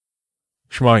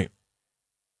Shmai,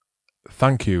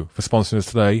 thank you for sponsoring us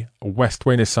today.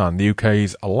 Westway Nissan, the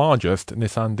UK's largest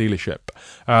Nissan dealership.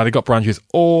 They've got branches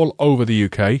all over the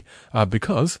UK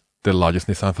because they're the largest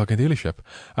Nissan fucking dealership.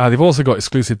 They've also got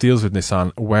exclusive deals with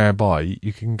Nissan whereby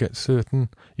you can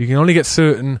only get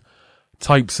certain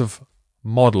types of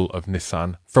model of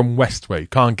Nissan from Westway. You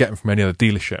can't get them from any other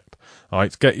dealership.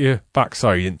 Alright, get your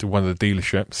backside into one of the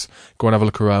dealerships, go and have a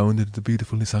look around at the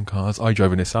beautiful Nissan cars. I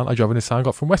drive a Nissan I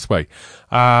got from Westway.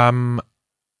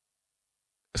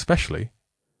 Especially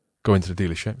go into the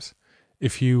dealerships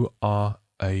if you are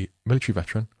a military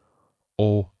veteran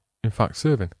or in fact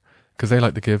serving, because they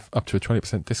like to give up to a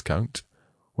 20% discount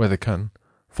where they can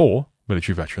for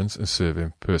military veterans and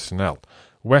serving personnel.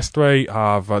 Westway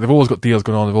they've always got deals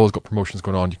going on, they've always got promotions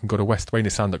going on. You can go to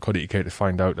westwaynissan.co.uk to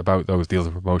find out about those deals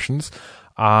and promotions.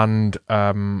 And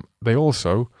they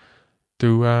also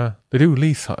do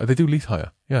lease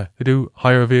hire. Yeah, they do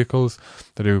hire vehicles,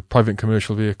 they do private and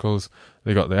commercial vehicles,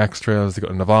 they got the extras, they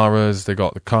got the Navaras, they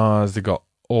got the cars, they got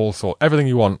all sorts, everything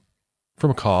you want from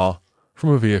a car,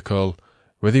 from a vehicle,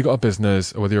 whether you've got a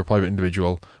business or whether you're a private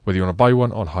individual, whether you want to buy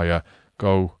one or hire,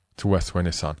 go to Westway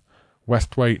Nissan.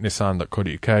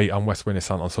 westwaynissan.co.uk and Westway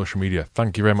Nissan on social media.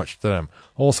 Thank you very much to them.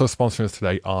 Also sponsoring us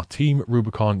today are Team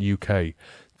Rubicon UK.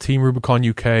 Team Rubicon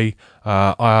UK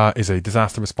is a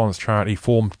disaster response charity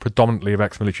formed predominantly of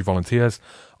ex-military volunteers.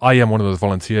 I am one of those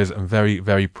volunteers and very,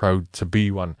 very proud to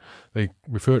be one. They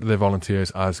refer to their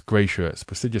volunteers as grey shirts,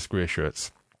 prestigious grey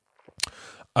shirts.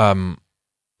 I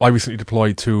recently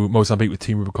deployed to Mozambique with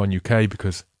Team Rubicon UK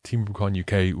because Team Rubicon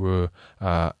UK were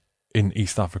in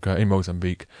East Africa, in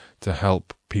Mozambique, to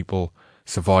help people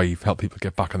survive, help people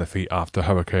get back on their feet after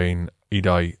Hurricane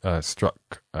Idai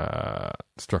struck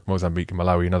Mozambique and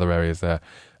Malawi and other areas there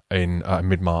in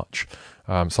mid-March.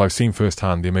 So I've seen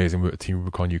firsthand the amazing work that Team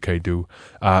Rubicon UK do.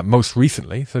 Most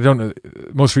recently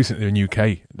in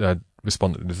UK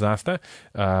responded to the disaster.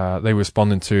 They were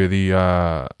responding to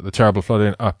the terrible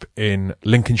flooding up in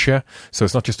Lincolnshire. So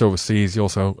it's not just overseas, you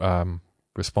also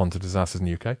respond to disasters in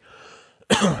the UK.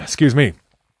 Excuse me.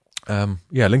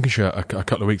 Lincolnshire a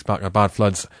couple of weeks back had bad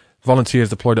floods. Volunteers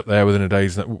deployed up there within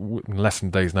less than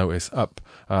a day's notice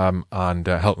and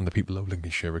helping the people of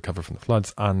Lincolnshire recover from the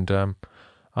floods and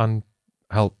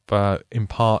help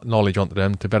impart knowledge onto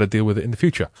them to better deal with it in the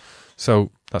future. So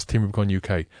that's Team Rubicon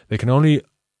UK. They can only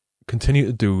continue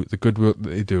to do the good work that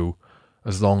they do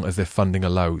as long as their funding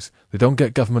allows. They don't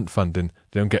get government funding.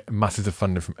 They don't get masses of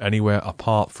funding from anywhere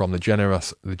apart from the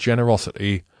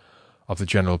generosity of the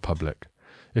general public.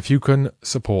 If you can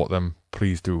support them,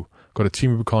 please do. Go to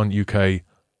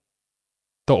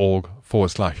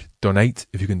teamrubiconuk.org/donate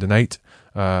if you can donate.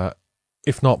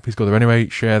 If not, please go there anyway.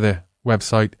 Share their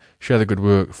website, share their good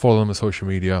work, follow them on social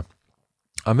media,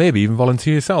 and maybe even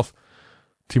volunteer yourself.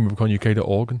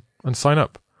 teamrubiconuk.org and sign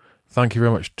up. Thank you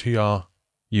very much, TR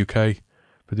UK,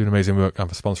 for doing amazing work and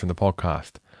for sponsoring the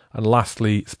podcast. And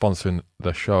lastly, sponsoring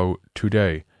the show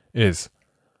today is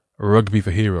Rugby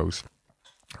for Heroes.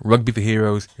 Rugby for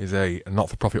Heroes is a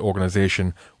not-for-profit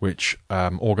organisation which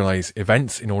organise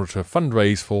events in order to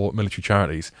fundraise for military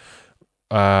charities.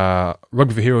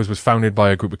 Rugby for Heroes was founded by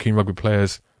a group of keen rugby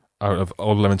players out of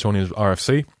Old Leamingtonians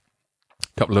RFC. A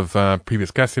couple of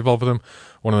previous guests involved with them,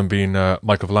 one of them being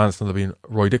Michael Vallance, another being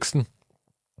Roy Dixon.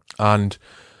 And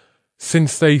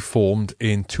since they formed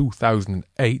in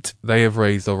 2008, they have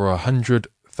raised over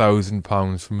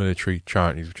 £100,000 for military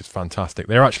charities, which is fantastic.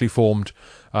 They're actually formed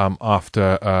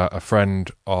after a friend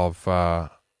of the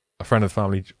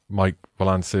family, Mike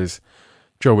Vallance's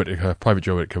Private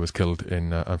Joe Whittaker, was killed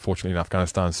unfortunately in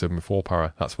Afghanistan serving before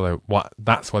para. That's why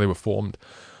they were formed.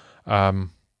 And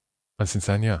since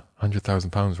then,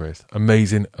 £100,000 raised.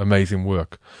 Amazing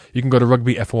work. You can go to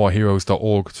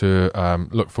rugbyforheroes.org to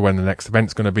look for when the next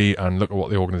event's going to be and look at what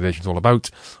the organisation's all about.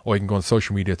 Or you can go on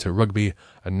social media to Rugby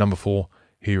and number 4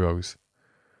 Heroes.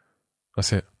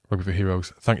 That's it. Rugby for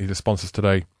Heroes. Thank you to the sponsors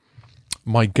today.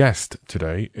 My guest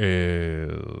today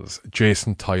is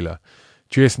Jason Tyler.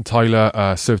 Jason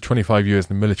Tyler served 25 years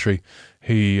in the military.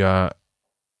 He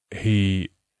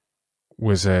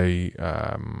was a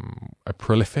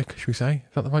prolific, should we say?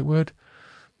 Is that the right word?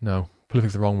 No,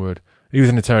 prolific's the wrong word. He was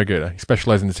an interrogator. He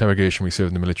specialised in interrogation. We served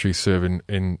in the military, serving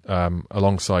in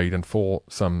alongside and for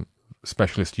some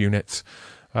specialist units.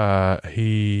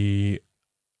 He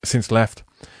since left.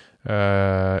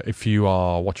 If you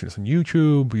are watching this on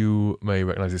YouTube, you may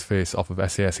recognise his face off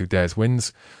of SAS Who Dares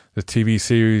Wins, the TV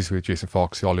series with Jason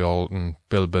Fox, Ollie Alton,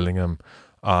 Bill Billingham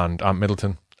and Ant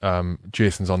Middleton.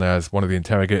 Jason's on there as one of the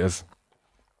interrogators,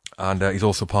 and he's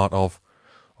also part of,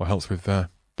 or helps with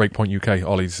Breakpoint UK,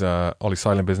 Ollie's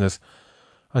silent business.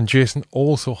 And Jason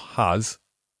also has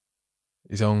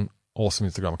his own awesome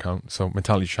Instagram account. So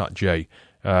Mentality Chat J.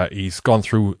 He's gone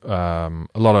through a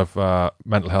lot of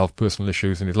mental health, personal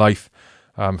issues in his life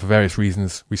for various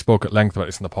reasons. We spoke at length about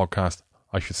this in the podcast.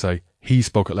 I should say he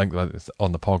spoke at length about this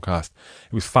on the podcast.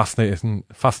 It was fascinating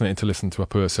to listen to a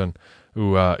person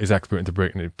who is expert into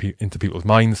breaking into people's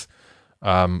minds.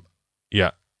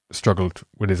 Struggled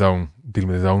with dealing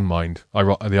with his own mind.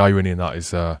 The irony in that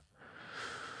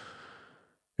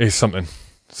is something.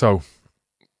 So,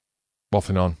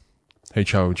 waffling on. Hey,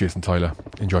 ciao, Jason Tyler.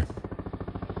 Enjoy.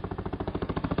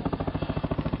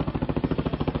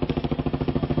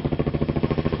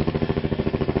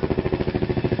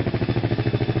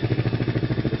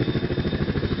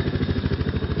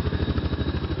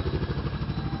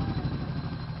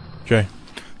 Jay.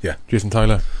 Yeah. Jason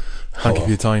Tyler. Thank you for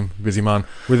your time, busy man.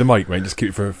 With the mic, mate, just keep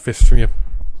it for a fist from your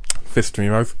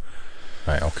mouth.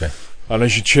 Right, okay. And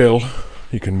as you chill,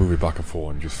 you can move it back and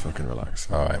forth and just fucking relax.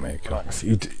 All right, mate. Cool. Relax.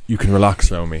 You can relax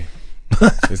now, me.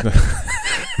 Isn't it?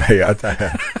 Mate,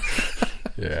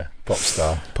 yeah, pop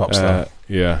star.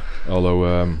 Yeah.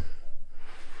 Although,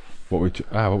 what were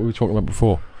we talking about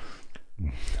before?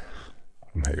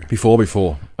 Maybe.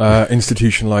 Before.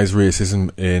 Institutionalized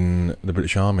racism in the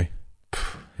British Army.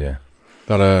 Yeah.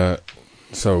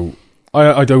 So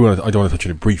I don't want to touch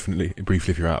on it briefly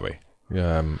if you're happy.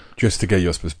 Just to get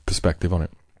your perspective on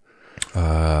it.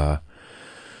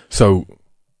 So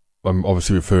I'm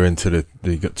obviously referring to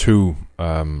you got two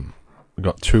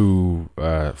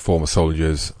former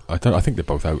soldiers. I think they're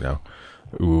both out now,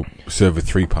 who served with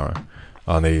 3 para,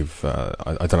 and they've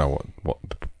I don't know what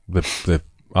the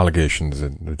allegations,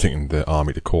 and they're taking the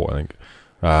army to court, I think.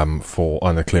 And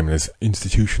they're claiming it's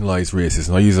institutionalized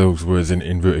racism. I use those words in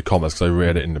inverted commas because I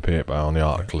read it in the paper on the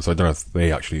article, so I don't know if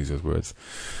they actually use those words.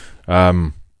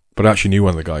 But I actually knew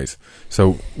one of the guys.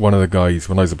 So one of the guys,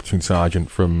 when I was a platoon sergeant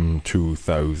from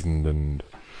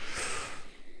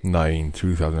 2009,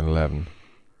 2011,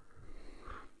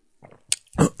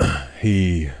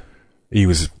 he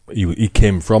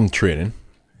came from training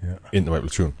into my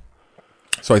platoon.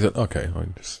 So I thought, okay, I'll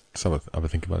just have a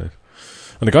think about it.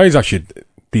 And the guy is actually a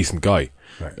decent guy.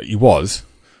 Right. He was.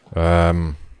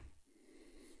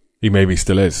 He maybe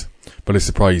still is. But it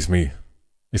surprised me.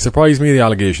 The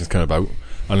allegations came about.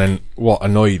 And then what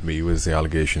annoyed me was the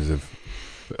allegations of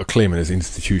claiming as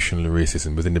institutional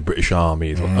racism within the British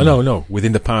Army as well. No,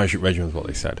 within the parachute regiment is what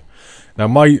they said. Now,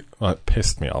 it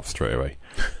pissed me off straight away.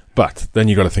 But then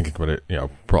you got to think about it,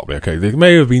 properly. Okay, there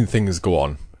may have been things go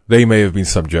on. They may have been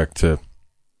subject to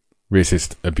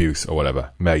racist abuse or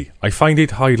whatever. I find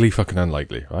it highly fucking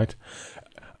unlikely, right?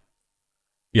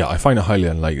 Yeah, I find it highly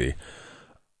unlikely.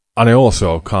 And I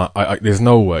also can't, there's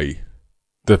no way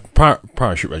the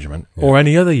parachute regiment or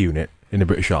any other unit in the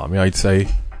British Army, I'd say,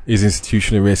 is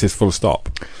institutionally racist, full stop.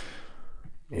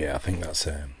 Yeah, I think that's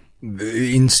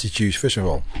the institution. First of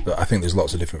all, I think there's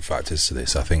lots of different factors to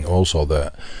this. I think also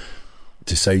that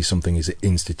to say something is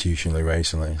institutionally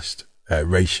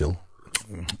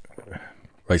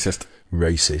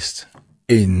racist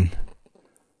in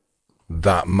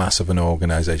that massive an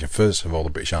organisation. First of all, the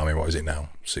British Army, what is it now?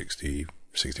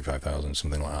 65,000,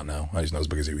 something like that now. It's not as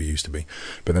big as it used to be.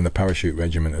 But then the parachute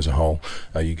regiment as a whole,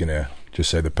 are you going to just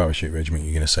say the parachute regiment?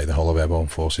 You're going to say the whole of airborne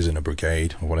forces in a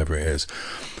brigade or whatever it is,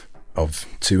 of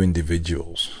 2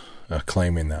 individuals are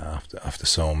claiming that after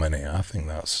so many? I think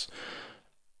that's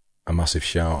a massive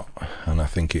shout. And I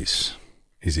think is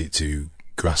it to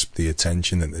grasp the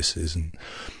attention that this isn't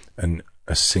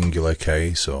a singular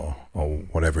case or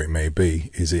whatever it may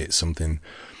be? Is it something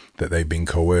that they've been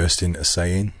coerced into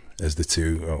saying as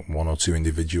the one or two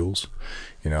individuals?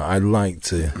 I'd like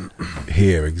to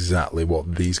hear exactly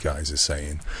what these guys are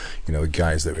saying. The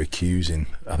guys that are accusing,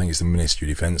 I think it's the Ministry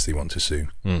of Defence they want to sue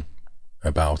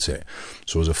about it.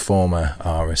 So as a former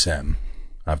RSM,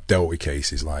 I've dealt with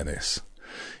cases like this,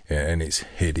 and it's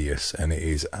hideous, and it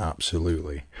is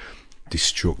absolutely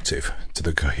destructive to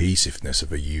the cohesiveness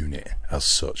of a unit as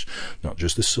such, not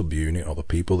just the subunit or the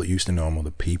people that used to know them or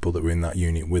the people that were in that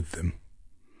unit with them,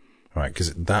 right?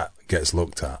 Because that gets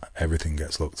looked at, everything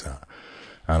gets looked at,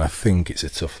 and I think it's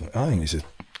a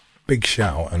big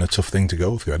shout and a tough thing to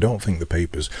go through. I don't think the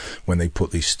papers, when they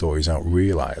put these stories out,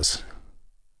 realise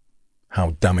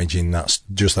how damaging that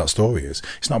story is.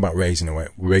 It's not about raising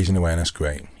awareness,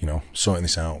 great. Sorting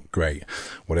this out, great.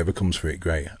 Whatever comes for it,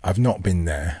 great. I've not been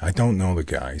there. I don't know the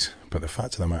guys, but the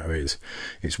fact of the matter is,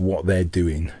 it's what they're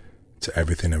doing to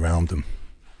everything around them.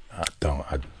 I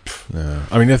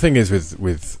mean, the thing is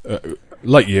with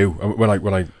like you,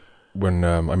 when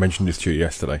I mentioned this to you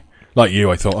yesterday, like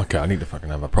you, I thought, okay, I need to fucking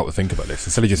have a proper think about this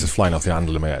instead of just flying off the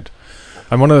handle of my head.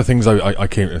 And one of the things I've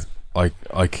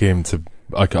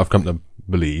come to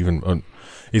believe, and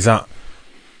is that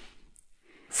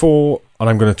and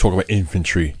I'm going to talk about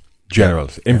infantry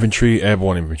generals, infantry,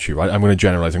 airborne infantry, right? I'm going to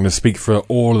generalize. I'm going to speak for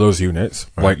all of those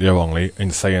units, rightly or wrongly,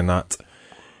 in saying that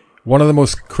one of the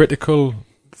most critical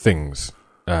things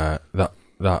that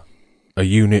a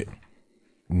unit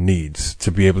needs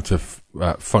to be able to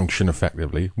function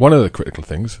effectively, one of the critical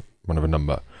things, one of a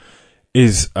number,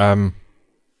 is a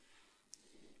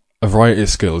variety of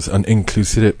skills and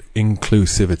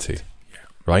inclusivity,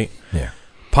 right? Yeah.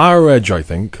 Power Reg, I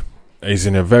think, is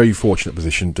in a very fortunate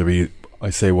position to be,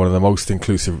 I say, one of the most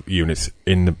inclusive units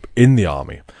in the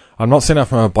army. I'm not saying that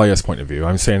from a bias point of view.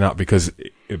 I'm saying that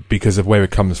because of where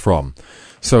it comes from.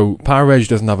 So Power Reg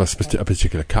doesn't have a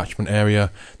particular catchment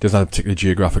area, doesn't have a particular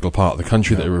geographical part of the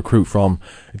country that you recruit from.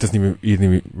 It doesn't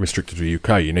even restricted to the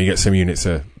UK. You know, you get some units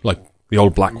like the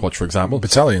old Black Watch, for example.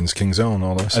 Battalions, King's Own,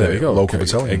 all this. There you go. Local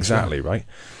battalions. Exactly, right.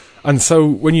 And so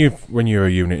when you're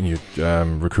a unit and you're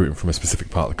recruiting from a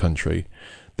specific part of the country,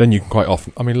 then you can quite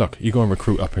often, I mean, look, you go and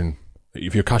recruit up in,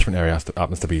 if your catchment area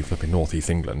happens to be flipping northeast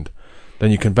England, then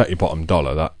you can bet your bottom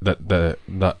dollar that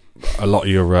a lot of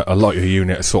your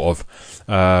unit is sort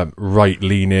of right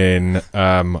leaning,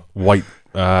 white,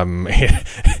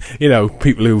 you know,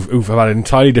 people who've had an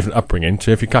entirely different upbringing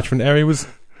to if your catchment area was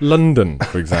London,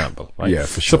 for example. Right? Yeah,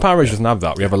 for sure. So Power Reg doesn't have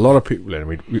that. We have a lot of people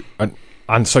in,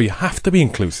 and so you have to be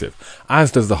inclusive,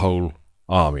 as does the whole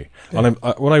army. Yeah. And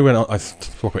when I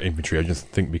talk about infantry, I just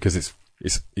think because it's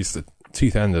the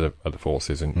teeth end of the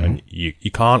forces, and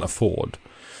you can't afford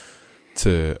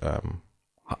to,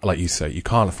 like you say, you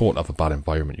can't afford to have a bad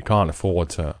environment. You can't afford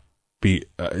to be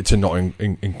to not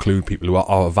include people who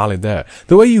are valid there.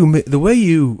 The way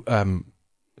you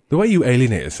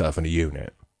alienate yourself in a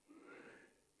unit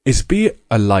is be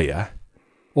a liar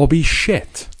or be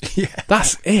shit. Yeah,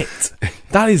 that's it.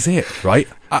 That is it, right?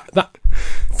 That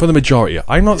for the majority.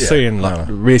 I'm not saying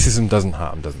racism doesn't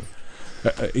happen, doesn't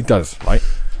it? It does, right?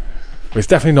 But it's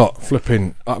definitely not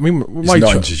flipping. I mean, it's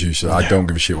not institutional. I don't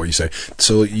give a shit what you say.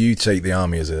 So you take the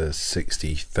army as a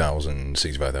 60,000,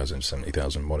 65,000,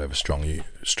 70,000, whatever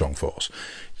strong force.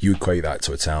 You equate that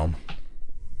to a town.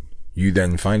 You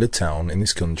then find a town in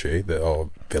this country or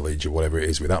village or whatever it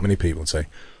is with that many people and say,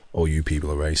 "Oh, you people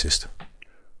are racist."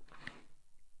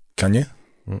 Can you?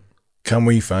 Can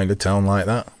we find a town like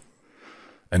that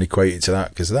and equate it to that?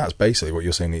 Because that's basically what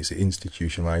you're saying. It's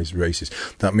institutionalized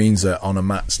racist. That means that on a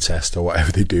maths test or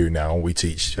whatever they do now, we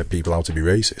teach people how to be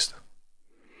racist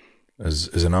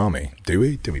as an army. Do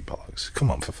we, bollocks? Come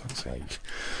on, for fuck's sake.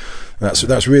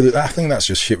 That's really. I think that's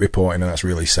just shit reporting, and that's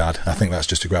really sad. I think that's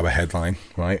just to grab a headline,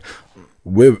 right?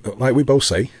 We're like we both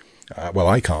say. Well,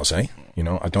 I can't say. You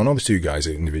know, I don't know the two guys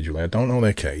individually. I don't know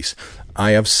their case.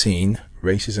 I have seen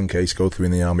racism case go through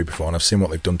in the army before, and I've seen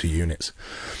what they've done to units.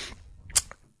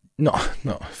 Not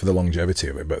for the longevity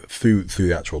of it, but through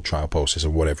the actual trial process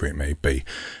or whatever it may be,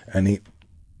 and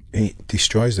it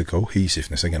destroys the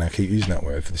cohesiveness. Again, I keep using that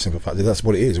word for the simple fact that that's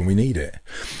what it is, and we need it.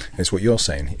 It's what you're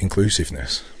saying,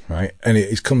 inclusiveness, right? And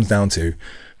it comes down to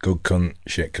good cunt,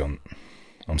 shit cunt.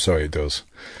 I'm sorry, it does.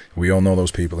 We all know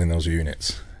those people in those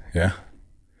units, yeah.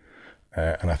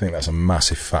 And I think that's a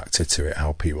massive factor to it,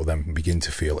 how people then begin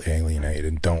to feel alienated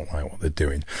and don't like what they're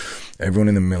doing. Everyone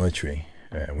in the military,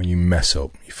 when you mess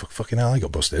up, you fucking hell, I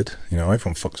got busted. You know,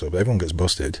 everyone fucks up, everyone gets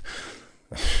busted.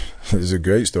 There's a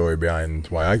great story behind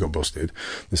why I got busted.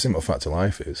 The simple fact of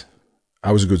life is,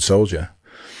 I was a good soldier,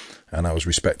 and I was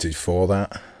respected for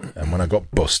that. And when I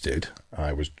got busted,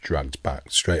 I was dragged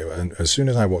back straight away. And as soon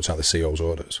as I walked out the CO's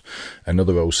orders,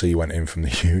 another OC went in from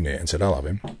the unit and said, "I'll have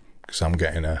him. Because I'm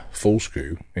getting a full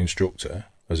screw instructor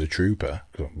as a trooper,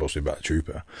 because I'm busted back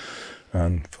trooper,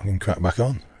 and fucking cracked back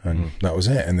on. And that was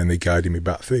it. And then they guided me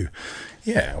back through.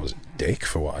 Yeah, I was a dick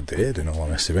for what I did, in all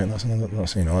honesty. That's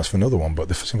for another one. But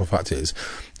the simple fact is,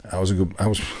 I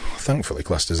was thankfully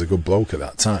classed as a good bloke at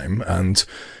that time, and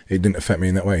it didn't affect me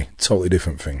in that way. Totally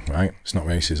different thing, right? It's not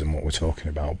racism what we're talking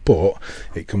about, but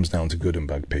it comes down to good and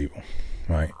bad people,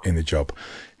 right, in the job.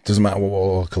 Doesn't matter what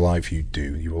walk of life you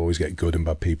do, you always get good and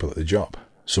bad people at the job.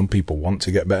 Some people want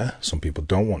to get better, some people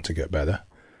don't want to get better.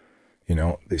 You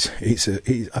know, I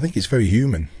think it's very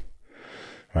human,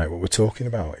 right? What we're talking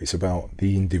about, it's about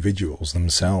the individuals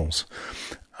themselves.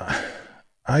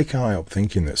 I can't help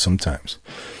thinking that sometimes.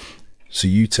 So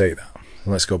you take that.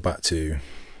 Let's go back to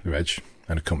the Reg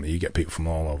and a company. You get people from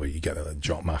all over. You get the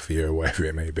job mafia or whatever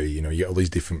it may be. You know, you get all these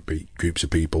different groups of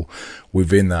people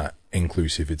within that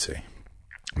inclusivity.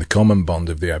 The common bond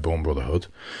of the Airborne Brotherhood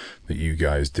that you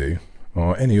guys do,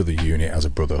 or any other unit has a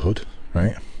brotherhood,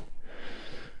 right?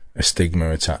 A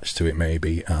stigma attached to it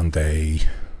maybe, and a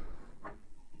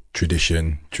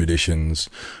traditions,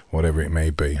 whatever it may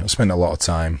be. I spent a lot of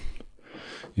time.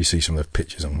 You see some of the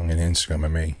pictures on Instagram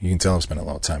of me. You can tell I've spent a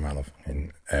lot of time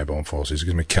in airborne forces. It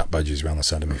gives me cat badges around the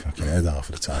side of my fucking head half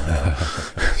of the time.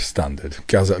 Standard.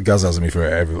 Gaz has me for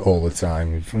it all the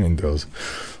time. He fucking does.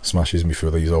 Smashes me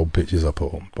for these old pictures I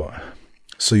put up. But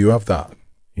so you have that,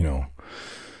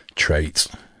 traits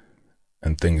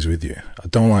and things with you. I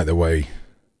don't like the way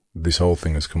this whole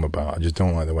thing has come about. I just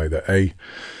don't like the way that A,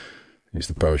 it's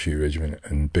the parachute regiment,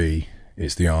 and B,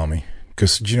 it's the army.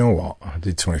 Because do you know what? I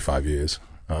did 25 years.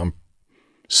 I'm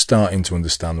starting to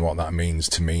understand what that means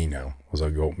to me now as I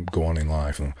go on in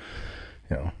life. And,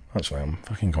 actually, I'm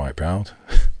fucking quite proud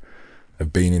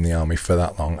of being in the army for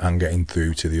that long and getting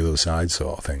through to the other side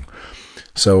sort of thing.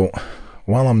 So,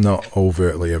 while I'm not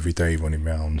overtly every day running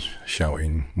around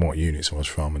shouting what units I was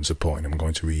from and supporting them,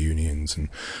 going to reunions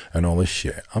and all this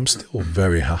shit, I'm still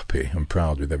very happy and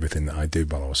proud with everything that I did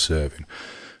while I was serving.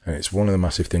 And it's one of the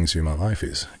massive things in my life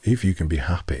is, if you can be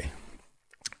happy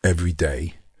every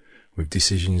day with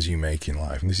decisions you make in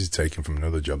life, and this is taken from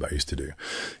another job that I used to do,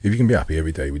 if you can be happy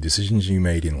every day with decisions you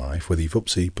made in life, whether you've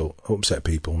upset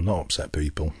people, not upset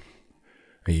people,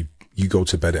 and you go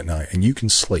to bed at night and you can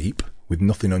sleep with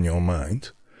nothing on your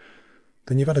mind,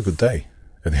 then you've had a good day.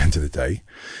 At the end of the day,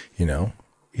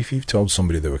 if you've told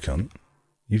somebody they were a cunt,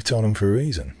 you've told them for a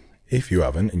reason. If you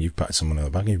haven't, and you've patted someone on the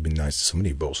back, and you've been nice to somebody,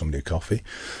 you bought somebody a coffee,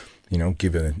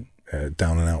 give a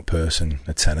down and out person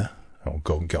a tenner, or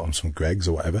go and get on some Greggs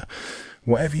or whatever.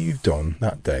 Whatever you've done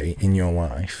that day in your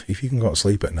life, if you can go to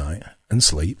sleep at night and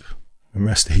sleep and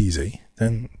rest easy,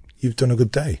 then you've done a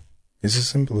good day. It's as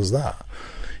simple as that.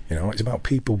 It's about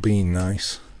people being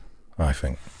nice, I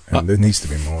think. And there needs to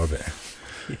be more of it.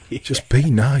 Yeah. Just be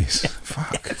nice.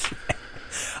 Fuck.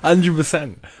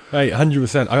 100%. Right,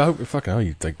 100%. I hope, fucking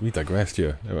hell, we digressed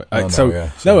here. No,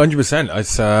 100%.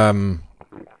 It's,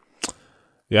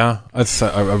 it's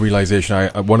a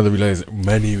realization. One of the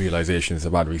many realizations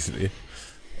I've had recently,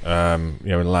 in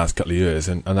the last couple of years,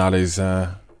 and that is,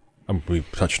 and we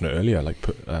touched on it earlier,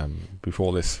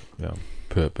 before this,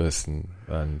 purpose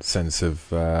and sense of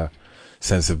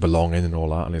belonging and all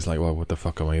that. And it's like, well, what the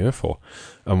fuck am I here for?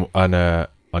 And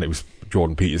it was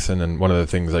Jordan Peterson, and one of the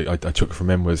things I took from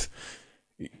him was,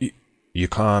 you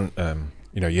can't,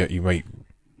 you might,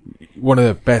 one of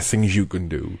the best things you can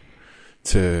do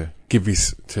to give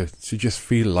to just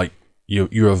feel like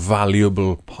you're a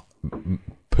valuable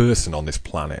person on this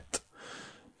planet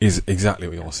is exactly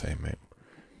what you're saying, mate.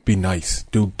 Be nice,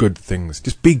 do good things,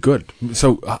 just be good.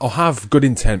 So, or have good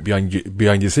intent behind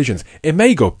your decisions. It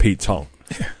may go Pete Tong,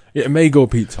 mate.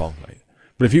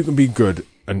 But if you can be good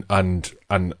and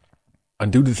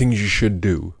do the things you should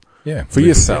do, for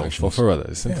yourself or for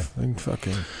others, then fuck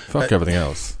everything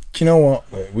else. Do you know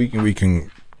what? We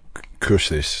can crush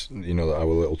this. Our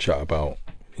little chat about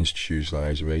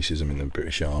institutionalised racism in the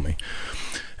British Army.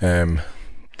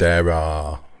 There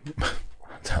are,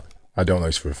 I don't know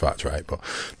this for a fact, right? But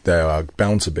there are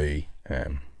bound to be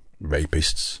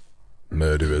rapists,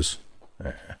 murderers,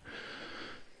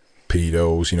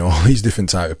 pedos. All these different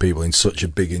type of people in such a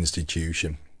big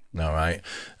institution. All right,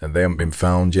 and they haven't been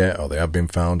found yet, or they have been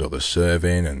found, or they're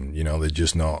serving, and they're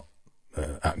just not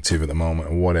active at the moment,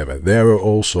 or whatever. There are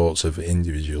all sorts of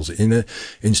individuals in an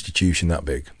institution that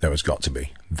big. There has got to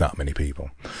be that many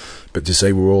people. But to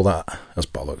say we're all that's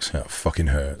bollocks. It fucking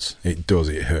hurts. It does.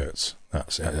 It hurts.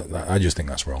 I just think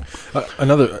that's wrong.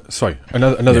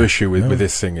 Another issue with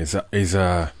this thing is that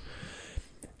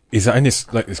in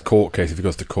this court case, if it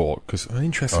goes to court, because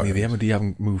interestingly, the MOD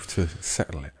haven't moved to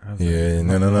settle it. Yeah,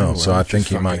 no. So I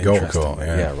think it might go to court.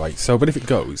 Yeah, right. So, but if it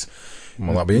goes,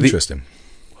 well, that'd be interesting.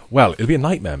 Well, it'll be a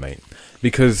nightmare, mate,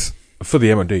 because for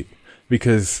the MOD,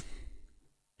 because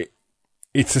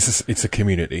it's a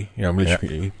community, military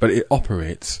community, but it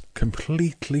operates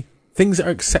completely. Things that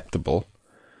are acceptable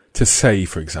to say,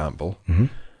 for example,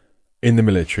 in the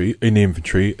military, in the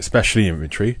infantry, especially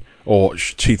infantry or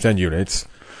chief end units,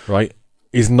 right,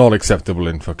 is not acceptable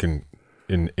in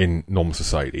normal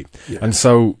society. Yeah. And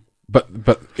so, but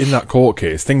in that court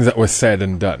case, things that were said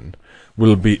and done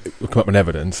will come up in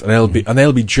evidence, and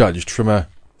they'll be judged from a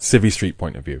Civvy Street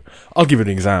point of view. I'll give you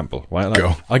an example, right?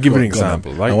 I'll give you an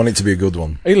example, right? I want it to be a good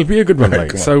one. It'll be a good one,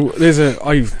 right? So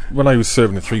when I was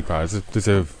serving the 3 Powers,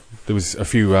 there was a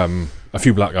few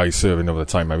black guys serving over the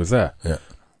time I was there. Yeah.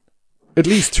 At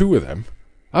least 2 of them,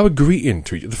 our greeting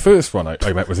to each other, the first one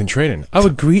I met was in training. Our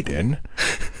greeting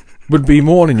would be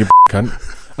morning, you cunt,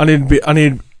 and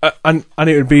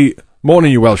it would be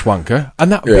morning, you Welsh wanker,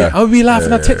 and I would be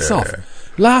laughing our tits off,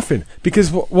 laughing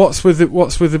because what's with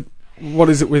the what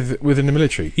is it within the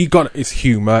military? It's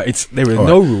humour. There are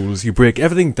no rules. You break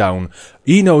everything down.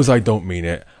 He knows I don't mean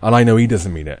it, and I know he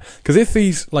doesn't mean it. Because if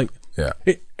he's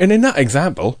and in that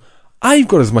example, I've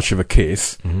got as much of a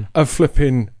case of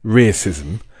flipping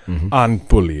racism and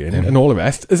bullying and all the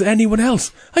rest as anyone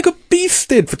else. I got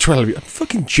beasted for 12 years. I'm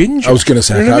fucking ginger. I was going to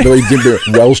say, I can't believe you did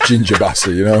the Welsh ginger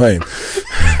bastard, you know what I mean?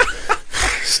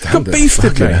 Got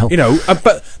beasted, mate. You know,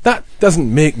 but that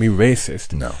doesn't make me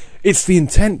racist. No. It's the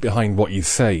intent behind what you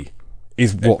say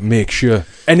is what makes you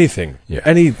anything. Yeah.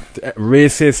 Any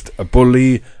racist, a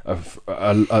bully,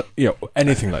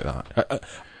 anything like that.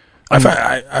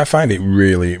 I find it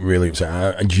really, really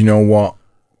upsetting. Do you know what?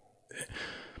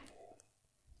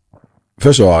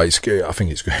 First of all, I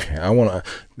think it's great.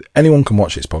 Anyone can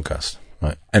watch this podcast,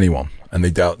 right? Anyone. And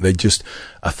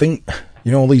I think,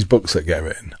 you know, all these books that get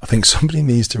written, I think somebody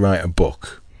needs to write a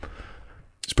book.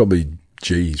 It's probably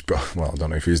G's, bro. Well, I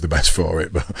don't know if he's the best for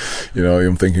it, but, you know,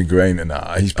 I'm thinking Grain and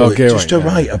that. He's probably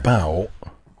write about,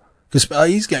 because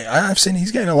he's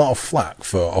getting a lot of flack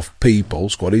of people,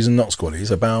 squaddies and not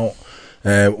squaddies, about,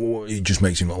 it just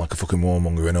makes him look like a fucking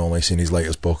warmonger and all this in his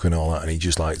latest book and all that, and he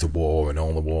just likes the war and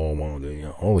all the war and you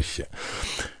know, all this shit.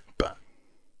 But,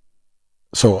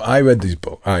 so I read this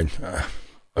book.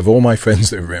 Of all my friends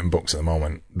that have written books at the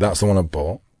moment, that's the one I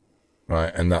bought,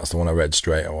 right? And that's the one I read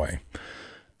straight away.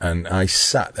 And I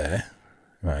sat there,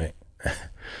 right?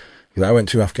 Because I went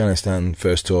to Afghanistan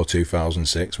first tour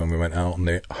 2006 when we went out on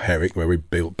the Herrick where we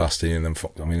built Bastion and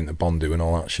then into Bondu and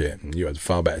all that shit. And you had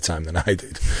far better time than I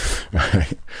did,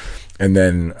 right? And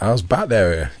then I was back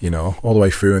there, you know, all the way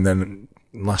through. And then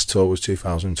last tour was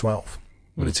 2012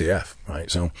 with the TF, right?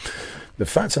 So the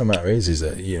fact of the matter is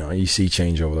that, you know, you see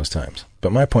change over those times.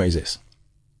 But my point is this.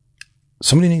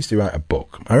 Somebody needs to write a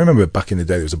book. I remember back in the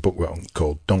day there was a book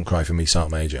called Don't Cry for Me,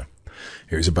 Sergeant Major.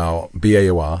 It was about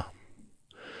BAUR,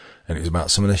 and it was about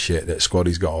some of the shit that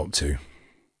squaddies got up to.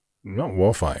 Not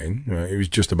warfighting, you know, it was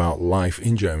just about life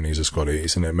in Germany as a squaddie.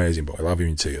 It's an amazing book. I'll have you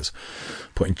in tears.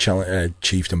 Putting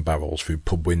chieftain barrels through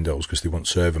pub windows because they won't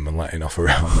serve them and letting off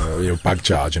around, you know, bag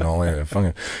charge and all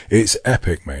that. It's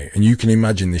epic, mate. And you can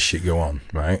imagine this shit go on,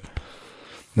 right?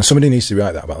 Now, somebody needs to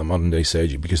write that about the modern day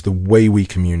Seiji, because the way we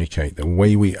communicate, the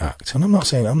way we act, and I'm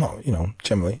not, you know,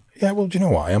 generally, yeah, well, do you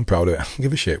know what? I am proud of it. I don't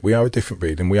give a shit. We are a different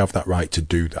breed and we have that right to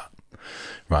do that,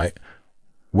 right?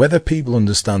 Whether people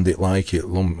understand it, like it,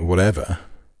 whatever,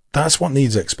 that's what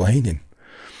needs explaining.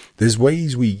 There's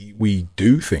ways we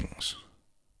do things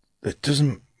that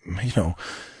doesn't, you know,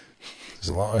 there's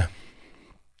a lot of,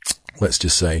 let's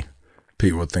just say,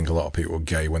 people would think a lot of people are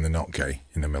gay when they're not gay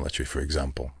in the military, for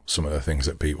example. Some of the things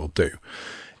that people do.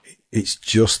 It's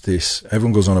just this,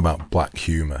 everyone goes on about black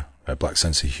humour, a black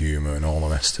sense of humour and all the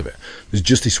rest of it. There's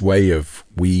just this way of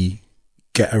we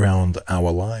get around our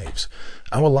lives.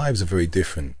 Our lives are very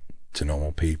different to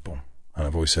normal people. And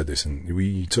I've always said this, and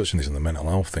we touched on this on the mental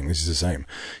health thing. This is the same.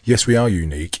 Yes, we are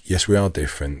unique. Yes, we are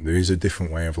different. There is a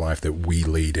different way of life that we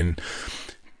lead in.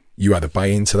 You either buy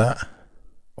into that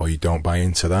or you don't buy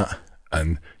into that.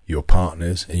 And your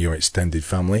partners and your extended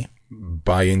family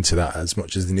buy into that as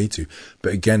much as they need to.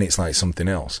 But again, it's like something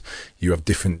else. You have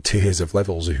different tiers of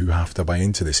levels who have to buy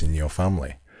into this in your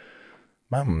family.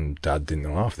 My mum and dad didn't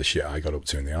know half the shit I got up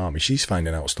to in the army. She's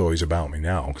finding out stories about me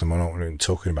now because I'm not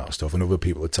talking about stuff, and other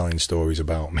people are telling stories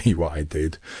about me, what I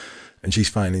did. And she's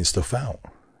finding stuff out,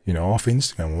 you know, off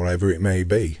Instagram, whatever it may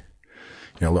be.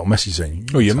 You know, a little message saying,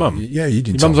 "Oh, your mum? Yeah, you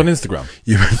didn't. Your mum's on Instagram."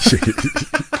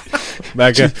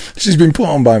 She's been put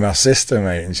on by my sister,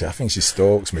 mate, and I think she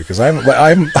stalks me because I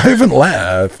haven't let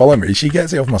her follow me. She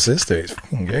gets it off my sister. It's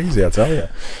fucking crazy, I tell you.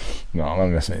 No,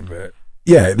 I'm not saying, but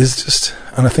yeah, there's just,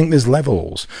 and I think there's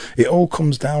levels. It all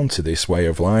comes down to this way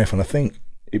of life, and I think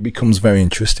it becomes very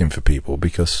interesting for people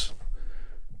because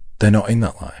they're not in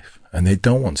that life. And they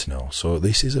don't want to know. So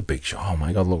this is a big shock. Oh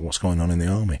my God, look what's going on in the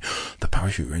army. The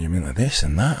parachute regiment like this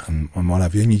and that and what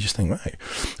have you. And you just think, right,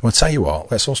 well, I'll tell you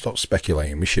what, let's all stop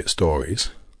speculating with shit stories.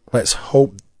 Let's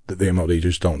hope that the MOD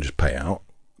don't just pay out.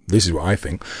 This is what I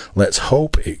think. Let's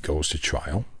hope it goes to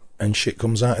trial and shit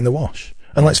comes out in the wash.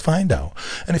 And let's find out.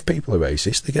 And if people are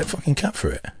racist, they get fucking capped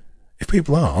for it. If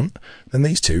people aren't, then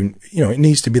these two, you know, it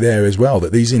needs to be there as well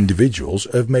that these individuals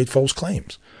have made false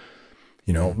claims.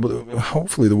 You know, but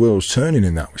hopefully the world's turning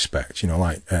in that respect, you know,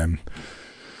 like,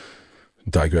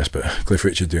 digress, but Cliff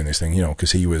Richard doing this thing, you know,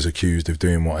 because he was accused of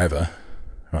doing whatever,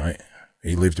 right?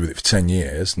 He lived with it for 10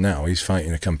 years. Now he's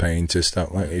fighting a campaign to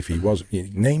start, like, if he was,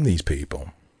 name these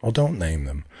people or don't name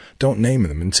them. Don't name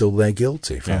them until they're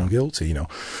guilty, found guilty, you know.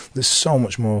 There's so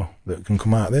much more that can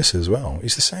come out of this as well.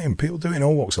 It's the same. People do it in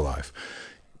all walks of life.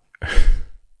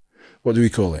 What do we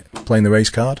call it? Playing the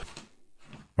race card?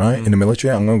 right, in the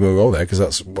military. I'm going to go there because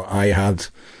that's what I had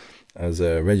as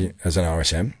an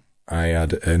RSM. I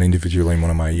had an individual in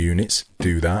one of my units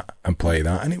do that and play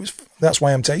that, and that's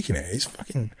why I'm taking it. It's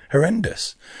fucking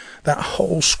horrendous. That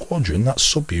whole squadron, that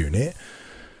subunit,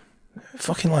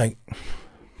 fucking like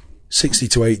 60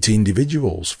 to 80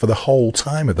 individuals for the whole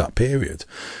time of that period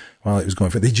while it was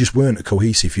going for. They just weren't a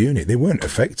cohesive unit. They weren't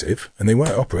effective, and they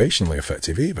weren't operationally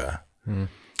effective either.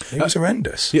 It was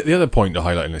horrendous. The other point to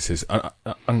highlight in this is,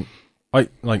 and I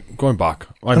like going back.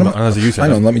 And as you said,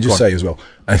 hang on, let me just say as well,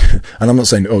 and I'm not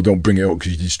saying, oh, don't bring it up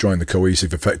because you're destroying the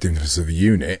cohesive effectiveness of the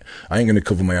unit. I ain't going to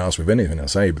cover my arse with anything I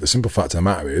say, but the simple fact of the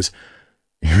matter is,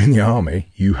 you're in the army,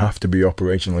 you have to be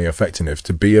operationally effective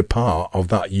to be a part of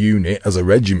that unit as a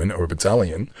regiment or a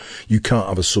battalion. You can't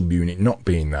have a subunit not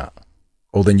being that,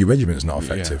 or then your regiment's not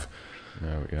effective.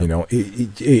 Yeah. You know,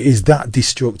 it is that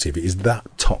destructive. It is that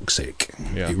toxic.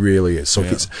 Yeah. It really is. So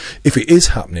if it is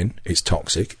happening, it's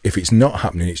toxic. If it's not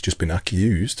happening, it's just been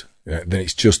accused. Then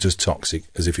it's just as toxic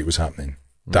as if it was happening.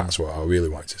 That's what I really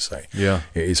wanted to say. Yeah,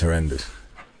 it is horrendous.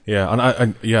 Yeah, and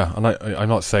I'm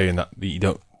not saying that you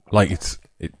don't like it.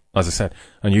 As I said,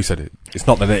 and you said it. It's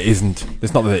not that it isn't.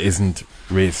 It's not that it isn't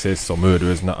racists or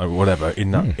murderers or whatever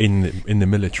in that in the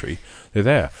military. They're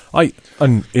there.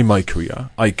 And in my career,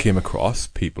 I came across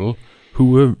people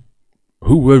who were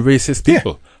racist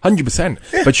people, 100%.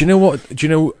 Yeah. But you know what? Do you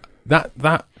know that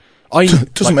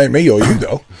doesn't make me or you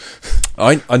though.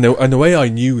 I know, and the way I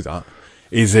knew that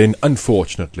is in,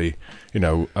 unfortunately,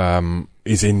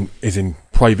 is in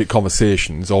private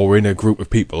conversations or in a group of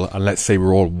people, and let's say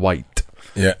we're all white.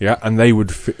 Yeah, and they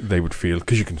would feel,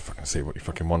 because you can fucking say what you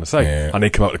fucking want to say, and they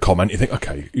come out with a comment, you think,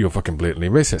 okay, you're fucking blatantly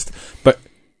racist, but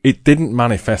it didn't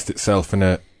manifest itself in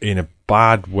a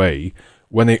bad way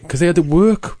because they had to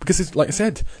work, because it's, like I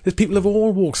said, there's people of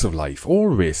all walks of life, all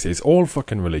races, all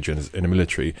fucking religions in the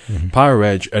military, Power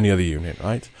Edge, any other unit,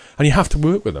 right? And you have to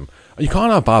work with them. And you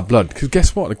can't have bad blood, because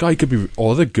guess what? The guy could be,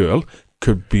 or the girl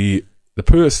could be the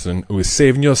person who is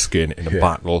saving your skin in a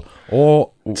battle,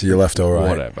 or to your left or right,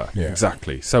 whatever. Yeah.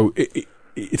 Exactly. So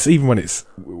it's even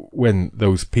when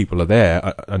those people are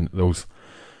there, and those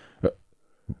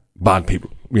bad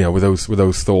people, with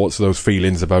those thoughts, those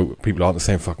feelings about people aren't the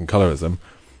same fucking colour as them,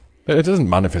 it doesn't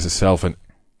manifest itself in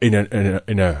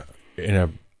a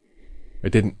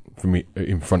it didn't for me,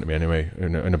 in front of me anyway,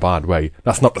 in a bad way.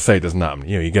 That's not to say it doesn't happen.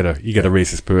 You get a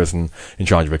racist person in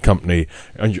charge of a company,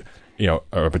 and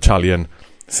or a battalion,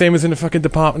 same as in a fucking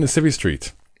department in Civvy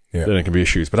Street. Yeah. Then there can be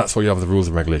issues, but that's why you have the rules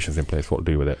and regulations in place, what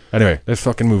to do with it. Anyway, let's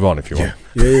fucking move on if you want.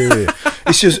 Yeah.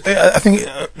 It's just, I think,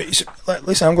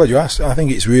 listen, I'm glad you asked. I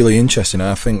think it's really interesting.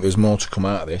 I think there's more to come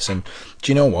out of this. And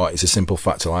do you know what? It's a simple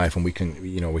fact of life, and we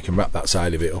can wrap that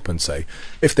side of it up and say,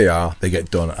 if they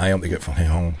get done. I hope they get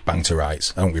fucking bang to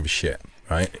rights. I don't give a shit,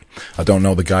 right? I don't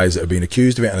know the guys that are being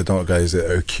accused of it, and I don't know the guys that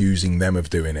are accusing them of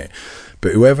doing it.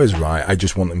 But whoever's right, I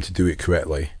just want them to do it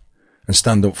correctly and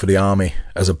stand up for the army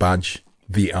as a badge.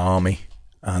 The army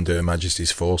and Her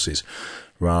Majesty's forces,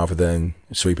 rather than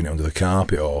sweeping it under the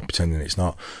carpet or pretending it's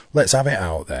not. Let's have it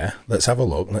out there. Let's have a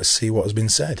look. Let's see what has been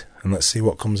said, and let's see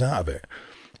what comes out of it.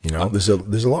 There's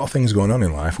a lot of things going on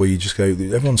in life where you just go,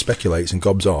 everyone speculates and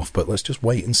gobs off, but let's just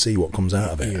wait and see what comes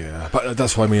out of it. Yeah, but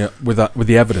that's what I mean. With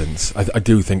the evidence, I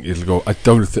do think it'll go. I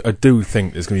do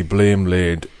think there's going to be blame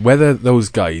laid, whether those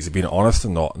guys have been honest or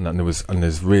not, and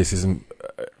there's racism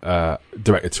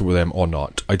directed to them or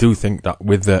not. I do think that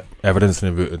with the evidence and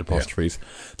inverted apostrophes,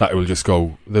 that it will just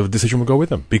go, the decision will go with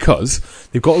them, because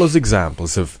they've got all those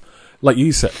examples of, like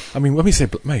you said, I mean, when we say,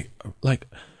 mate, like,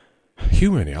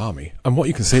 humour in the army, and what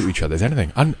you can say to each other is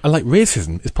anything, and like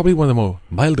racism is probably one of the more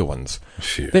milder ones.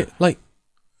 Like,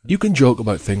 you can joke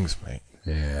about things, mate.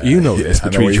 Yeah, this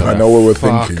between each other. I know what we're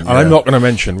thinking. And I'm not going to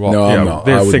mention what. No, I'm not.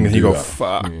 There's things and you go,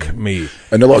 fuck me.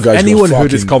 And a lot of guys. If anyone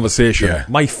heard this conversation,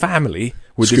 my family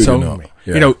would disown me.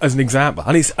 Yeah. As an example.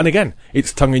 And again,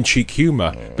 it's tongue-in-cheek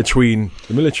humour between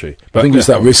the military. But I think it's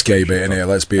that risque bit in here.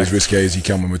 Let's be as risque as you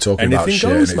can when we're talking about shit,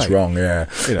 and it's wrong. Yeah,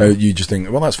 you just think,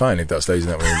 well, that's fine if that stays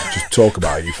in that way. Just talk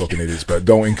about it, you fucking idiots, but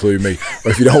don't include me. Or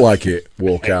if you don't like it,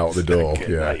 walk out the door.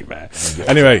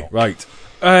 Anyway, right.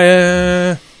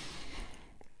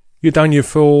 You're down here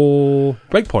for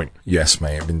Breakpoint. Yes,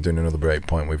 mate. I've been doing another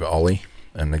Breakpoint with Ollie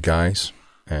and the guys.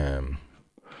 I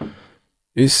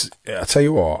tell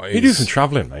you what. You do some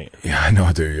travelling, mate. Yeah, I know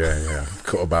I do. Yeah.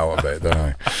 Cut about a bit, don't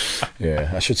I?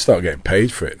 Yeah, I should start getting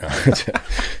paid for it now.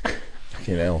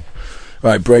 Fucking hell.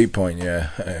 Right,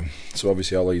 Breakpoint, so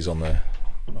obviously Ollie's on a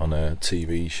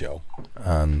TV show,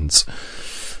 and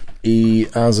he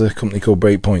has a company called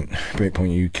Breakpoint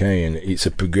UK, and it's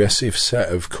a progressive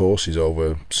set of courses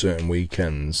over certain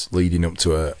weekends leading up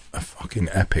to a fucking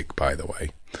epic, by the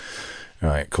way,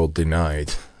 right, called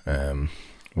Denied,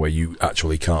 where you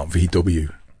actually can't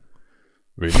VW.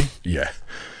 Really? Yeah.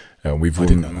 We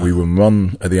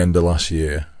run at the end of last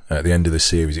year, at the end of the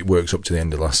series. It works up to the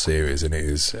end of last series, and it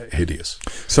is hideous.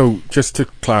 So, just to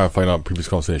clarify in our previous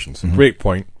conversations,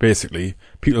 Breakpoint, basically,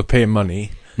 people are paying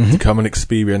money to come and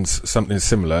experience something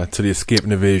similar to the Escape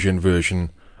and Evasion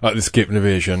version, the Escape and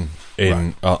Evasion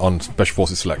on Special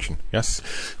Forces Selection, yes?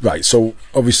 Right, so,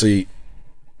 obviously,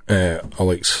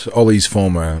 Ollie's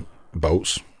former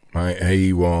boats, right,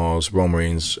 he was Royal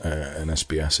Marines and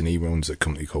SBS, and he runs a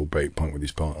company called Breakpoint with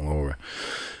his partner Laura.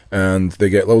 And they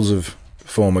get loads of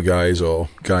former guys or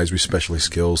guys with specialist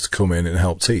skills to come in and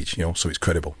help teach, so it's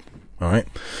credible. All right.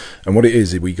 And what it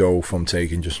is we go from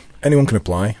taking just anyone can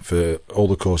apply for all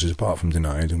the courses apart from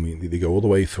Denied, and they go all the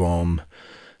way from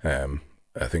a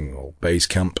thing called Base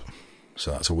Camp.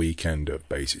 So that's a weekend of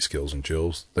basic skills and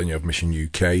drills. Then you have Mission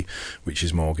UK, which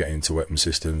is more getting into weapon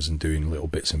systems and doing little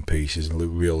bits and pieces and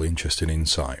real interesting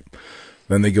insight.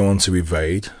 Then they go on to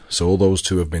Evade. So all those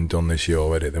two have been done this year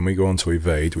already. Then we go on to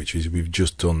Evade, which is we've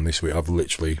just done this week. I've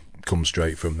literally come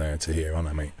straight from there to here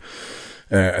on, mate.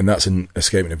 And that's an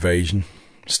escape and evasion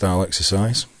style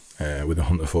exercise with a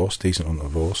Hunter Force, decent Hunter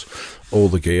Force. All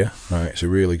the gear, right? It's a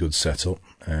really good setup.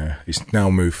 It's now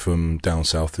moved from down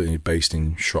south, based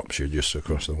in Shropshire, just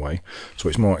across the way. So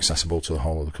it's more accessible to the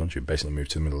whole of the country, basically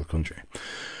moved to the middle of the country.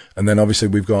 And then obviously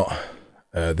we've got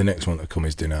the next one to come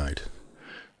is Denied.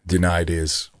 Denied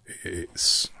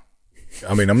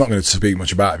I'm not going to speak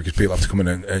much about it because people have to come in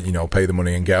and pay the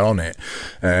money and get on it.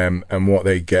 And what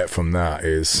they get from that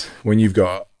is when you've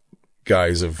got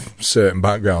guys of certain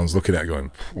backgrounds looking at it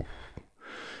going,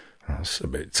 that's a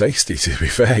bit tasty, to be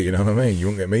fair, you know what I mean? You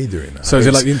won't get me doing that. So is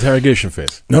it like the interrogation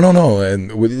phase? No. And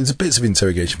there's bits of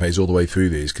interrogation phase all the way through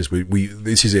these because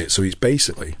this is it. So it's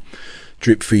basically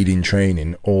drip feeding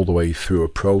training all the way through a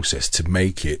process to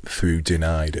make it through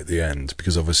Denied at the end,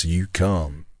 because obviously you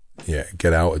can't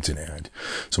get out of Denied.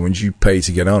 So once you pay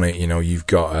to get on it, you've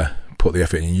got to put the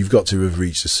effort in. You've got to have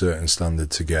reached a certain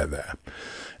standard to get there.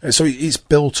 So it's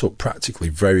built up practically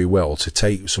very well to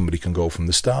take somebody can go from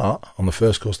the start on the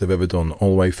first course they've ever done all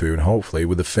the way through, and hopefully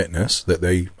with the fitness that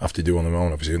they have to do on their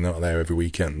own, obviously they're not there every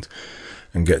weekend,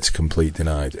 and get to complete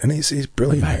Denied. And it's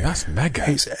brilliant. Mate, that's mega.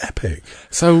 It's epic.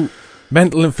 So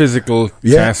mental and physical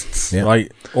tests,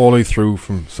 right, all the way through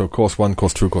from course 1,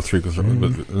 course 2, course 3, course 3,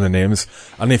 with the names.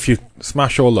 And if you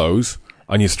smash all those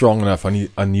and you're strong enough and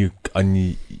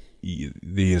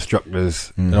the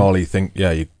instructors and all you think,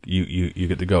 you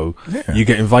get to go. Yeah. You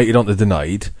get invited onto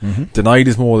Denied. Denied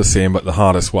is more the same, but the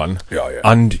hardest one. Yeah.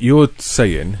 And you're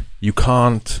saying you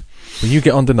can't, when you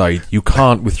get on Denied, you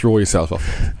can't withdraw yourself off.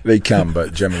 They can,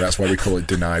 but generally that's why we call it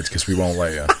Denied, because we won't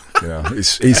let you.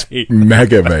 It's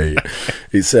mega, mate.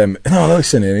 It's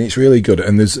listen, it's really good.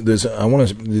 And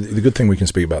the good thing we can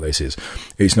speak about this is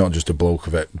it's not just a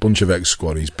bunch of ex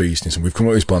squad. He's beasting, and we've come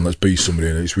up with this plan. Let's beast somebody,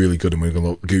 and it's really good. And we're going to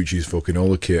look Gucci's fucking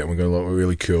all the kit, and we're going to look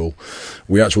really cool.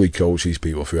 We actually coach these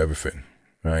people through everything.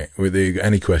 Right, with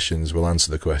any questions, we'll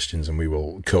answer the questions and we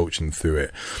will coach them through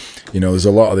it. There's a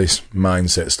lot of this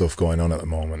mindset stuff going on at the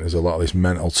moment. There's a lot of this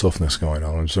mental toughness going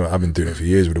on. So I've been doing it for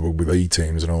years with the rugby league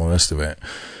teams and all the rest of it.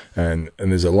 And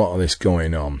there's a lot of this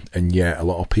going on. And yet a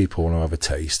lot of people want to have a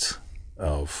taste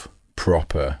of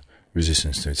proper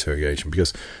resistance to interrogation.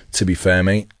 Because to be fair,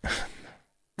 mate,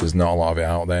 there's not a lot of it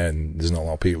out there, and there's not a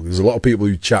lot of people. There's a lot of people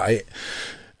who chat it.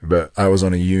 But I was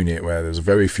on a unit where there's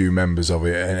very few members of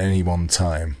it at any one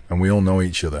time, and we all know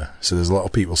each other. So there's a lot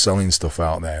of people selling stuff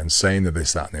out there and saying that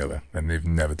this, that, and the other, and they've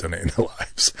never done it in their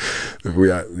lives.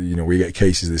 We get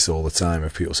cases of this all the time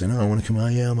of people saying, "Oh, I want to come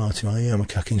out. Yeah, I'm out. Yeah, I'm a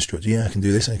CAC instructor. Yeah, I can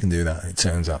do this. I can do that." And it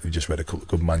turns out they've just read a couple of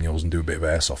good manuals and do a bit of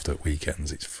airsoft at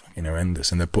weekends. It's fucking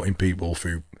horrendous, and they're putting people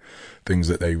through things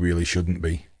that they really shouldn't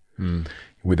be.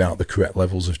 Without the correct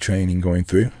levels of training going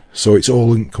through. So it's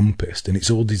all encompassed, and it's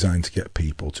all designed to get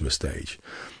people to a stage.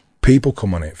 People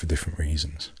come on it for different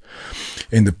reasons.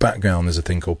 In the background, there's a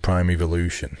thing called Prime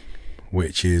Evolution,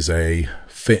 which is a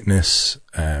fitness,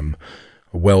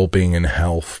 well-being and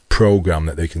health program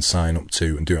that they can sign up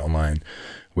to and do it online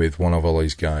with one of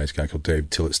Ollie's guys, a guy called Dave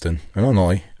Tillotson, and on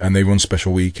Ollie, and they run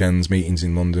special weekends, meetings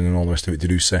in London and all the rest of it, to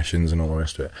do sessions and all the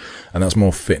rest of it. And that's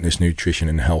more fitness, nutrition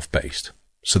and health-based.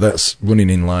 So that's running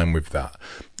in line with that.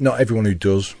 Not everyone who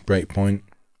does Breakpoint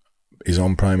is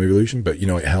on Prime Evolution, but,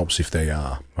 it helps if they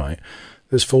are, right?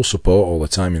 There's full support all the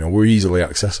time, we're easily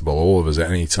accessible, all of us at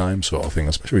any time sort of thing,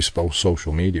 especially with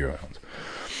social media around.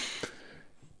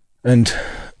 And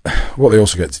what they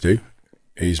also get to do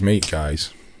is meet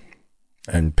guys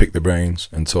and pick their brains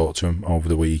and talk to them over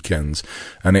the weekends.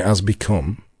 And it has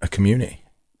become a community.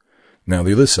 Now,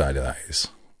 the other side of that is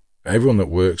everyone that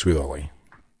works with Ollie,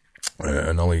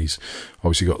 and Ollie's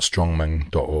obviously got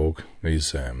strongman.org,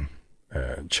 his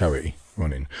charity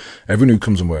running. Everyone who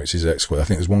comes and works is expert. I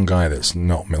think there's one guy that's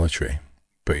not military,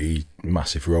 but he's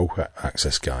massive rope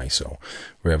access guy. So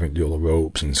we're having to do all the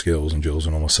ropes and skills and drills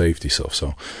and all the safety stuff.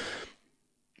 So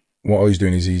what Ollie's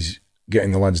doing is he's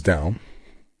getting the lads down.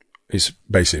 It's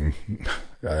basically,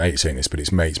 I hate saying this, but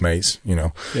it's mates, you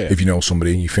know. Yeah. If you know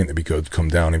somebody, you think they'd be good, come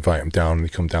down, invite them down, and they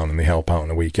come down and they help out on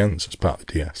the weekends as part of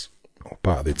the DS, or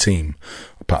part of the team,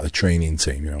 or part of the training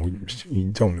team, you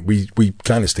know. We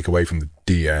kind of stick away from the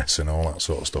DS and all that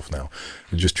sort of stuff now.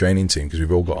 We're just training team, because we've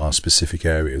all got our specific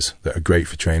areas that are great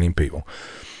for training people.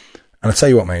 And I tell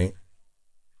you what, mate,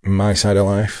 my side of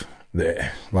life,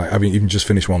 like, I've even just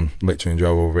finished one lecturing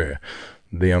job over here,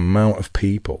 the amount of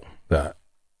people that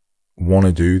want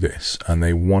to do this and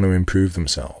they want to improve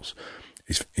themselves,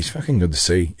 it's fucking good to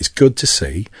see. It's good to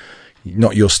see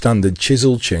not your standard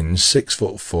chisel chin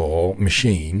 6'4"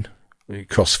 machine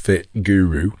CrossFit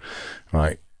guru,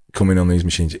 right, coming on these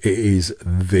machines. It is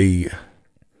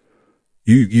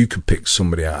you could pick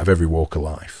somebody out of every walk of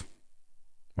life,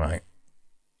 right?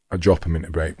 I drop them into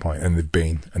Breakpoint and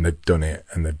they've done it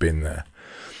and they've been there.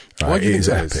 Why do you think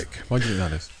that epic. Why do you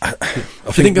think that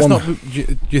is?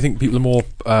 Do you think people are more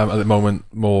at the moment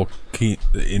more keen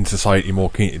in society,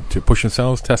 more keen to push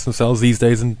themselves, test themselves these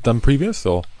days than previous?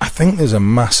 Or I think there's a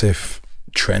massive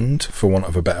trend, for want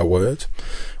of a better word,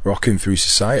 rocking through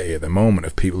society at the moment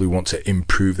of people who want to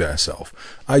improve themselves.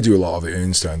 I do a lot of it on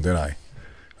Instagram, don't I?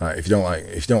 Like, if you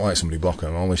don't like somebody, block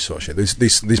them, all this sort of shit. This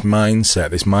mindset,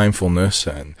 this mindfulness,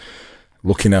 and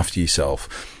looking after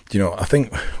yourself. You know, I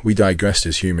think we digressed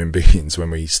as human beings when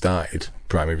we started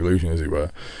Prime Evolution, as it were,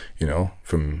 you know,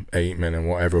 from 8 men and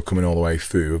whatever, coming all the way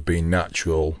through of being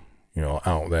natural, you know,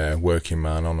 out there, working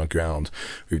man on the ground.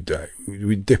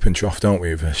 We dip and trough, don't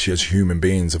we, as human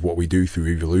beings of what we do through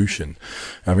evolution.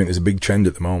 I think there's a big trend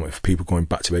at the moment for people going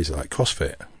back to basics like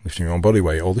CrossFit, lifting your own body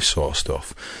weight, all this sort of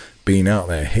stuff. Being out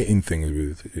there, hitting things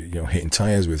with, you know, hitting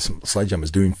tyres with some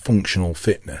sledgehammers, doing functional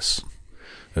fitness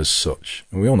as such.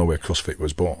 And we all know where CrossFit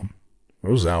was born. It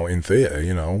was out in theatre,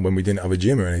 you know, when we didn't have a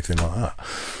gym or anything like that,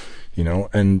 you know.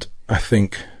 And I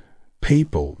think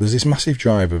there's this massive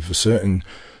drive of a certain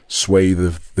swathe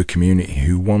of the community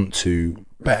who want to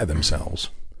better themselves,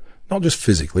 not just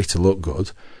physically to look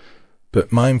good, but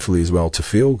mindfully as well to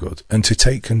feel good and to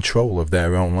take control of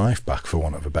their own life back, for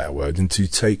want of a better word, and to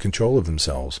take control of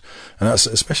themselves. And that's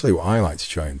especially what I like to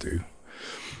try and do.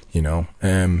 You know,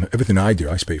 everything I do,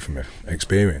 I speak from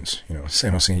experience. You know,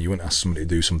 same as saying you wouldn't ask somebody to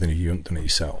do something if you hadn't done it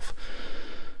yourself.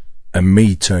 And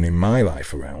me turning my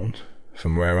life around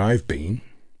from where I've been,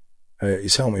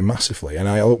 it's helped me massively. And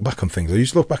I look back on things. I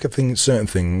used to look back at certain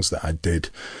things that I did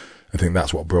and think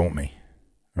that's what brought me,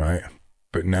 right?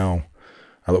 But now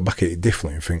I look back at it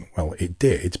differently and think, well, it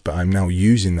did, but I'm now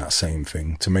using that same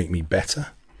thing to make me better.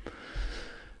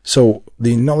 So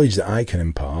the knowledge that I can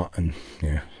impart, and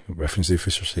yeah, reference the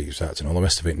Official Secrets Act and all the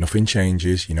rest of it, nothing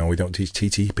changes. You know, we don't teach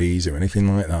TTPs or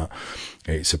anything like that.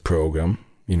 It's a program,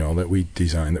 you know, that we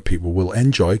design that people will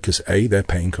enjoy because A, they're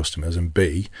paying customers, and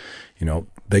B, you know,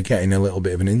 they're getting a little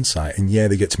bit of an insight, and yeah,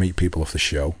 they get to meet people off the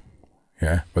show,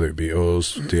 yeah, whether it be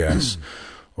us, DS,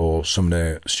 or some of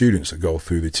the students that go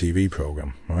through the TV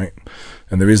program, right?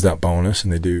 And there is that bonus,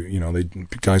 and they do, you know,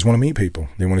 guys want to meet people.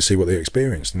 They want to see what they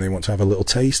experienced, and they want to have a little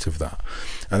taste of that.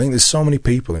 I think there's so many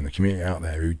people in the community out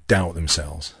there who doubt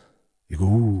themselves. You go,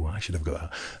 ooh, I should have got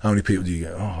that. How many people do you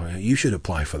get? Oh, you should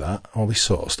apply for that. All this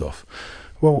sort of stuff.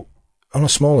 Well, on a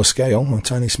smaller scale, on a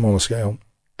tiny smaller scale,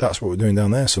 that's what we're doing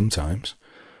down there sometimes.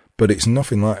 But it's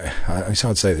nothing like, it's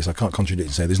hard to say this, I can't contradict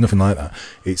and say there's nothing like that.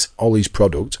 It's Ollie's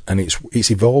product, and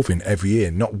it's evolving every year.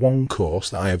 Not one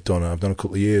course that I've done a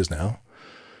couple of years now,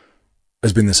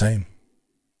 has been the same.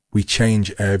 We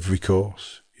change every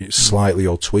course. It's slightly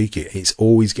or tweak it. It's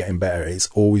always getting better. It's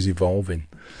always evolving.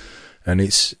 And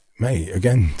it's, mate,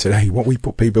 again, today, what we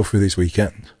put people through this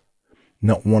weekend,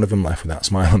 not one of them left with that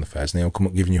smile on the face, and they all come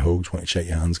up giving you hugs, want to shake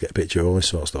your hands, get a picture, all this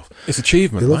sort of stuff. It's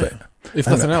achievement, They love right? it. If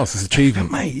nothing else, it's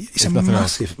achievement. Mate, it's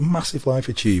a massive life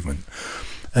achievement.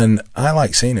 And I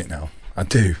like seeing it now. I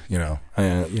do, you know.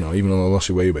 Even though I lost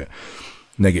away a bit,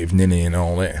 negative ninny and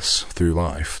all this through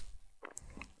life,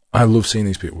 I love seeing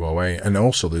these people go away. And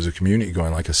also there's a community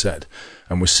going, like I said,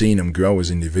 and we're seeing them grow as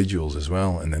individuals as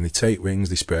well. And then they take wings,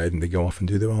 they spread, and they go off and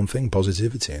do their own thing,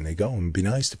 positivity, and they go and be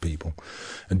nice to people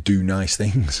and do nice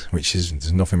things,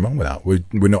 there's nothing wrong with that.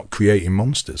 We're not creating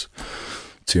monsters.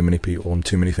 too many people and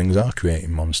too many things are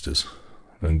creating monsters.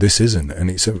 And this isn't. And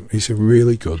it's a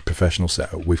really good professional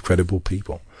setup with credible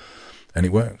people. And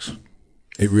it works.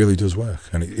 It really does work.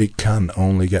 And it can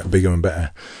only get bigger and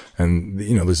better. And,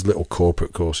 you know, there's little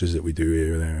corporate courses that we do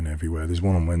here, there and everywhere. There's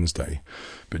one on Wednesday.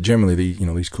 But generally,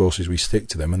 these courses, we stick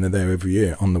to them and they're there every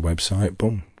year on the website.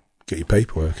 Boom. Get your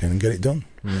paperwork in and get it done.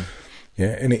 Mm.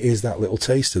 Yeah. And it is that little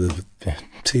taste of the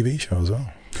TV show as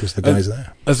well. Because the guy's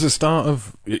there. As the start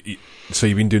of, so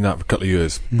you've been doing that for a couple of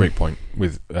years, Breakpoint,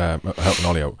 with helping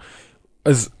Ollie out.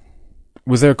 Was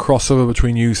there a crossover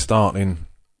between you starting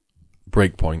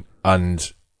Breakpoint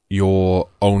and your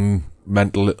own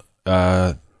mental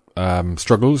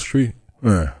struggles?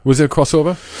 Was there a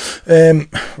crossover?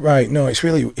 Right. No, it's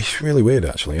really weird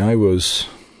actually. I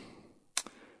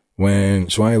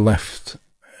left.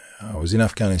 I was in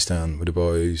Afghanistan with the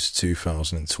boys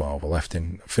 2012. I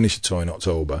finished the tour in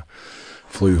October,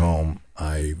 flew home,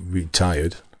 I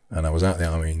retired, and I was out of the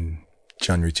army in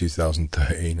January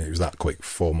 2013. It was that quick,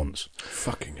 4 months.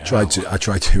 Fucking hell. I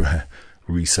tried to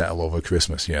resettle over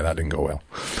Christmas. Yeah, that didn't go well.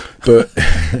 But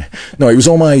no, it was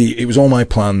all my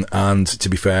plan. And to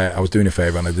be fair, I was doing a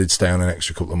favour, and I did stay on an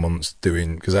extra couple of months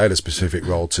because I had a specific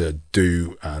role to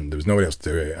do, and there was nobody else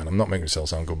to do it. And I'm not making myself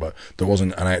sound good, but there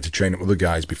wasn't, and I had to train up with the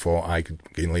guys before I could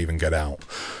leave and get out,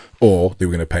 or they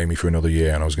were going to pay me for another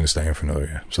year, and I was going to stay in for another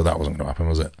year. So that wasn't going to happen,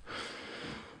 was it?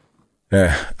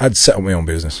 Yeah, I'd set up my own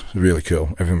business. It was really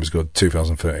cool. Everything was good.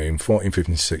 2013, 14,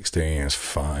 15, 16, it was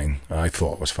fine. I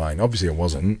thought it was fine. Obviously it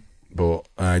wasn't, but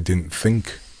I didn't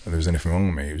think there was anything wrong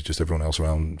with me. It was just everyone else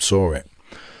around saw it.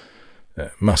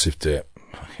 Massive dip.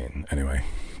 Anyway.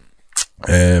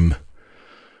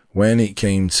 When it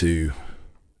came to...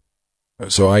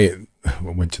 So I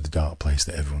went to the dark place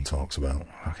that everyone talks about.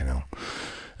 Fucking hell.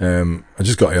 I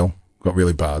just got ill. Got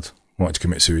really bad. Wanted to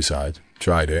commit suicide.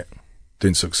 Tried it.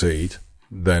 Didn't succeed.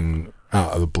 Then,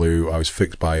 out of the blue, I was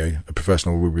fixed by a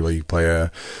professional rugby league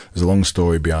player. There's a long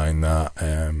story behind that,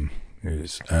 and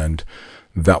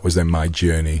that was then my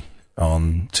journey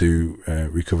on to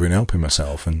recovering and helping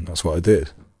myself, and that's what I did.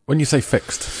 When you say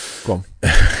fixed, go on.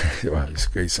 Well,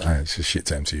 it's a shit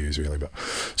term to use, really. But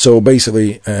so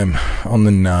basically, on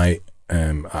the night,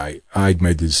 I'd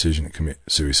made the decision to commit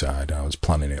suicide. I was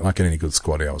planning it like any good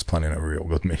squaddy. I was planning a real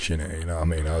good mission here, you know what I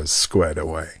mean? I was squared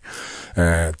away.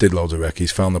 Did loads of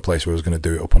recce's, found the place where I was going to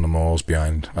do it up on the moors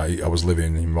behind. I was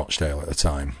living in Rochdale at the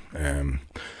time.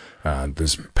 And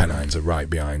there's Pennines are right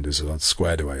behind us. So I'd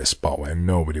squared away a spot where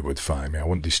nobody would find me. I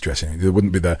wouldn't distress anything. There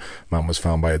wouldn't be the man was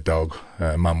found by a dog,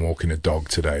 man walking a dog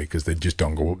today, because they just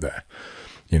don't go up there.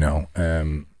 You know,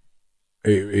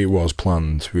 it was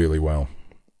planned really well.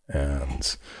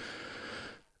 And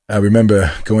I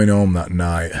remember going home that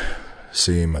night,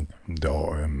 seeing my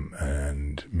daughter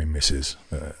and my missus,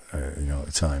 at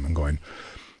the time, and going,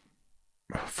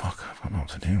 oh, fuck, I've got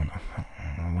nothing to do.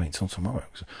 I'll wait till tomorrow.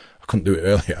 I couldn't do it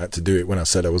earlier. I had to do it when I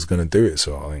said I was going to do it,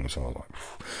 sort of thing. So I was like,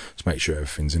 let's make sure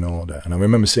everything's in order. And I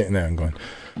remember sitting there and going,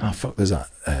 oh, fuck, there's that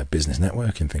business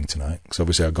networking thing tonight. Because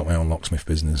obviously I've got my own locksmith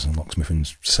business and locksmith and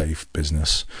safe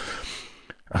business.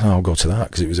 And I'll go to that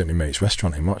because it was at my mate's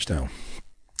restaurant in Rochdale.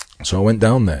 So I went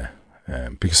down there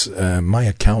because my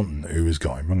accountant who was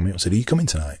going rang me up and said, are you coming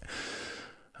tonight?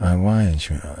 Why? And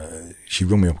she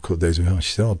rang me up a couple of days ago.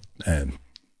 She said,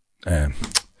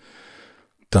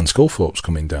 Dan Sculthorpe's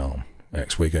coming down,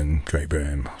 ex-Wigan, Great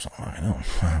Britain. I was like, I know.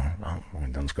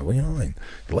 I'm Dan Sculthorpe, you know what I mean?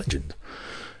 Legend.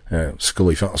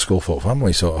 Sculthorpe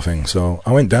family sort of thing. So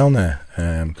I went down there,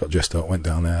 got dressed up, went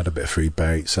down there, had a bit of free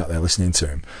bait, sat there listening to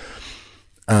him.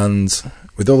 And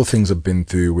with all the things I've been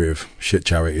through with shit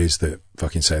charities that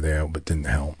fucking say they help but didn't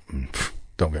help, and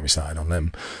don't get me started on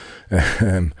them,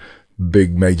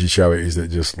 big major charities that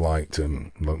just like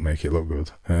to make it look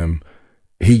good.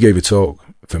 He gave a talk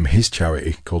from his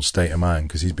charity called State of Mind,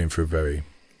 because he's been through a very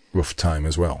rough time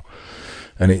as well.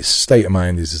 And it's State of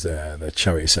Mind is the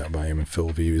charity set up by him and Phil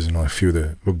Views and a few of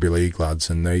the rugby league lads,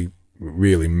 and they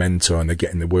really mentor and they're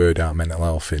getting the word out, mental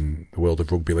health in the world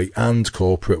of rugby league and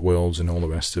corporate worlds and all the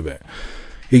rest of it.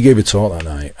 He gave a talk that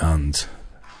night, and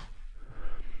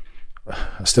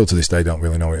I still to this day don't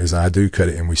really know what it is. I do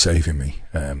credit him with saving me.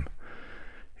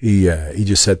 He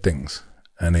just said things,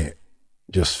 and it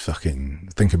just fucking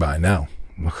think about it now.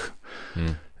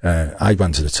 I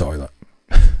ran to the toilet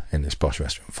in this posh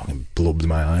restaurant, fucking blubbed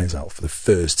my eyes out for the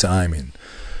first time in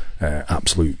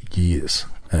absolute years.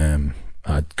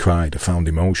 I'd cried, I found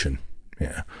emotion,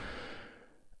 yeah.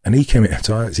 And he came in the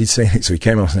toilets, he'd seen it, so he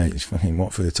came out and he's fucking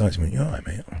walked through the toilets and went, you alright,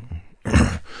 mate?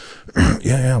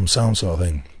 yeah, I'm sound, sort of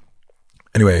thing.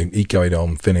 Anyway, he carried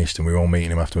on, finished, and we were all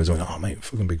meeting him afterwards. I went, oh, mate,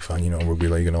 fucking big fan, rugby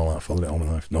league and all that, followed it all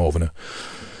my life, Northerner.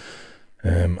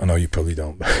 I know you probably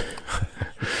don't.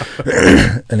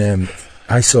 And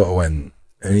I sort of went,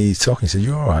 and he's talking, he said,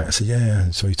 "You all right?" I said,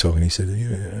 yeah. So he's talking, he said,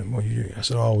 what are you doing? I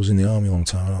said, I was in the army a long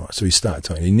time. So he started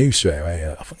talking, he knew straight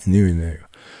away, I fucking knew he knew.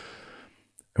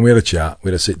 And we had a chat, we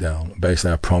had a sit down.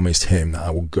 Basically, I promised him that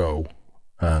I would go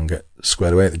and get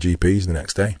squared away at the GP's the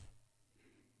next day.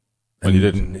 And you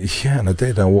didn't? Yeah, and I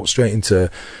did. I walked straight into,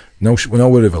 no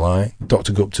word of a lie,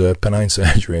 Dr. Gupta, Pennine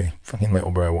Surgery, fucking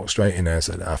little bro, walked straight in there,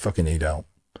 said, I fucking need help.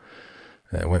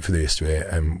 Went for the history,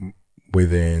 and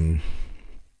within,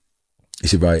 he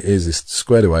said, right, here's this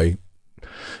squared away.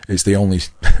 It's the only,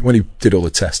 when he did all the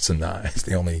tests and that, it's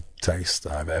the only test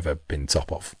I've ever been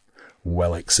top of.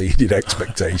 Well exceeded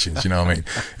expectations, you know what I mean?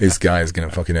 This guy is going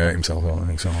to fucking hurt himself, I don't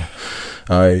think so.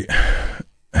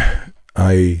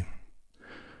 I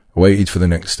waited for the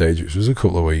next stage, which was a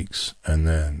couple of weeks, and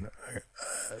then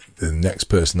the next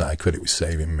person that I credit with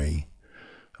saving me,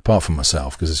 apart from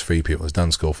myself, because there's 3 people, there's Dan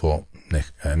Sculthorpe,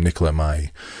 Nicola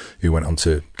May, who went on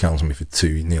to counsel me for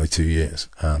nearly 2 years,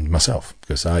 and myself,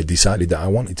 because I decided that I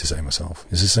wanted to save myself.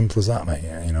 It's as simple as that, mate,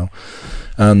 yeah, you know.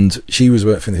 And she was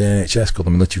working for the NHS, called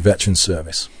the Military Veterans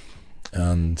Service,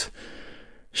 and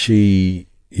she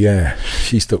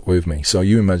stuck with me. So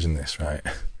you imagine this, right?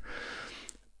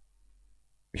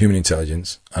 Human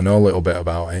intelligence. I know a little bit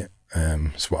about it.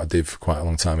 It's what I did for quite a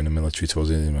long time in the military towards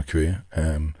the end of my career.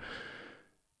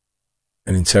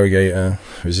 An interrogator,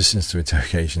 resistance to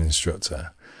interrogation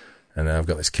instructor, and then I've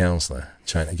got this counsellor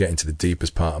trying to get into the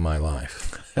deepest part of my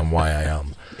life and why I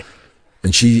am.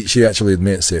 And she actually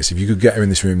admits this. If you could get her in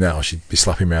this room now, she'd be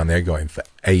slapping me around the head going, for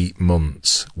 8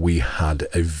 months, we had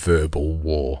a verbal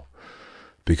war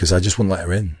because I just wouldn't let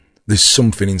her in. There's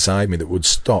something inside me that would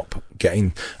stop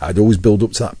getting, I'd always build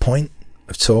up to that point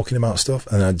of talking about stuff,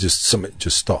 and something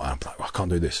just stopped. I'm like, I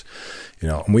can't do this, you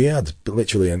know. And we had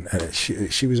literally, and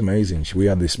she was amazing. We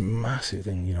had this massive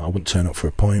thing, you know. I wouldn't turn up for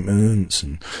appointments,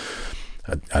 and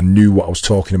I knew what I was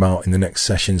talking about in the next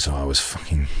session, so I was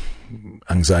fucking,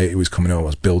 anxiety was coming up. I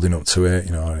was building up to it,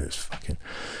 you know.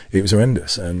 It was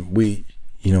horrendous. And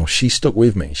you know, she stuck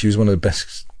with me. She was one of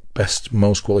the best,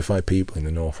 most qualified people in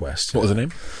the Northwest. What was her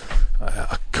name?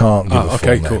 I can't give a full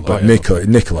name, but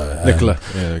Nicola.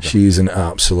 Yeah, she's an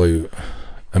absolute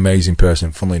amazing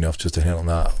person. Funnily enough, just to hit on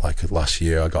that, like last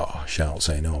year, I got a shout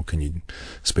saying, "Oh, can you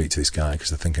speak to this guy because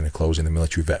they're thinking of closing the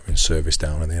Military Veterans Service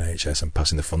down in the NHS and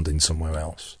passing the funding somewhere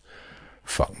else."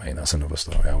 Fuck, mate, that's another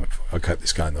story. I kept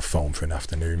this guy on the phone for an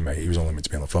afternoon, mate. He was only meant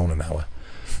to be on the phone an hour.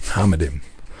 Hammered him.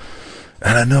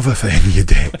 And another thing, you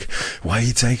dick, why are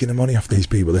you taking the money off these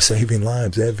people? They're saving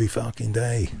lives every fucking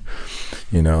day,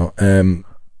 you know.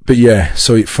 But yeah,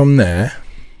 so from there,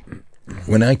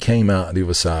 when I came out of the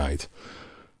other side,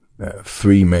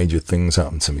 3 major things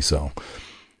happened to me. So,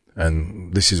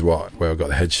 and this is where I got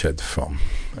the head shed from.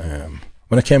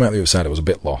 When I came out the other side, I was a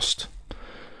bit lost.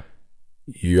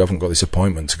 You haven't got this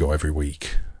appointment to go every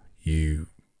week. You're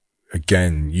at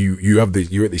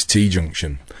this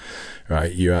T-junction.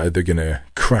 Right, you're either gonna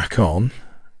crack on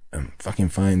and fucking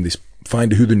find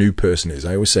who the new person is.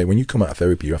 I always say, when you come out of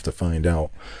therapy, you have to find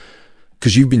out,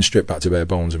 because you've been stripped back to bare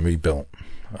bones and rebuilt,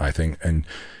 I think, and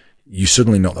you're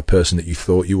suddenly not the person that you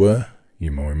thought you were.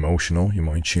 You're more emotional, you're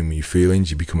more in tune with your feelings,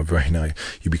 you become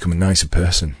a nicer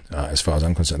person, as far as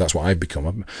I'm concerned. That's what I've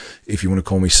become. If you want to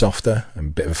call me softer and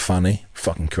a bit of a fanny,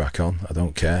 fucking crack on, I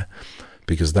don't care,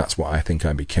 because that's what I think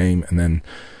I became. And then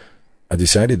I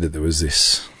decided that there was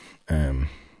this,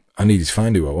 I needed to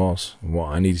find who I was, what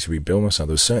I needed to rebuild myself.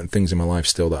 There were certain things in my life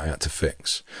still that I had to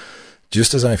fix.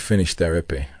 Just as I finished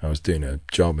therapy, I was doing a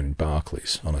job in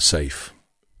Barclays on a safe,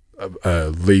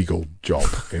 legal job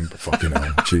in fucking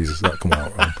hell. Jesus, that come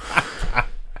out wrong.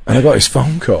 And I got this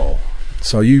phone call.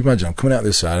 So you imagine, I'm coming out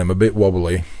this side, I'm a bit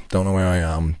wobbly, don't know where I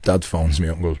am. Dad phones me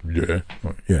up and goes, yeah,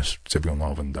 yes, typical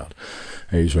Northern dad.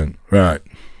 And he just went, right,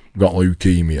 got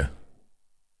leukemia.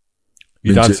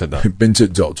 Your dad said that? Been to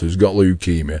the doctors, got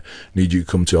leukemia, need you to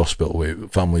come to hospital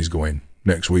with family's going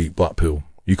next week, Blackpool.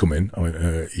 You come in? I went,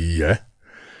 yeah.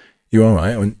 You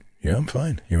alright? I went, yeah, I'm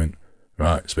fine. He went,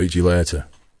 right, speak to you later.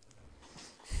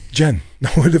 Jen, no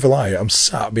word of a lie, I'm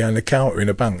sat behind the counter in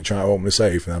a bank trying to open the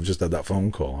safe, and I've just had that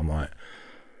phone call. I'm like,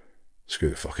 screw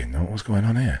the fucking note, what's going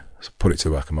on here? So I put it to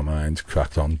the back of my mind,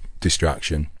 cracked on,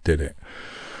 distraction, did it.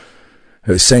 At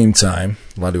the same time,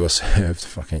 lad who I served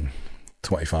fucking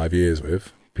 25 years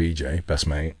with, PJ, best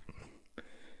mate,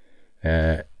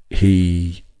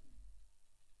 he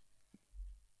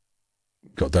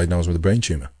got diagnosed with a brain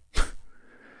tumour. I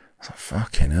was like,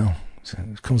 fucking hell.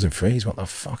 It comes in threes, what the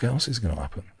fuck else is going to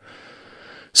happen?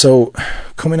 So,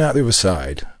 coming out the other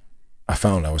side, I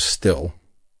found I was still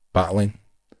battling.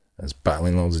 I was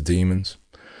battling loads of demons.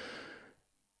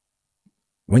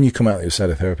 when you come out the other side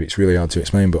of therapy, it's really hard to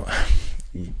explain, but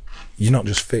you're not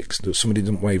just fixed. Somebody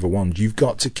doesn't wave a wand. You've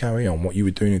got to carry on what you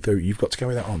were doing in therapy. You've got to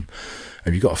carry that on.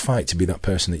 And you've got to fight to be that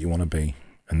person that you want to be.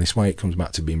 And this is why it comes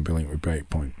back to being brilliant with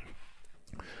Breakpoint.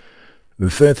 The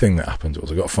third thing that happened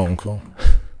was I got a phone call.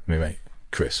 My mate,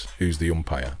 Chris, who's the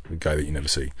umpire, the guy that you never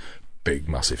see. Big,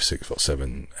 massive,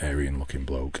 6'7", Aryan-looking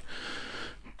bloke.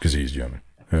 Because he's German.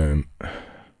 And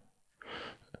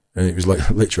it was like,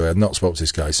 literally, I had not spoken to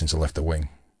this guy since I left the wing.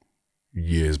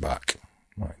 Years back.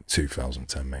 Like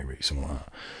 2010 maybe, something like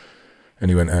that. And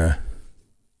he went,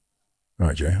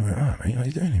 right, Jay. I went, all right, mate, how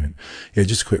you doing? He went, yeah,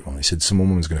 just a quick one. He said, some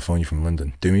woman's going to phone you from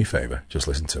London. Do me a favour, just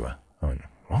listen to her. I went,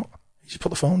 what? He just put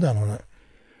the phone down. I went, like,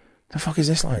 the fuck is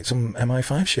this like? Some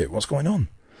MI5 shit? What's going on?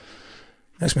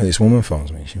 Next minute, this woman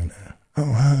phones me. She went,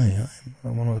 oh, hi,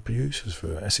 I'm one of the producers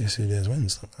for SESC Days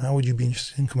Wins. How would you be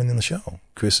interested in coming in the show?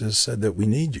 Chris has said that we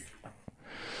need you.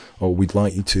 Or we'd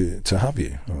like you to have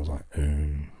you. I was like,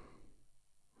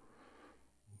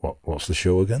 what's the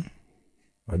show again?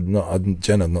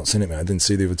 Jen, I'd not seen it, mate. I didn't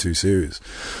see the other two series.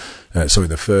 Sorry,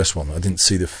 the first one. I didn't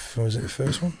see was it the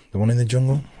first one? The one in the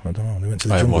jungle? I don't know. They went to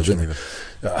the jungle, didn't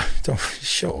they? Don't,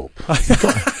 shut up.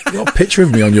 You've got a picture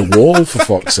of me on your wall, for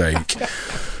fuck's sake.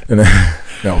 And,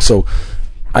 no, so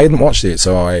I hadn't watched it,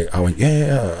 so I went,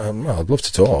 well, I'd love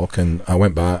to talk. And I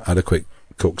went back, had a quick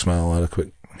cook smell, had a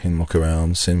quick look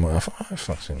around, seen what I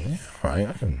thought, yeah, all right,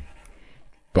 I can.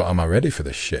 But am I ready for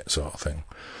this shit sort of thing?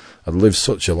 I'd lived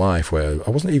such a life where I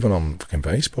wasn't even on fucking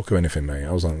Facebook or anything, mate.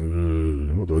 I was like,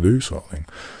 what do I do, sort of thing.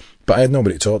 But I had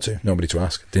nobody to talk to, nobody to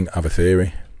ask. Didn't have a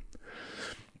theory.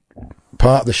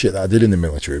 Part of the shit that I did in the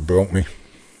military broke me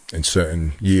in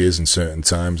certain years and certain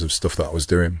times of stuff that I was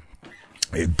doing.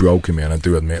 It broke me, and I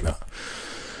do admit that.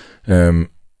 And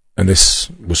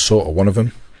this was sort of one of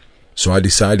them. So I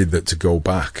decided that to go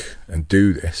back and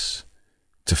do this,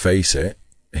 to face it,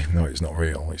 even though it's not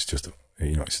real, it's just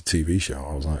it's a TV show.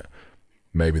 I was like,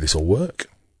 maybe this will work.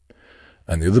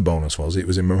 And the other bonus was it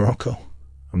was in Morocco.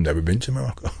 I've never been to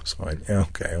Morocco. So I went, yeah,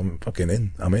 okay, I'm fucking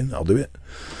in. I'm in. I'll do it.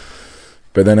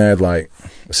 But then I had like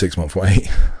a 6-month wait.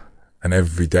 And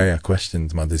every day I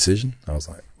questioned my decision. I was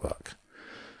like, fuck.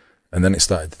 And then it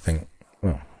started to think,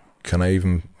 well, can I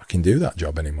even fucking do that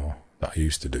job anymore that I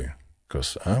used to do?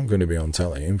 Because I'm going to be on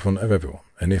telly in front of everyone.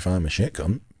 And if I'm a shit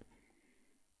cunt,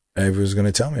 everyone's going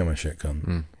to tell me I'm a shit cunt.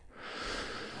 Mm.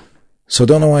 So I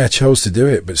don't know why I chose to do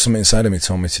it, but something inside of me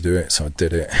told me to do it, so I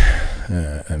did it.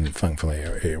 And thankfully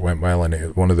it went well,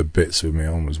 and one of the bits with me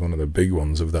on was one of the big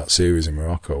ones of that series in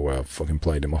Morocco where I fucking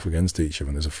played them off against each other,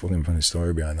 and there's a fucking funny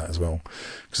story behind that as well.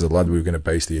 Because the lad we were going to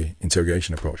base the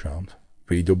interrogation approach around,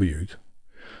 VW'd,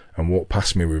 and walked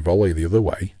past me with volley the other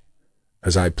way,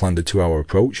 as I planned a 2-hour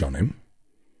approach on him.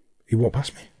 He walked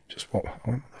past me. Just what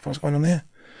the fuck's going on there?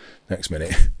 Next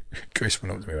minute, Chris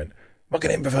went up to me and went,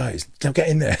 fucking improvise. Now get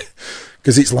in there.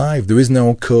 Because it's live. There is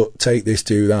no cut, take this,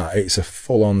 do that. It's a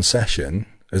full-on session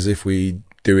as if we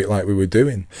do it like we were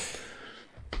doing.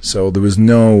 So there was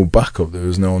no backup. There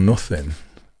was no nothing.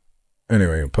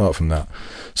 Anyway, apart from that.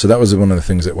 So that was one of the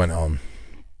things that went on.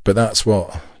 But that's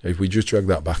what, if we just drag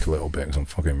that back a little bit, because I'm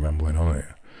fucking rambling on it.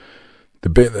 The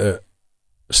bit that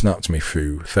snapped me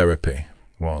through therapy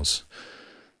was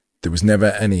there was never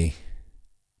any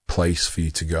place for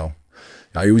you to go.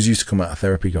 I always used to come out of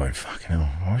therapy going, fucking hell,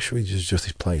 why should we just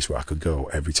this place where I could go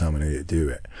every time I needed to do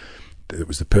it? It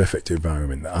was the perfect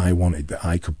environment that I wanted, that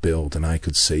I could build and I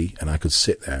could see, and I could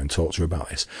sit there and talk to her about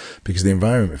this. Because the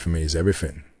environment for me is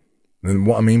everything. And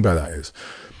what I mean by that is,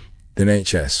 the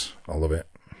NHS, I love it,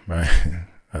 right?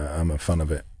 I'm a fan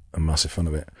of it, a massive fan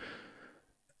of it.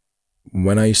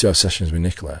 When I used to have sessions with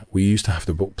Nicola, we used to have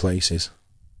to book places.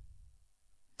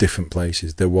 Different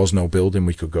places. There was no building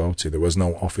we could go to. There was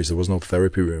no office. There was no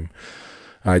therapy room.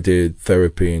 I did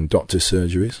therapy in doctor's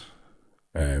surgeries,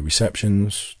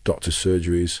 receptions, doctor's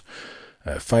surgeries,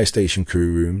 fire station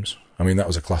crew rooms. I mean, that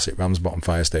was a classic Ramsbottom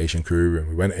fire station crew room.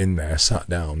 We went in there, sat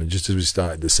down, and just as we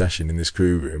started the session in this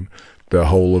crew room, the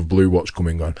whole of Blue Watch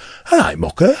coming going, "Hi,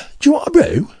 mucker, do you want a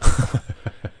brew?"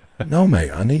 No, mate,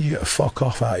 I need you to fuck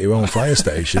off out of your own fire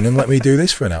station and let me do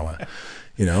this for an hour.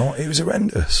 You know, it was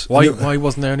horrendous. Why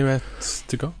wasn't there anywhere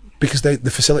to go? Because the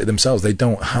facility themselves, they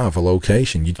don't have a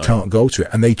location. You can't go to it.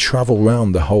 And they travel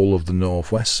around the whole of the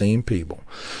Northwest seeing people.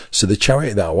 So the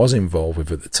charity that I was involved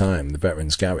with at the time, the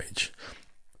Veterans Garage,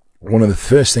 one of the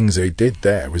first things they did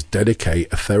there was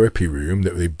dedicate a therapy room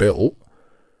that they built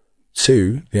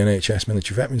to the NHS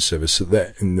Military Veterans Service. So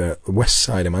that in the west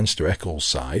side of Manchester, Eccles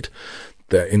side,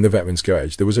 in the Veterans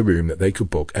Garage, there was a room that they could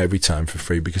book every time for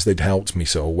free because they'd helped me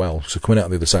so well. So coming out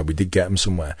the other side, we did get them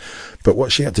somewhere. But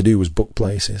what she had to do was book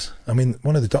places. I mean,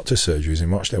 one of the doctor's surgeries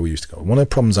in Rochdale we used to go, one of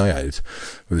the problems I had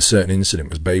with a certain incident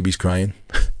was babies crying.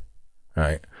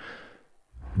 Right?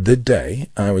 The day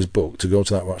I was booked to go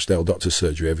to that Rochdale doctor's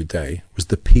surgery every day was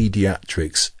the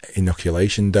paediatrics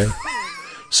inoculation day.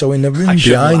 So in the room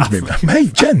behind me,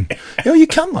 mate, Jen, you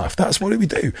can laugh. That's what we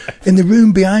do. In the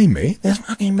room behind me, there's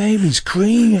fucking babies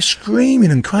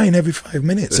screaming and crying every 5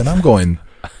 minutes. And I'm going,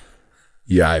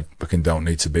 yeah, I fucking don't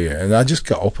need to be here. And I just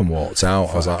got up and walked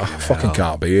out. I was like, I fucking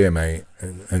can't be here, mate.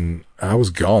 And I was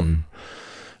gone.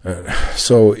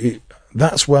 So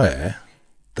that's where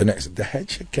the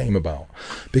headshed came about,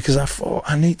 because I thought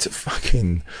I need to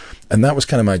fucking, and that was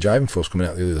kind of my driving force coming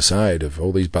out the other side of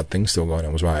all these bad things still going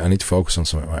on, was right, I need to focus on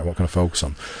something, right, what can I focus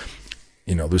on?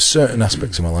 There's certain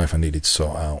aspects of my life I needed to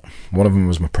sort out. One of them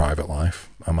was my private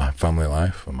life and my family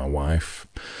life and my wife,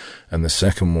 and the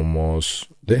second one was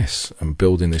this, and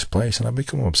building this place, and I've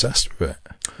become obsessed with it.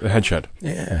 The headshed.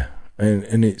 Yeah,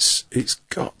 and it's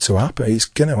got to happen, it's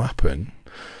going to happen.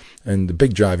 And the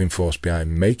big driving force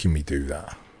behind making me do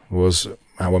that was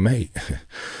our mate,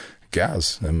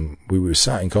 Gaz. And we were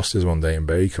sat in Costa's one day in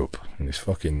Bacup, in this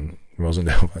fucking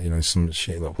Rosendale, some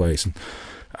shit little place. And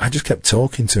I just kept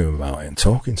talking to him about it.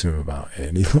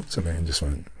 And he looked at me and just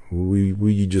went, will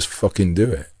you just fucking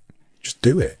do it? Just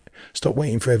do it. Stop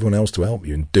waiting for everyone else to help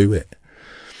you and do it.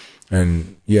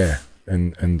 And yeah,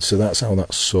 and so that's how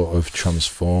that sort of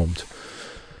transformed.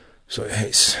 So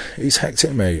it's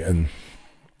hectic, mate. And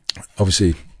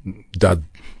obviously, Dad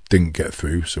didn't get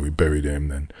through, so we buried him.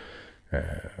 Then,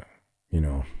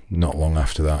 not long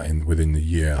after that, within the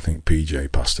year, I think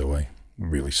PJ passed away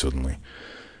really suddenly.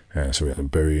 So we had to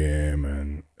bury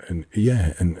him, and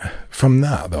from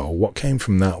that though, what came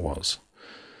from that was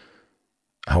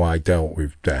how I dealt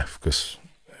with death, because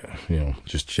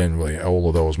just generally all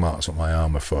of those marks on my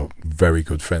arm are for very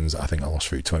good friends that I think I lost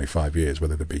through 25 years,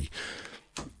 whether they be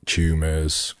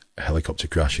tumours, helicopter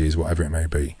crashes, whatever it may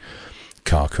be,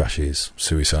 car crashes,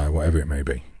 suicide, whatever it may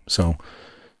be. So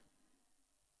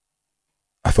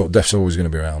I thought death's always going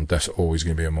to be around, death's always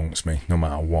going to be amongst me, no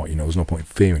matter what. There's no point in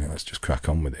fearing it. Let's just crack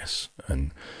on with this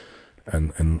and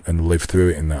live through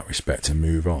it in that respect and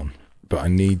move on. But I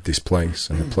need this place,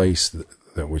 and the place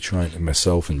that we're trying to,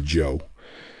 myself and Joe,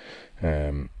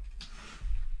 we're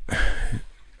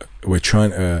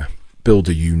trying to build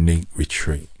a unique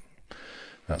retreat.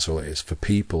 That's all it is, for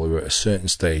people who are at a certain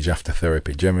stage after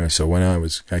therapy. Generally, so when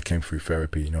I came through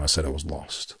therapy, I said I was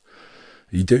lost.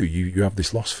 You do, you have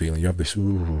this lost feeling, you have this,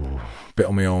 bit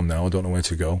on my own now, I don't know where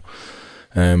to go.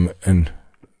 And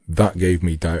that gave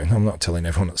me doubt. And I'm not telling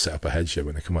everyone to set up a headset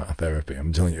when they come out of therapy.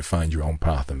 I'm telling you to find your own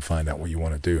path and find out what you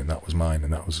want to do. And that was mine,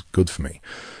 and that was good for me.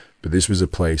 But this was a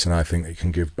place, and I think it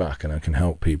can give back, and I can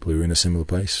help people who are in a similar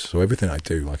place. So everything I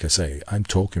do, like I say, I'm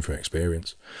talking from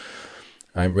experience.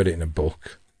 I ain't read it in a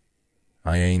book.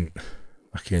 I ain't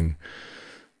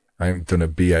done a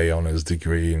BA honours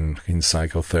degree in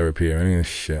psychotherapy or any of this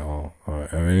shit or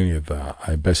any of that.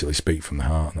 I basically speak from the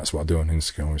heart, and that's what I do on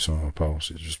Instagram with some of my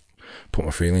posts. It's just put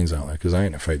my feelings out there, because I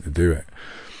ain't afraid to do it.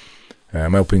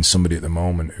 I'm helping somebody at the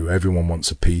moment who everyone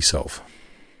wants a piece of,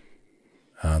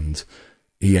 and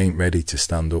he ain't ready to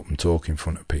stand up and talk in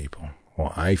front of people.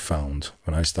 What I found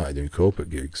when I started doing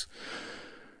corporate gigs,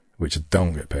 which I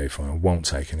don't get paid for, and I won't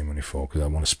take any money for, because I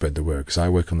want to spread the word, because I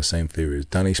work on the same theory as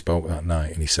Danny spoke that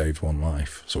night, and he saved one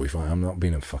life. So I'm not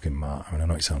being a fucking martyr, and I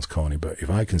know it sounds corny, but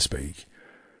if I can speak,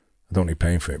 I don't need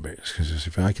paying for it, because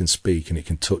if I can speak and it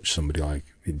can touch somebody like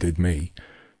it did me,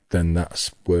 then that's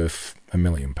worth £1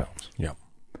 million. Yeah.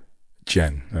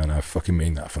 Jen, and I fucking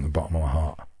mean that from the bottom of my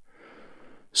heart.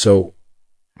 So,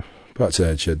 back to the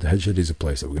Headshed. The Headshed is a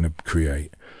place that we're going to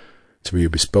create to be a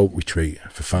bespoke retreat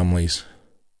for families,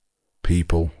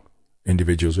 people,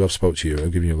 individuals who I've spoke to you. I'll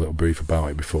give you a little brief about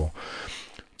it before,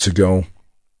 to go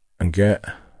and get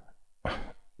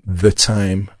the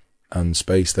time and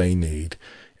space they need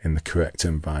in the correct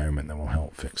environment that will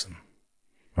help fix them.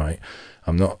 Right?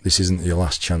 This isn't your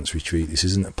last chance retreat. This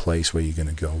isn't a place where you're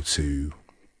going to go to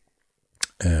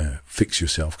fix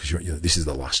yourself because this is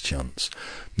the last chance.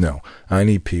 No, I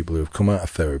need people who have come out of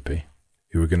therapy,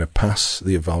 who are going to pass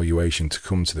the evaluation to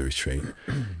come to the retreat,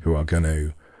 who are going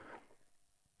to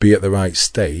be at the right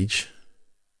stage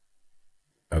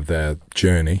of their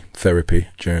therapy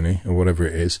journey, or whatever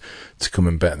it is, to come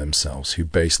and better themselves, who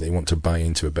basically want to buy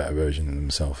into a better version of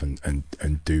themselves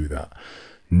and do that.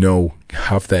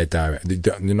 Have their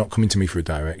they're not coming to me for a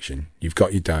direction. You've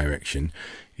got your direction.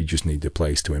 You just need a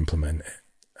place to implement it.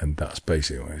 And that's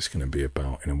basically what it's going to be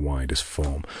about in a widest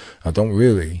form. I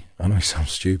know it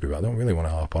sounds stupid, but I don't really want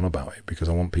to harp on about it, because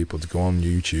I want people to go on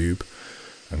YouTube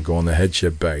and go on the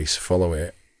Headshed base, follow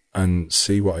it, and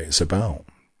see what it's about.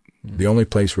 The only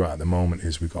place we're at the moment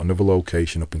is we've got another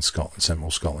location up in Scotland,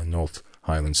 Central Scotland, North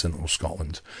Highland, Central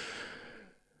Scotland.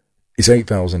 It's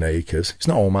 8,000 acres. It's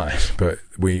not all mine, but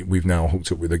we've now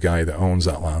hooked up with a guy that owns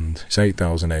that land. It's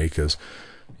 8,000 acres.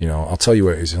 You know, I'll tell you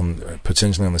where it is,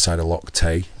 potentially on the side of Loch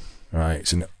Tay, right?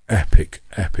 It's an epic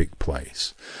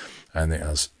place. And it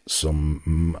has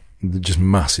just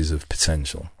masses of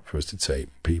potential for us to take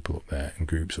people up there and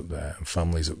groups up there and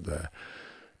families up there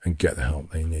and get the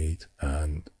help they need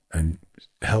and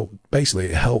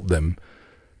help them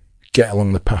get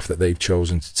along the path that they've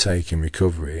chosen to take in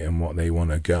recovery and what they want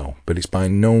to go. But it's by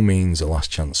no means a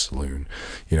last chance saloon.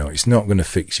 You know, it's not going to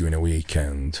fix you in a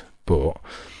weekend, but,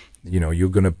 you know, you're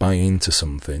going to buy into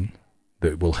something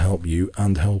that will help you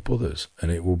and help others,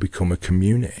 and it will become a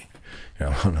community. You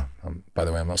know, by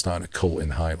the way, I'm not starting a cult in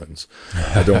the Highlands.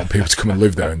 I don't want people to come and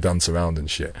live there and dance around and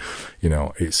shit. You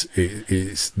know,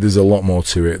 there's a lot more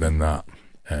to it than that.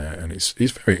 And it's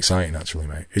very exciting, actually,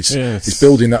 mate. It's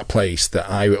building that place that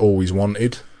I always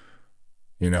wanted,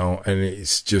 you know, and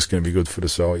it's just going to be good for the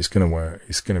soul. It's going to work.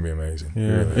 It's going to be amazing.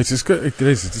 Yeah, really. It's just good. It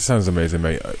is. It sounds amazing,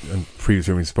 mate. And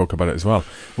previously we spoke about it as well.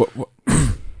 What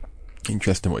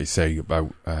interesting what you say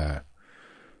about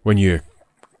when you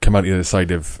come out the other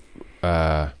side of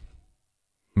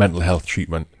mental health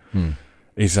treatment,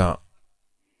 is that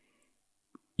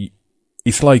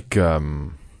it's like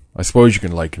I suppose you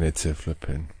can liken it to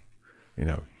flipping, you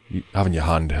know, having your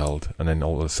hand held, and then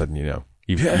all of a sudden, you know,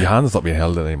 your hand's not being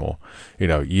held anymore. You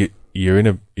know, you're in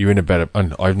a better.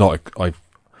 And I've been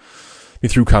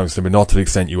through counselling, but not to the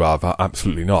extent you have.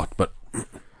 Absolutely not. But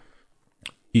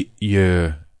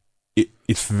it's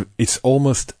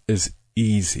almost as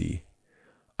easy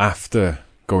after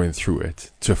going through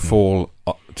it to fall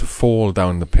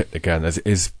down the pit again as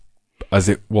it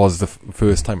was the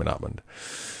first time it happened.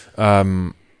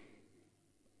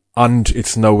 And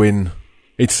it's knowing,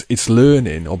 it's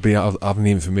learning or having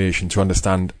the information to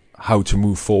understand how to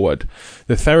move forward.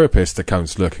 The therapist, the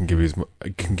counsellor can give you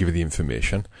the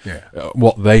information,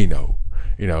 what they know,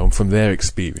 you know, from their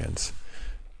experience.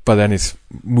 But then it's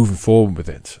moving forward with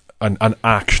it and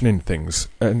actioning things,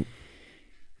 and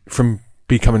from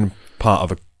becoming part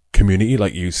of a community,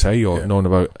 like you say, or knowing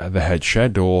about the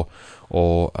Headshed, or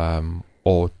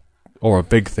a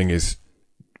big thing is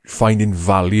finding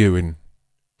value in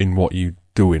what you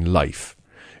do in life,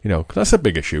 you know, 'cause that's a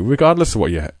big issue, regardless of what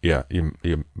your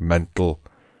mental,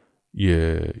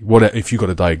 if you got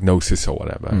a diagnosis or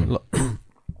whatever.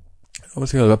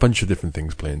 Obviously, a bunch of different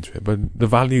things play into it, but the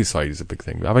value side is a big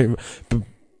thing. I mean,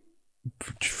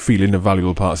 feeling a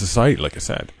valuable part of society, like I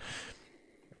said.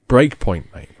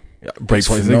 Breakpoint, mate.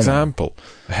 Breakpoint is an example.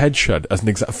 Headshed as an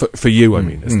example for you. I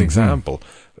mean, as an example,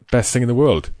 best thing in the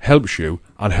world, helps you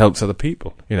and helps other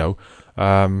people. You know,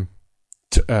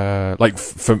 like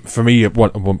for me,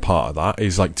 one part of that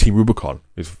is like Team Rubicon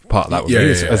is part of that with me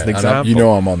as an example. You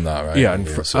know, I'm on that, right? Yeah, and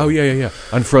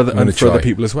and for other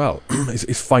people as well.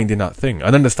 It's finding that thing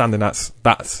and understanding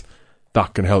that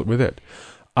can help with it,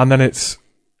 and then it's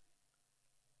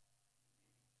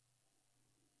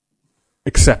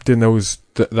accepting those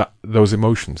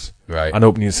emotions, right, and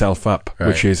opening yourself up,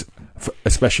 which is,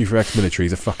 especially for ex-military,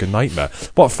 is a fucking nightmare.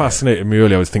 What fascinated me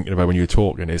earlier, I was thinking about when you were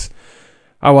talking, is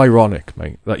how ironic,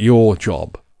 mate, that your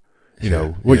job, you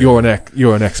know, you're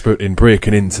an expert in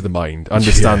breaking into the mind,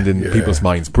 understanding people's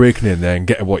minds, breaking in there and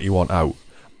getting what you want out,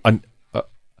 and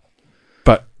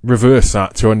but reverse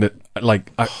that to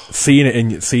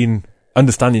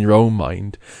understanding your own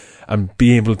mind. And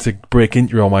being able to break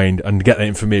into your own mind and get that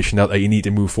information out that you need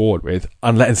to move forward with,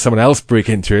 and letting someone else break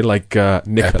into it, like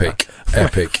Nicola.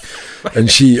 Epic. And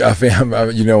I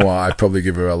think, you know what, I'd probably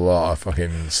give her a lot of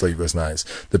fucking sleepless nights.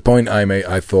 The point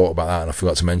I thought about that, and I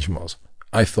forgot to mention, was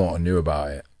I thought I knew about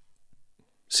it.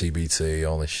 CBT,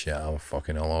 all this shit, I'm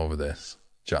fucking all over this.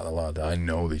 Jack the Lad, I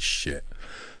know this shit.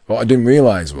 What I didn't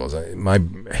realise was I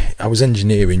was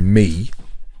engineering me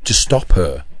to stop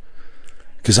her.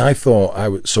 Because I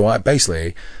thought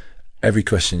basically, every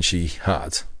question she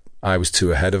had, I was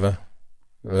too ahead of her.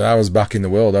 I was back in the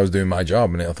world, I was doing my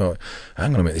job, and I thought,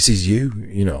 hang on a minute, this is you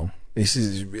know. And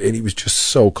it was just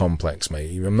so complex,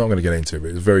 mate. I'm not going to get into it, but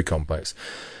it was very complex.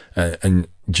 And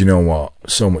do you know what?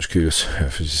 So much kudos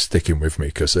for just sticking with me,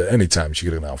 because at any time she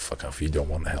could have gone, oh, fuck off, you don't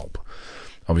want the help.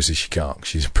 Obviously she can't,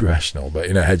 she's a professional, but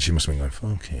in her head she must have been going,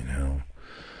 fucking hell.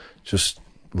 Just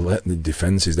let the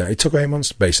defences down. It took 8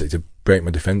 months basically to break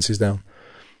my defences down.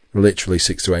 literally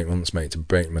 6 to 8 months, mate, to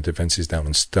break my defences down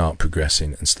and start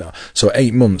progressing and start. So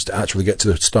 8 months to actually get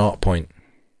to the start point.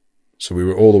 So we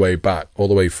were all the way back, all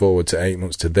the way forward to 8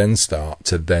 months to then start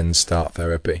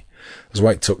therapy. That's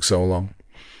why it took so long,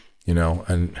 you know,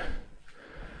 and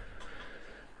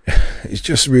it's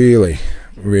just really,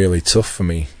 really tough for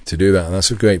me to do that. And that's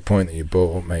a great point that you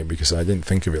brought up, mate, because I didn't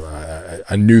think of it like that.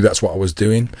 I knew that's what I was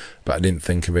doing, but I didn't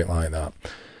think of it like that.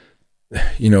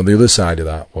 You know, the other side of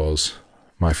that was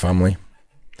my family.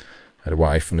 I had a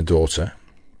wife and a daughter.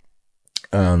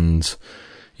 And,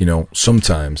 you know,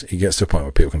 sometimes it gets to a point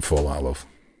where people can fall out of love,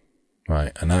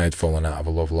 right? And I had fallen out of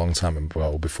love a long time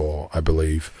ago before, I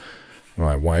believe,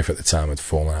 my wife at the time had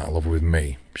fallen out of love with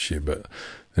me. But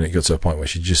then it got to a point where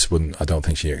she just wouldn't, I don't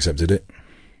think she accepted it.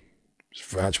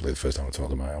 It's actually the first time I told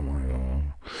her about it. I'm like, oh.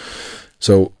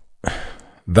 So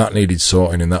that needed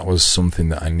sorting, and that was something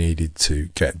that I needed to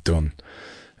get done.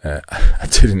 I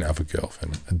didn't have a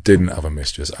girlfriend. I didn't have a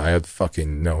mistress. I had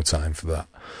fucking no time for that.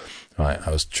 Right,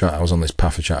 I was on this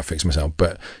path of trying to fix myself.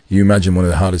 But you imagine one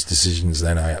of the hardest decisions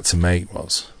then I had to make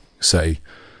was say,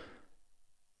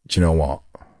 do you know what?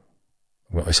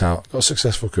 I've got this house, got a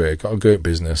successful career, got a great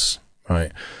business,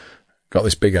 right? Got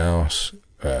this big house,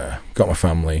 got my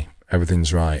family,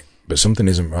 everything's right. But something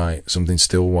isn't right. Something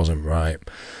still wasn't right.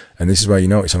 And this is where you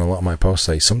notice on a lot of my posts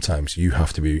say, sometimes you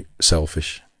have to be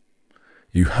selfish.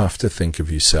 You have to think of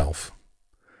yourself.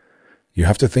 You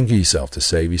have to think of yourself to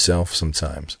save yourself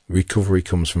sometimes. Recovery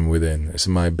comes from within. It's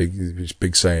my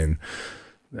big saying.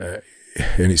 And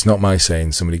it's not my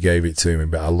saying. Somebody gave it to me,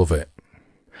 but I love it.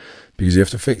 Because you have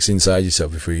to fix inside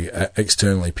yourself before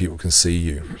externally people can see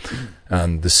you.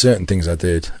 And there's certain things I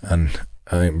did. And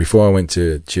I think before I went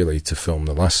to Chile to film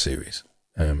the last series,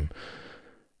 I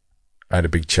had a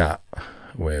big chat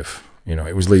with, you know,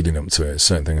 it was leading up to it,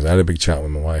 certain things. I had a big chat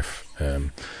with my wife.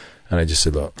 And I just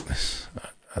said, look,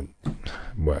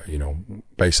 well, you know,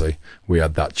 basically we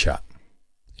had that chat.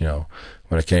 You know,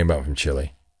 when I came back from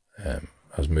Chile, I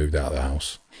was moved out of the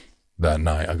house. That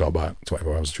night I got back,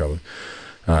 24 hours of travelling.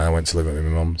 I went to live with my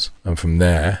mum's. And from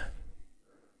there,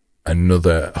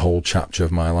 another whole chapter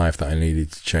of my life that I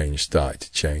needed to change started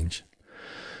to change.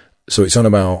 So it's on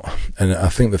about, and I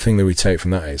think the thing that we take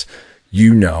from that is,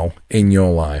 you know, in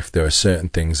your life, there are certain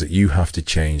things that you have to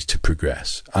change to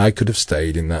progress. I could have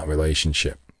stayed in that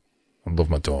relationship. I love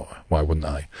my daughter. Why wouldn't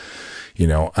I? You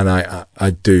know, and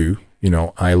I do, you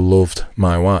know, I loved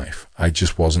my wife. I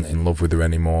just wasn't in love with her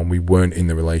anymore. And we weren't in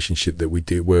the relationship that we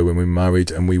were when we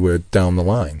married, and we were down the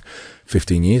line.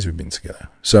 15 years we've been together.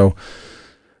 So,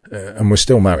 and we're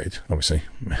still married, obviously,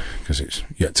 because it's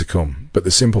yet to come. But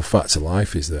the simple fact of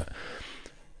life is that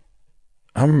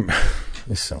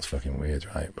this sounds fucking weird,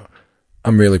 right? But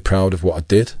I'm really proud of what I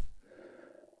did.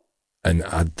 And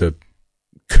I had the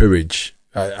courage.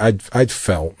 I'd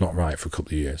felt not right for a couple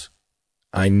of years.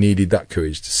 I needed that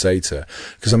courage to say to her,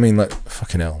 because I mean, like,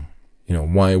 fucking hell, you know,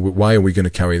 why are we going to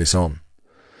carry this on?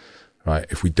 Right?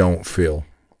 If we don't feel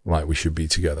like we should be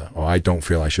together, or I don't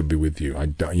feel I should be with you,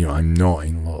 I'm not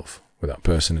in love with that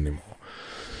person anymore.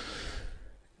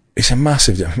 It's a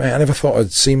massive, man, I never thought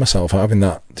I'd see myself having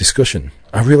that discussion.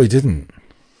 I really didn't.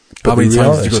 How many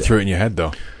times did you go through it in your head,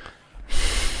 though?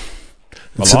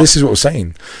 So this is what we're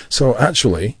saying. So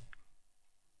actually,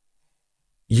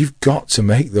 you've got to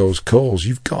make those calls.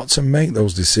 You've got to make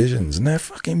those decisions, and they're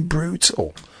fucking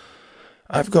brutal.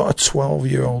 I've got a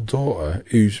 12-year-old daughter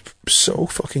who's so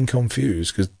fucking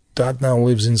confused because Dad now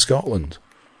lives in Scotland.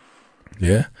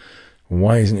 Yeah?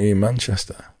 Why isn't he in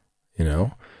Manchester? You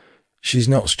know? She's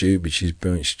not stupid. She's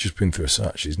brilliant. She's just been through a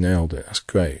search. She's nailed it. That's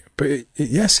great. But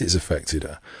yes, it's affected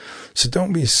her. So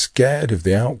don't be scared of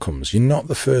the outcomes. You're not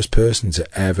the first person to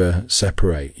ever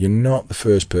separate. You're not the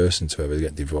first person to ever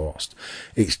get divorced.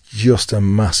 It's just a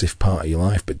massive part of your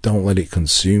life, but don't let it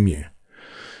consume you.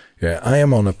 Yeah, I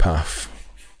am on a path.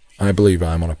 I believe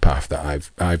I'm on a path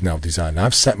that I've now designed.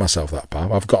 I've set myself that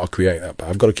path. I've got to create that path.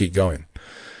 I've got to keep going.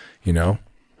 You know?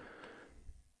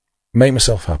 Make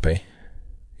myself happy.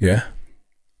 Yeah,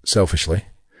 selfishly,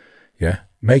 yeah.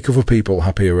 Make other people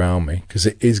happy around me, because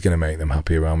it is going to make them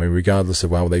happy around me, regardless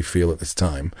of how they feel at this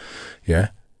time, yeah.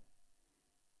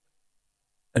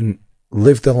 And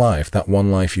live the life, that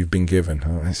one life you've been given.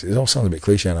 It all sounds a bit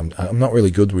cliche, and I'm not really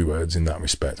good with words in that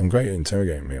respect. I'm great at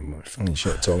interrogating me. I'm fucking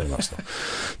shit at talking that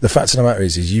stuff. The fact of the matter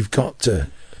is you've got to,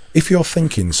 if you're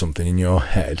thinking something in your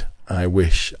head, I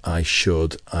wish, I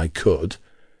should, I could,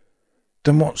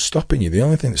 then what's stopping you? The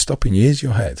only thing that's stopping you is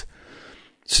your head.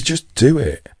 So just do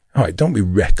it. All right, don't be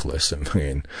reckless and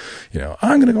thinking, you know,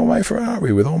 I'm going to go buy a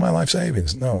Ferrari with all my life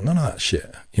savings. No, none of that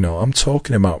shit. You know, I'm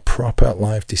talking about proper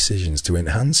life decisions to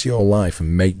enhance your life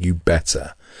and make you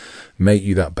better. make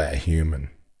you that better human.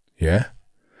 Yeah?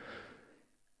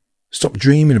 Stop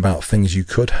dreaming about things you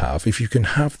could have. If you can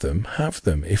have them, have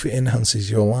them. If it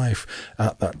enhances your life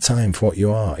at that time for what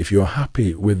you are. If you're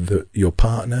happy with your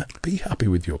partner, be happy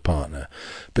with your partner.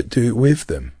 But do it with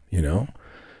them, you know.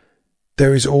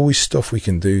 There is always stuff we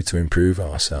can do to improve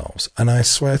ourselves. And I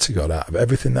swear to God, out of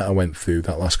everything that I went through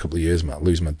that last couple of years,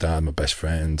 losing my dad, my best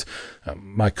friend,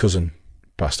 my cousin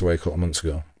passed away a couple of months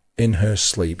ago. In her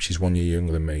sleep, she's 1 year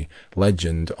younger than me.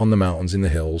 Legend, on the mountains, in the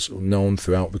hills, known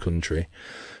throughout the country.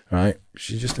 Right?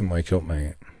 She just didn't wake up,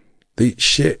 mate.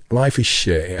 Life is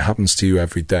shit. It happens to you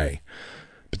every day.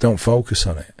 But don't focus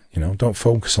on it, you know? Don't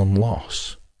focus on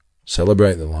loss.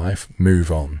 Celebrate the life, move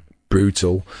on.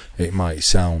 Brutal, it might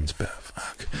sound, but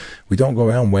fuck. We don't go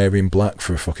around wearing black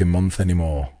for a fucking month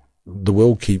anymore. The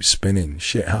world keeps spinning.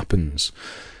 Shit happens.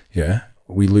 Yeah?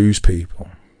 We lose people.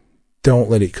 Don't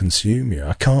let it consume you.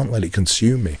 I can't let it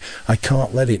consume me. I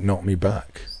can't let it knock me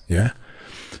back. Yeah?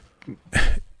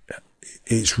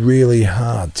 It's really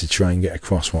hard to try and get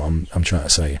across what I'm trying to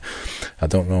say. I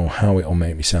don't know how it'll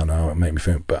make me sound or how it'll make me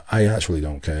feel, but I actually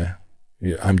don't care.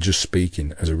 I'm just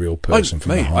speaking as a real person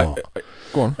from the heart.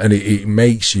 Go on. And it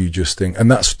makes you just think, and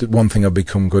that's the one thing I've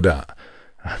become good at.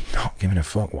 I'm not giving a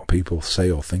fuck what people say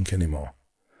or think anymore.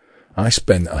 I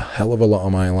spent a hell of a lot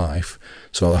of my life,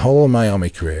 so the whole of my army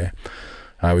career,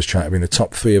 I was trying to be in the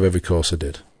top 3 of every course I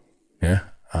did. Yeah?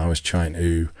 I was trying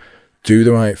to do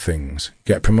the right things,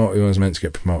 get promoted when I was meant to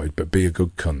get promoted, but be a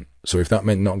good cunt. So if that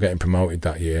meant not getting promoted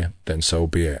that year, then so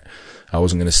be it. I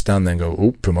wasn't going to stand there and go,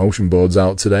 oh, promotion board's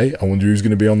out today. I wonder who's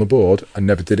going to be on the board. I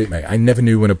never did it, mate. I never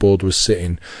knew when a board was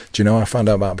sitting. Do you know how I found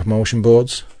out about promotion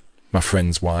boards? My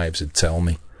friends' wives would tell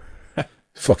me.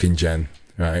 Fucking Jen.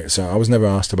 Right? So I was never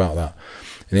asked about that.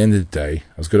 At the end of the day,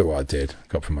 I was good at what I did.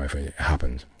 Got promoted. It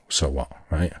happened. So what?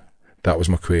 Right? That was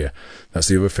my career. That's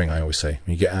the other thing I always say.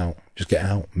 When you get out, just get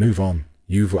out. Move on.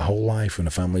 You've got a whole life and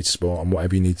a family to support and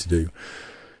whatever you need to do.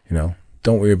 You know,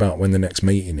 don't worry about when the next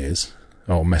meeting is,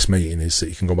 or mess meeting is, so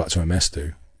you can go back to a mess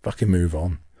do. Fucking move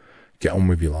on. Get on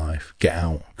with your life. Get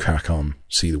out. Crack on.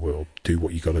 See the world. Do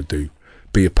what you got to do.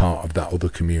 Be a part of that other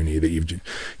community that you've,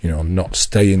 you know, not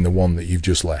stay in the one that you've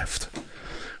just left.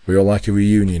 We all like a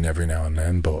reunion every now and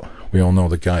then, but we all know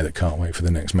the guy that can't wait for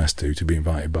the next mess do to be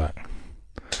invited back.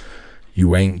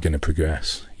 You ain't going to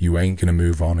progress. You ain't going to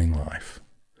move on in life.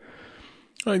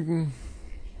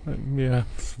 Yeah,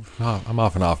 I'm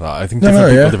half and half that. I think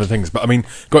different people, different things. But I mean,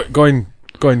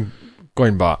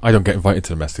 going back, I don't get invited to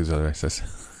the mess on a basis.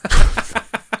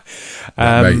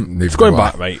 Going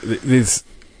back, mate. There's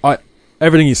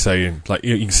everything you're saying. Like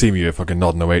you can see me here, fucking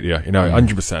nodding away to you. You know,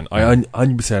 100%.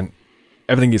 100%.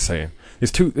 Everything you're saying.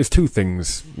 There's two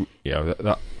things. You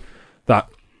know that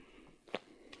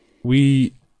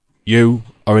you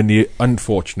are in the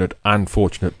unfortunate and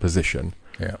fortunate position.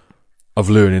 Yeah. Of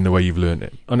learning the way you've learned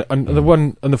it, and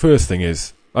the first thing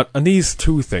is, and these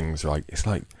two things, right? It's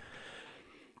like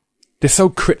they're so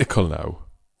critical now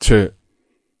to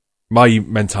my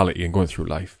mentality and going through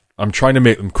life. I'm trying to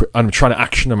make them, I'm trying to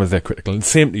action them as they're critical, and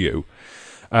same to you.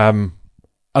 And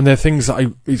they're things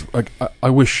that I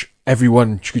wish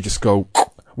everyone could just go,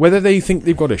 whether they think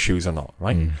they've got issues or not,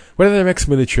 right? Whether they're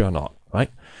ex-military or not, right?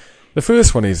 The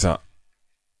first one is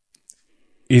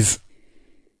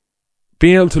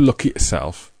being able to look at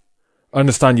yourself,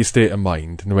 understand your state of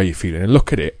mind and the way you're feeling, and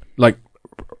look at it like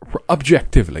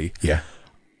objectively,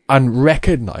 and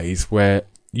recognise where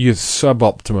you're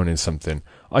suboptimal in something.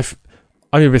 I'm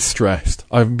a bit stressed.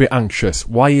 I'm a bit anxious.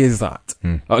 Why is that?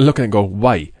 I look at it and go,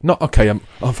 why? Not okay. I'm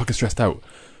fucking stressed out.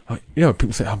 You know,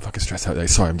 people say I'm fucking stressed out.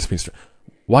 Sorry, I'm just being stressed.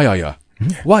 Why are you?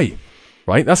 Why?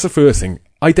 Right. That's the first thing.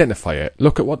 Identify it.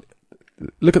 Look at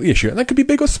the issue, and that could be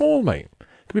big or small, mate.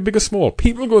 Could be big or small.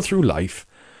 People go through life.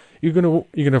 You're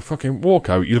gonna fucking walk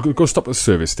out. You'll go stop at the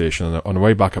service station on the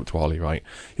way back up to Ollie, right?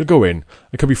 You'll go in.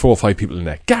 There could be 4 or 5 people in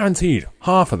there. Guaranteed,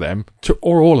 half of them,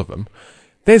 or all of them,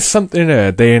 there's something in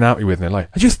there they ain't happy with in their life.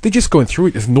 They're just going through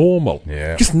it. It's normal.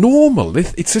 Yeah. Just normal.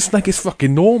 It's just like it's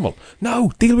fucking normal.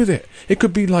 No, deal with it. It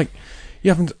could be like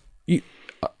you haven't.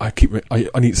 I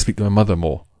need to speak to my mother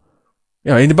more.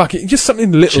 You know, in the back, just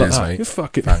something little. Cheers, like that. Mate. Just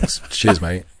fuck it. Thanks. Cheers,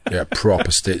 mate. Yeah,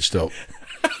 proper stitched up.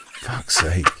 Fuck's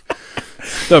sake.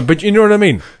 No, but you know what I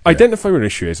mean? Identify what an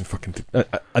issue is and fucking...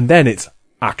 and then it's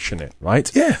action it, right?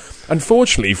 Yeah.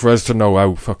 Unfortunately, for us to know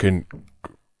how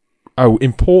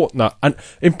important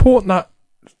that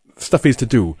stuff is to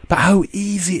do, but how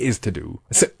easy it is to do,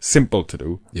 simple to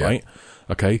do, right?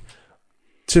 Okay?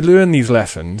 To learn these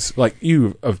lessons, like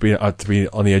you have been to be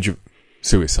on the edge of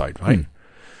suicide, right?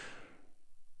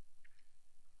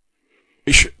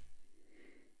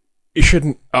 It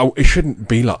shouldn't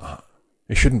be like that.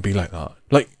 It shouldn't be like that.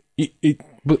 Like,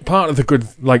 but part of the good,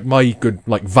 like my good,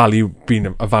 like value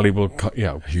being a valuable,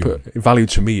 value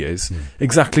to me is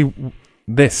exactly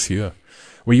this here,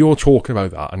 where you're talking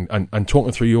about that and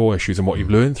talking through your issues and what you've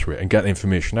learned through it and getting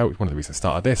information out. It's one of the reasons I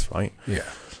started this, right? Yeah.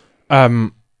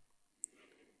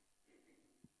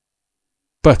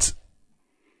 But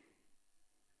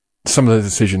some of the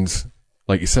decisions,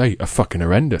 like you say, are fucking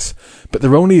horrendous. But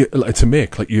they're only to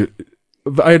make, like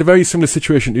I had a very similar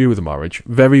situation to you with a marriage.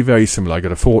 Very, very similar. I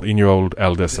got a 14-year-old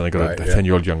eldest and I got a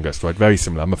 10-year-old youngest, right? Very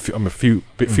similar. I'm a few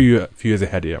years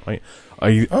ahead here, right?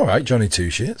 All right, Johnny Two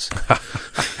Shits.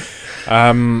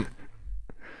 The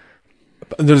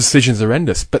decisions are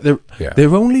horrendous, but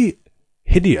they're only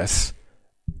hideous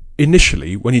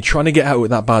initially when you're trying to get out of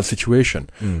that bad situation.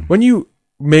 When you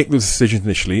make those decisions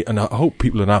initially, and I hope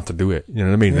people don't have to do it, you know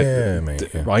what I mean? Mate,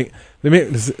 yeah. Right? They make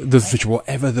the decision,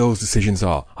 whatever those decisions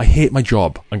are. I hate my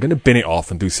job. I'm going to bin it off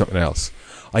and do something else.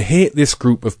 I hate this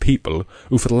group of people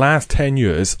who for the last 10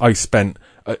 years I spent,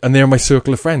 and they're my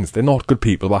circle of friends. They're not good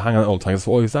people, but hang out all the time. That's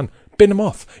what I've always done. Bin them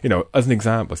off. You know, as an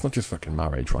example, it's not just fucking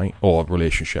marriage, right? Or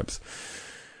relationships.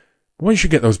 Once you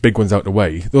get those big ones out of the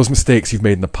way, those mistakes you've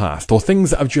made in the past, or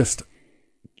things that have just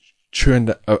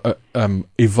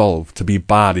evolved to be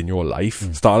bad in your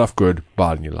life, started off good,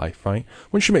 bad in your life, right?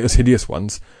 Once you make those hideous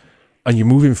ones, and you're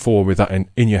moving forward with that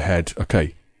in your head,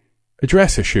 okay,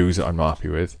 address issues that I'm not happy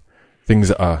with, things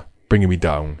that are bringing me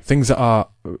down, things that are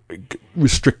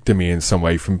restricting me in some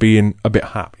way from being a bit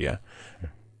happier.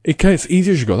 It's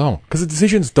easier as you go along, because the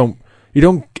decisions you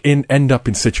don't end up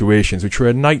in situations which are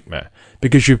a nightmare,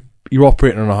 because you're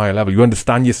operating on a higher level, you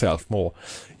understand yourself more.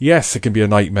 Yes, it can be a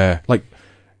nightmare, like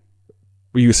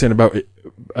what you were saying about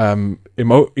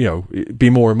be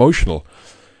more emotional.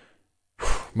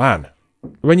 Man,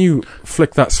 when you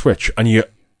flick that switch and you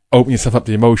open yourself up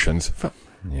to the emotions,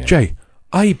 Jay,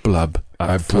 I blub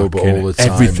all the time,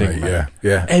 everything, mate.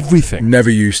 Yeah. Everything. Never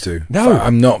used to. No.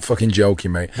 I'm not fucking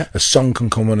joking, mate. A song can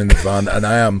come on in the van and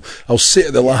I'll sit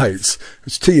at the lights,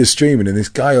 it's tears streaming, and this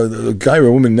guy or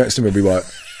a woman next to me will be like,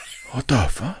 what the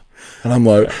fuck? And I'm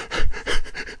like,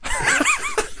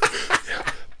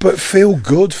 but feel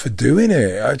good for doing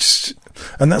it.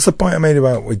 And that's the point I made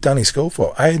about with Danny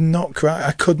Sculthorpe. I had not cried.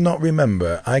 I could not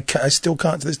remember. I still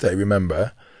can't to this day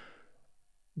remember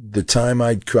the time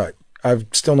I'd cried. I've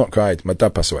still not cried. My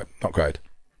dad passed away. Not cried.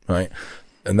 Right?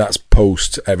 And that's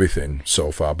post everything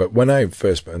so far. But when I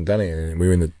first met Danny, and we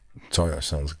were in the toilet,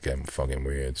 sounds again fucking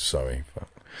weird. Sorry.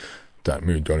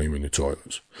 Me and Danny were in the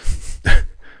toilets.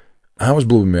 I was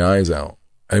blubbing my eyes out.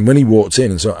 And when he walked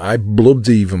in, and so I blubbed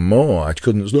even more. I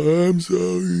couldn't stop. I'm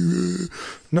sorry.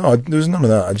 No, there was none of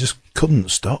that. I just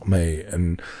couldn't stop, mate.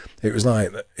 And it was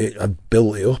like I'd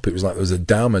built it up. It was like there was a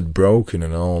dam had broken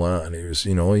and all that. And it was,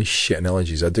 all these shit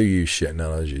analogies. I do use shit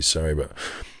analogies, sorry, but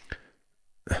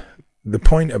the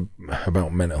point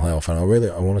about mental health, and I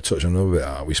want to touch on another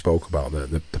bit. We spoke about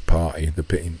the party, the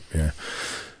pity. Yeah.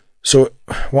 So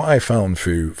what I found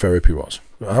through therapy was,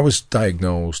 I was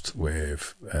diagnosed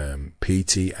with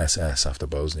PTSS after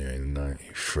Bosnia in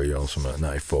 93 or something,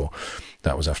 94.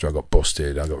 That was after I got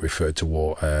busted. I got referred to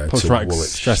post-traumatic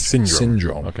stress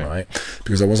syndrome. Okay. Right?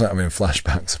 Because I wasn't having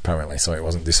flashbacks, apparently, so it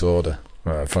wasn't disorder.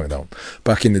 Right, fuck it.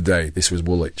 Back in the day, this was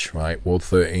Woolwich, right? Ward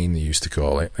 13, they used to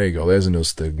call it. There you go, there's another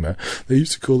stigma. They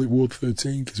used to call it Ward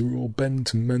 13 because we were all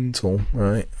bent and mental,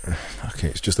 right? Okay,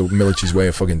 it's just the military's way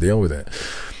of fucking deal with it.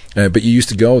 But you used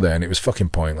to go there and it was fucking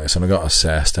pointless, and I got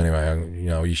assessed anyway.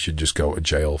 You should just go to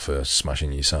jail for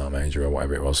smashing your sergeant major or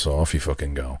whatever it was, so off you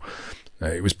fucking go.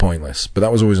 It was pointless, but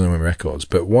that was always on my records.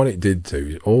 But what it did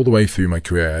do, all the way through my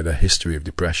career, I had a history of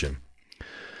depression.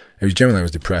 It was generally I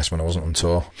was depressed when I wasn't on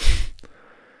tour.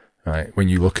 Right, when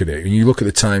you look at it, when you look at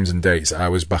the times and dates, I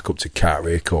was back up to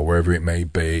Catterick or wherever it may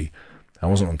be. I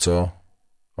wasn't on tour,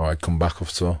 or I'd come back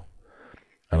off tour,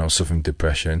 and I was suffering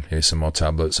depression. Here's some more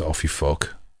tablets, off you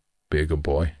fuck. Be a good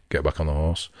boy, get back on the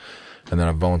horse. And then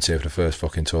I volunteered for the first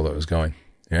fucking tour that was going.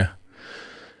 Yeah.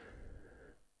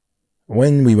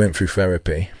 When we went through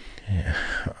therapy,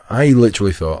 I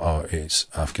literally thought, it's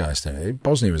Afghanistan.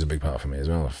 Bosnia was a big part for me as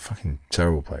well. A fucking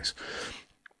terrible place.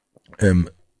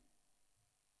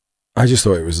 I just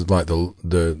thought it was like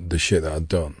the shit that I'd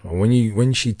done. And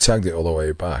when she tagged it all the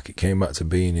way back, it came back to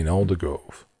being in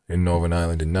Aldergrove in Northern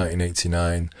Ireland in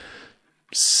 1989.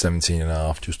 17 and a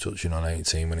half, just touching on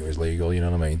 18 when it was legal, you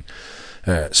know what I mean?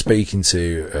 Speaking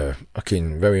to a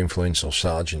fucking very influential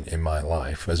sergeant in my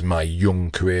life as my young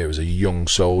career as a young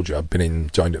soldier. I'd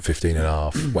joined at 15 and a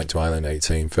half, went to Ireland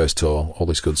 18, first tour, all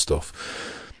this good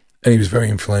stuff. And he was very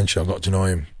influential. I got to know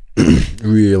him.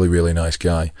 Really, really nice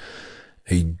guy.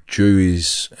 He drew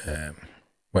his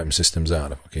weapon systems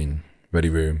out of fucking ready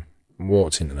room,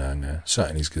 walked into the hangar, sat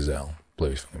in his Gazelle,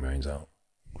 blew his fucking brains out.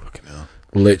 Fucking hell.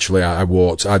 Literally,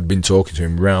 I'd been talking to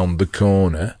him round the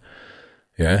corner,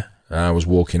 yeah, and I was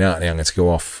walking out of the hangar to go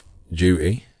off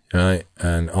duty, right,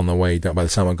 and on the way down, by the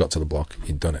time I got to the block,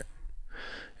 he'd done it.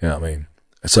 You know what I mean?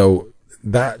 So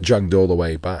that dragged all the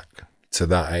way back to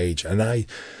that age, and I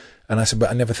said, but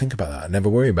I never think about that, I never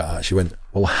worry about that. She went,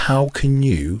 well, how can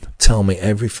you tell me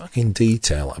every fucking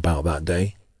detail about that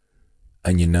day,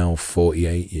 and you're now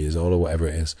 48 years old, or whatever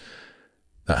it is?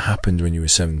 That happened when you were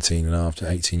 17 and a half to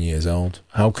 18 years old.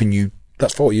 How can you,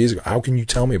 that's 40 years ago, how can you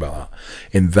tell me about that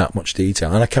in that much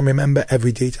detail? And I can remember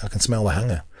every detail. I can smell the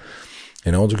hangar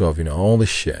in Aldergrove, you know, all this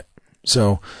shit.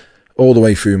 So, all the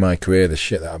way through my career, the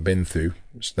shit that I've been through.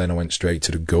 So then I went straight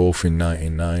to the Gulf in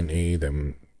 1990,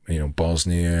 then, you know,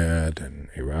 Bosnia, then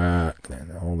Iraq,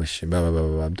 then all this shit, blah, blah, blah,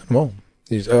 blah. I've done them all.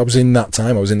 I was in that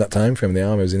time frame of the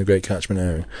army. I was in the great catchment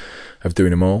area of doing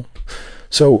them all.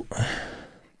 So,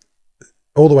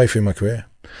 all the way through my career.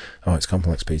 Oh, it's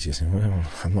complex PTSD. Well,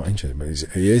 I'm not interested, but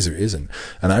it is or it isn't.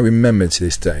 And I remember to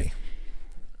this day,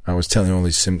 I was telling all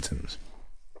these symptoms,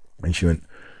 and she went,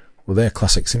 well, they're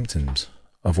classic symptoms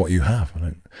of what you have. I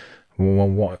went,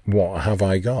 well, what have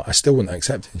I got? I still wouldn't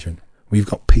accept it. She went, well, you've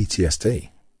got PTSD.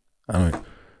 I went,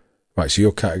 right, so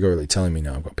you're categorically telling me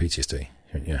now I've got PTSD.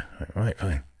 She went, yeah. I went, right,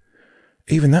 fine.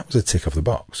 Even that was a tick off the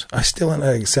box. I still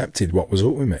hadn't accepted what was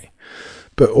up with me.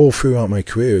 But all throughout my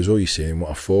career, as all you see, and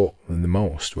what I fought the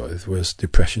most was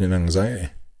depression and anxiety.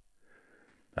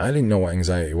 I didn't know what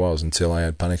anxiety was until I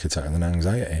had panic attacks and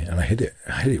anxiety, and I hid it.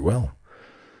 I hid it well.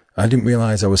 I didn't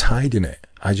realise I was hiding it.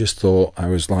 I just thought I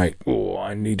was like, oh,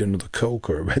 I need another Coke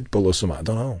or a Red Bull or something. I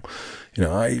don't know. You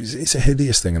know, it's a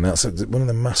hideous thing, and that's one of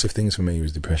the massive things for me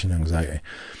was depression and anxiety.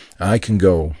 I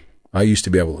used to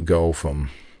be able to go from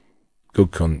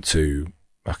good cunt to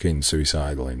fucking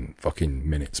suicidal in fucking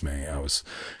minutes, mate.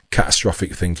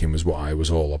 Catastrophic thinking was what I was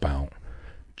all about.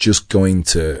 Just going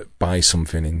to buy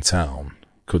something in town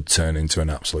could turn into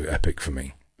an absolute epic for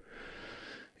me.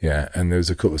 Yeah, and there was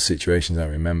a couple of situations I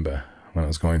remember when I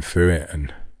was going through it,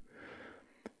 and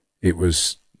it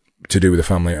was to do with the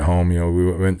family at home. You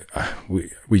know,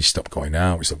 we stopped going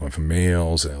out, we stopped going for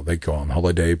meals. They'd go on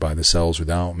holiday by themselves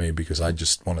without me because I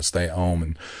just want to stay at home,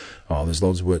 and there's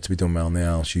loads of work to be done around the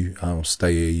house. I'll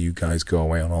stay here, you guys go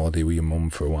away on holiday with your mum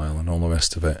for a while, and all the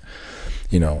rest of it.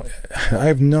 You know, I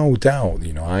have no doubt,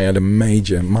 you know,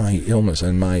 my illness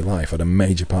and my life had a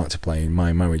major part to play in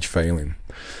my marriage failing.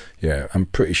 Yeah, I'm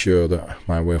pretty sure that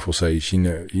my wife will say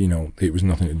it was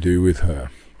nothing to do with her,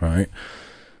 right?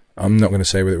 I'm not going to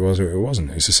say whether it was or it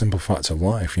wasn't. It's a simple fact of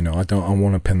life, you know. I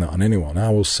want to pin that on anyone. I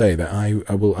will say that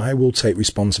I will take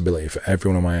responsibility for every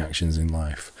one of my actions in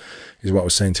life. Is what I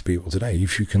was saying to people today.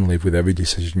 If you can live with every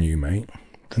decision you make,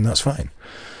 then that's fine.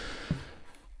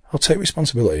 I'll take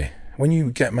responsibility. When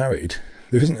you get married,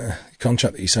 there isn't a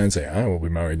contract that you sign and say, I will be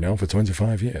married now for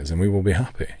 25 years and we will be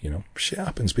happy. You know, shit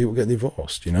happens. People get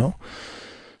divorced, you know.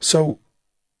 So,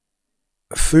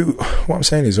 through what I'm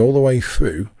saying is all the way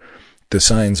through, the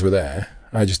signs were there.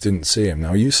 I just didn't see them.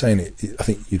 Now, you saying it, I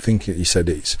think you said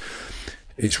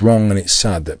it's wrong and it's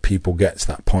sad that people get to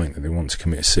that point that they want to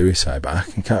commit suicide, but I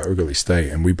can categorically state,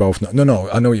 and we both know, no,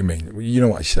 I know what you mean. You know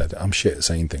what I said. I'm shit at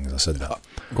saying things. I said that.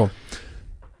 Go on.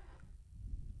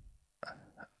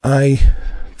 I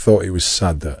thought it was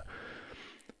sad that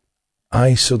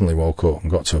I suddenly woke up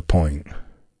and got to a point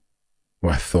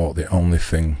where I thought the only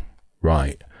thing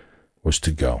right was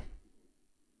to go.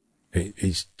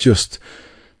 It's just,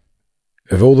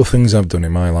 of all the things I've done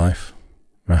in my life,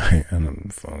 right,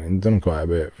 and I've done quite a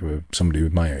bit for somebody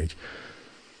with my age,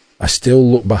 I still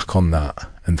look back on that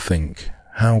and think,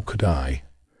 how could I,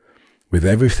 with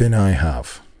everything I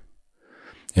have,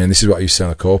 and this is what I used to say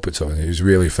on a corporate talk, it was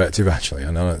really effective actually.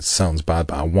 I know it sounds bad,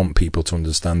 but I want people to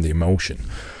understand the emotion,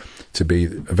 to be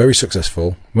very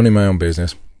successful, running my own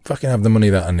business, fucking have the money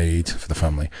that I need for the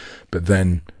family, but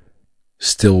then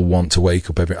still want to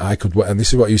wake up and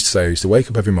this is what I used to say, I used to wake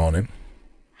up every morning,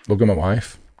 look at my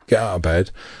wife, get out of bed,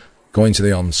 go into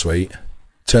the ensuite,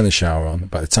 turn the shower on.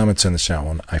 By the time I turned the shower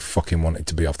on, I fucking wanted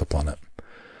to be off the planet.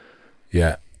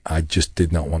 Yeah, I just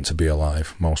did not want to be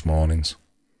alive most mornings.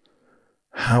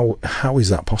 How is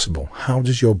that possible? How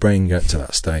does your brain get to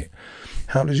that state?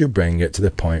 How does your brain get to the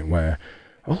point where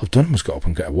all I've done was get up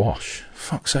and get a wash?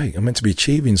 Fuck's sake, I'm meant to be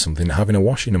achieving something, having a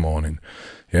wash in the morning.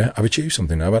 Yeah, I've achieved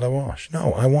something, I've had a wash.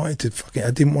 No, I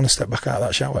didn't want to step back out of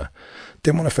that shower.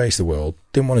 Didn't want to face the world,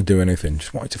 didn't want to do anything,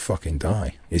 just wanted to fucking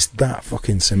die. It's that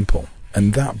fucking simple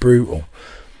and that brutal.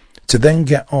 To then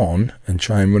get on and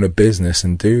try and run a business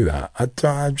and do that, I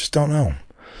just don't know.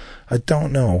 I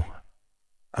don't know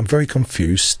I'm very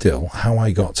confused still how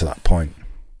I got to that point.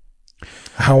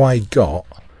 How I got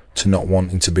to not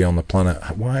wanting to be on the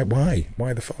planet. Why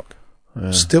the fuck?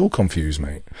 Yeah. Still confused,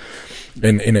 mate.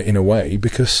 In a way,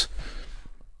 because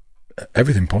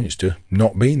everything points to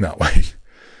not being that way.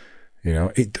 You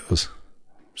know, it does.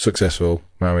 Successful,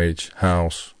 marriage,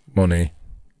 house, money,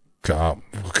 car,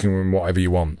 fucking whatever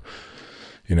you want.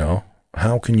 You know,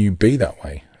 how can you be that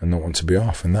way and not want to be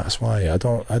off? And that's why I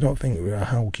don't think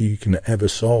how you can ever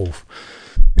solve.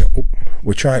 You know,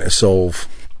 we're trying to solve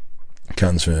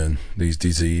cancer and these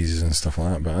diseases and stuff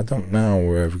like that, but I don't know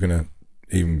we're ever going to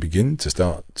even begin to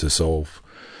start to solve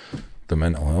the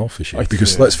mental health issue.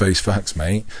 Because let's face facts,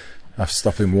 mate. After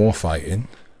stopping war fighting,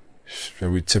 are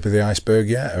we tip of the iceberg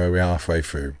yet, or are we halfway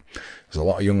through? There's a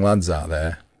lot of young lads out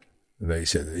there. They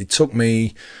said it took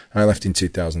me. I left in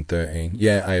 2013.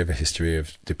 Yeah, I have a history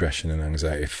of depression and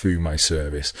anxiety through my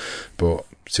service, but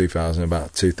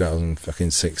about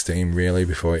 2016, really,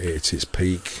 before it hits its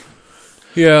peak.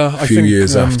 Yeah, a few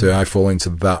years after, I fall into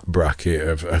that bracket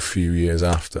of a few years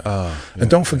after. Yeah. And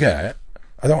don't forget,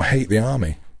 I don't hate the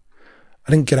army.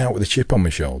 I didn't get out with a chip on my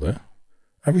shoulder.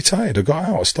 I retired. I got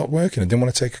out. I stopped working. I didn't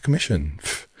want to take a commission.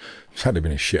 I'd have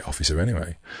been a shit officer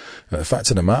anyway. The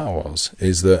fact of the matter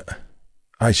is that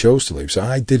I chose to leave. So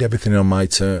I did everything on my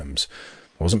terms.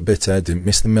 I wasn't bitter. Didn't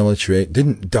miss the military.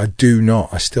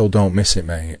 I still don't miss it,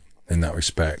 mate, in that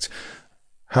respect.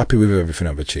 Happy with everything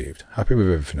I've achieved. Happy with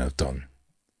everything I've done.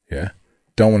 Yeah?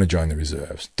 Don't want to join the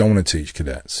reserves. Don't want to teach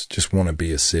cadets. Just want to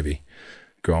be a civvy.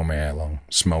 Grow my hair long.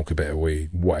 Smoke a bit of weed.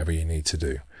 Whatever you need to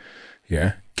do.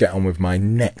 Yeah? Get on with my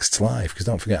next life. Because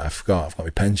don't forget, I've got my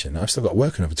pension. I've still got to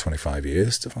work another 25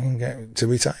 years to fucking get to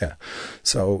retire.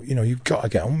 So, you know, you've got to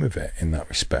get on with it in that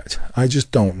respect. I just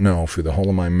don't know through the whole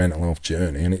of my mental health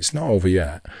journey, and it's not over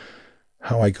yet,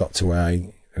 how I got to where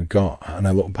I got. And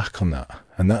I look back on that.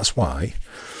 And that's why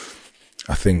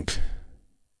I think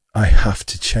I have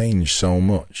to change so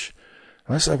much.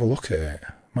 Let's have a look at it.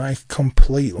 My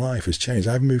complete life has changed.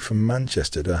 I've moved from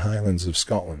Manchester to the Highlands of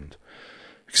Scotland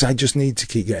because I just need to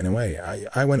keep getting away.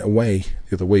 I went away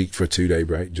the other week for a 2-day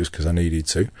break just because I needed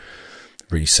to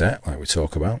reset, like we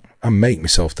talk about. I make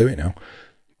myself do it now,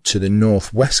 to the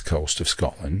northwest coast of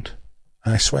Scotland.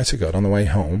 And I swear to God, on the way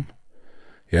home,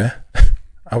 yeah,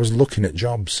 I was looking at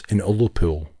jobs in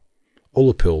Ullapool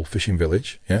fishing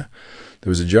village, yeah. There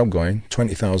was a job going,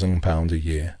 £20,000 a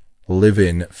year,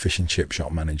 live-in fish and chip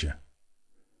shop manager.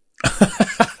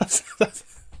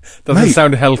 Doesn't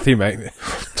sound healthy, mate.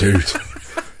 Dude,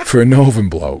 for a northern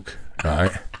bloke,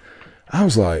 right? I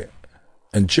was like,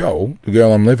 and Joe, the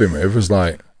girl I'm living with, was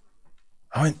like,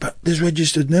 I went, but there's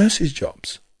registered nurses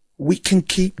jobs. We can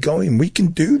keep going. We can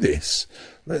do this.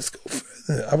 Let's go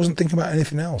further. I wasn't thinking about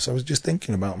anything else. I was just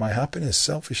thinking about my happiness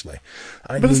selfishly.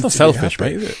 But it's not selfish,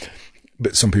 mate, is it?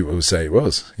 But some people would say it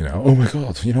was, you know, oh my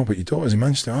God, you know, but your daughter's in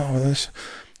Manchester. Oh, well,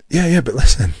 yeah, but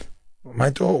listen, my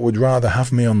daughter would rather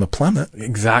have me on the planet.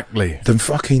 Exactly. Than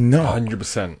fucking not.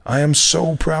 100%. I am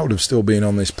so proud of still being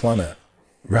on this planet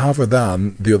rather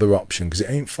than the other option because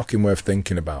it ain't fucking worth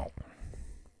thinking about.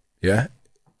 Yeah?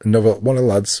 One of the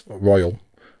lads, Royal,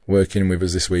 working with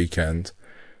us this weekend,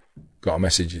 got a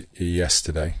message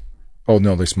yesterday. Oh,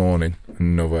 no, this morning.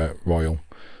 Another Royal,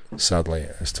 sadly,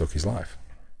 has took his life.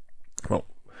 Well,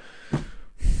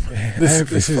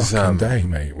 this is fucking day,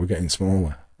 mate. We're getting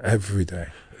smaller every day.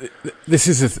 This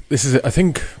is I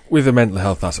think with the mental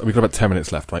health aspect, we've got about 10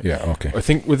 minutes left, right? Yeah, okay. I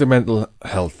think with the mental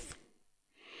health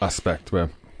aspect, where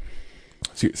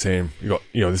so you're saying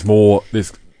there's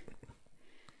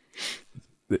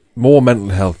more mental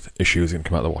health issues that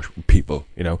come out of the wash with people.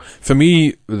 You know, for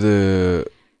me, the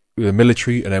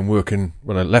military, and then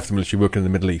when I left the military, working in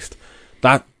the Middle East,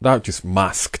 that just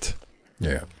masked.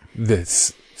 Yeah.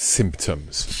 This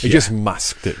symptoms. It just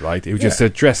masked it, right? It was just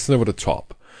addressing over the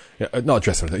top. Yeah, not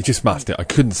addressing it, it just masked it. I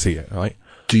couldn't see it, right?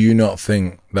 Do you not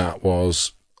think that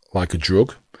was like a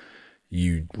drug?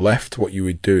 You left what you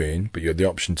were doing, but you had the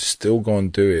option to still go and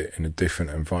do it in a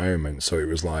different environment. So it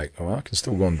was like, oh, I can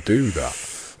still go and do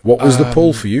that. What was the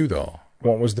pull for you, though?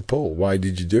 What was the pull? Why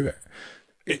did you do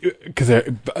it? Because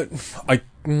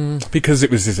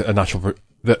it was just a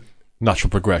natural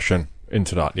progression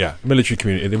into that, military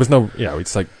community. There was no,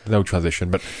 it's like no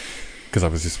transition, but because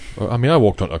I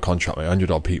walked onto a contract with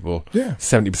 100-odd people,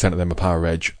 70% of them are power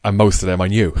reg, and most of them I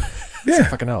knew. Yeah.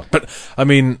 Fucking hell. But, I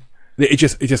mean, it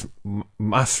just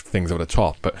masked things over the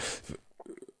top, but,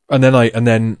 and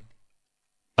then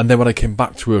when I came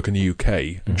back to work in the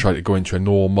UK and tried to go into a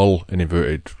normal, in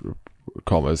inverted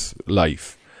commas,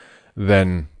 life,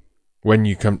 then when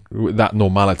you come with that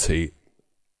normality,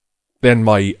 then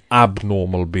my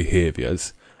abnormal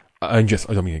behaviours I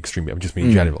don't mean extremely, I just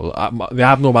mean general. The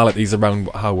abnormalities around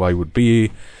how I would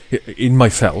be in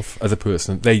myself as a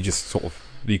person, they just sort of,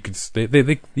 you can see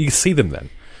them then.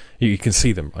 You can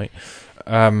see them, right?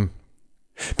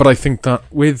 But I think that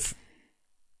with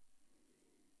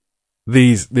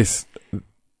this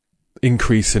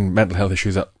increase in mental health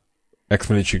issues that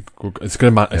exponentially, it's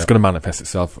going to manifest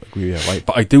itself, right?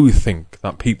 But I do think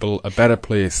that people are better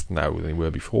placed now than they were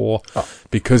before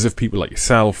because of people like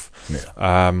yourself,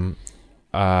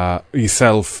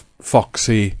 yourself,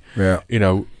 Foxy. Yeah. You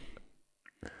know,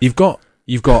 you've got.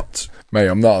 Mate,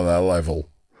 I'm not at that level.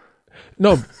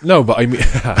 No, but I mean,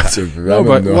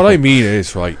 but what I mean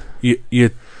is, right?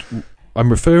 I'm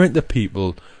referring to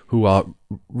people who are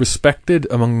respected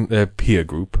among their peer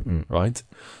group, right?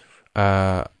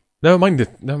 Never mind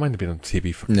being on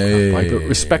TV for right? But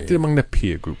respected among their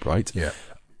peer group, right? Yeah.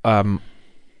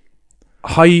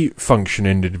 High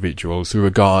functioning individuals who are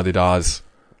regarded as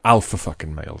alpha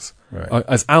fucking males, right?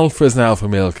 As alpha as an alpha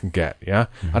male can get, yeah.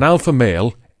 An alpha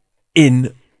male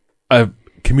in a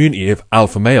community of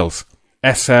alpha males,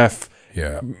 SF.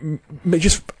 Yeah.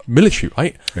 Just military,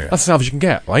 right? Yeah. That's as alpha as you can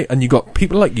get, right? And you got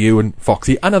people like you and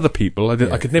Foxy and other people.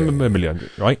 I could name them a million,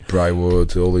 right?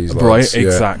 Brywood, all these lads. Right,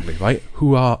 exactly, right?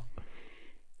 Who've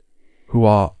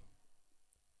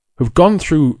gone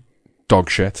through dog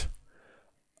shit,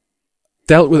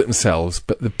 dealt with it themselves,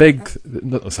 but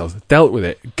dealt with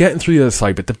it, getting through the other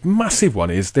side. But the massive one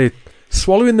is they're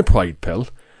swallowing the pride pill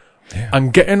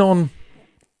and getting on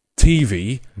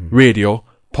TV, radio,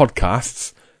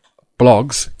 podcasts,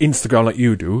 blogs, Instagram like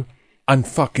you do, and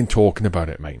fucking talking about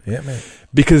it, mate. Yeah, mate.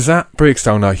 Because that breaks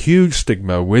down a huge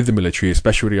stigma with the military,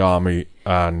 especially with the army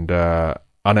and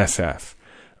SF.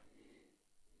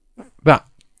 That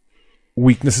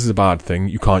weakness is a bad thing.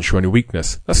 You can't show any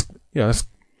weakness. That's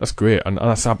great, and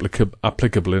that's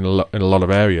applicable in a lot of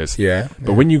areas. Yeah.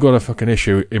 But when you got a fucking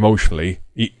issue emotionally,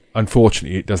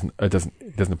 unfortunately, it doesn't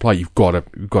apply. You've got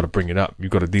to bring it up.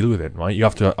 You've got to deal with it, right? You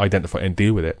have to identify and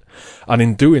deal with it. And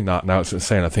in doing that, now it's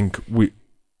saying, I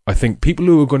think people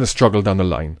who are going to struggle down the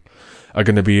line are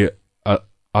going to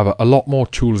have a lot more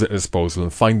tools at their disposal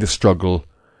and find the struggle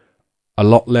a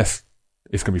lot less.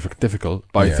 It's going to be fucking difficult,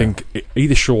 but I think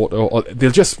either short or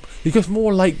they'll just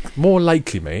more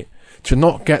likely, mate, to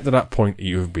not get to that point that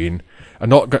you've been,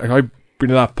 and I've been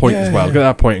to that point as well. Get to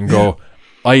that point and go,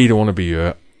 I don't want to be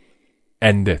here.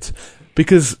 End it,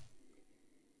 because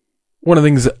one of the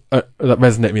things that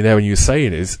resonated with me there when you were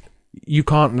saying is you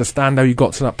can't understand how you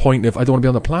got to that point of I don't want to be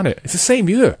on the planet. It's the same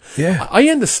here. Yeah, I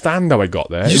understand how I got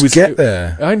there. Get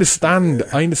there. I understand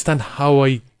how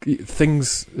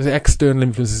things, the external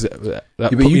influences that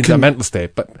put me into a mental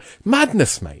state, but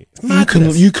madness, mate. It's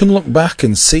madness. You can look back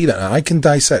and see that. I can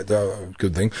dissect.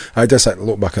 Good thing I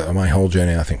look back at my whole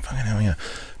journey. And I think, fucking hell, yeah.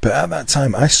 But at that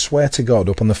time, I swear to God,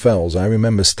 up on the fells, I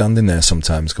remember standing there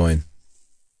sometimes going,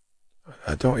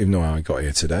 I don't even know how I got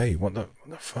here today. What the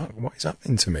fuck? What is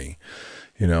happening to me?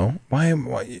 You know, why?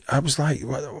 I was like,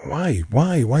 why?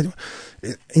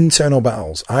 Internal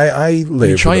battles. I live.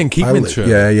 You try and keep internal.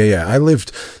 Yeah. I lived.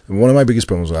 One of my biggest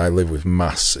problems was I live with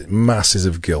masses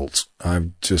of guilt.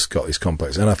 I've just got this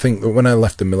complex, and I think that when I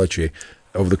left the military,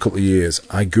 over the couple of years,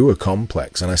 I grew a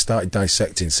complex, and I started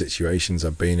dissecting situations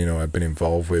I've been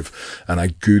involved with, and I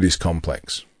grew this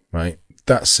complex. Right.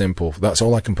 That's simple. That's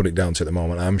all I can put it down to at the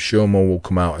moment. I'm sure more will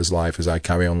come out as life as I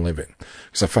carry on living,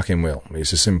 because I fucking will.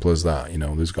 It's as simple as that. You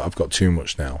know, I've got too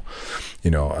much now.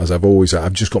 You know, as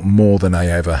I've just got more than I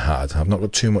ever had. I've not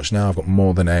got too much now. I've got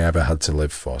more than I ever had to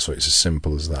live for. So it's as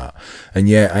simple as that. And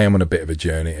yeah, I am on a bit of a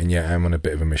journey, and yeah, I am on a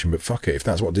bit of a mission. But fuck it, if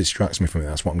that's what distracts me from it,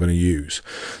 that's what I'm going to use.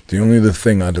 The only other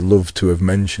thing I'd love to have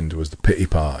mentioned was the pity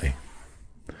party.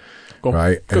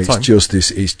 Right, and it's just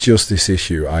this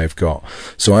issue I've got.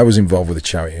 So I was involved with a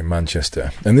charity in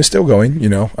Manchester, and they're still going. You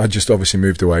know, I just obviously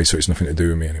moved away, so it's nothing to do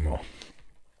with me anymore.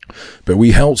 But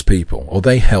we helped people, or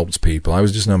they helped people. I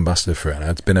was just an ambassador for it, and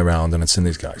I'd been around and I'd seen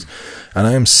these guys, and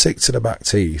I am sick to the back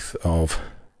teeth of.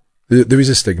 There is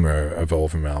a stigma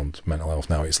evolving around mental health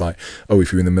now. It's like, oh,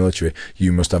 if you're in the military,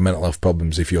 you must have mental health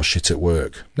problems if you're shit at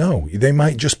work. No, they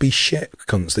might just be shit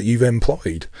cunts that you've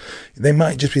employed. They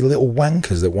might just be little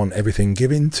wankers that want everything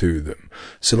given to them.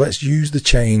 So let's use the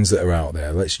chains that are out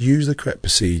there. Let's use the correct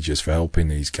procedures for helping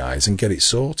these guys and get it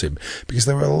sorted. Because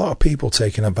there are a lot of people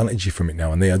taking advantage from it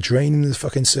now, and they are draining the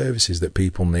fucking services that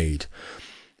people need.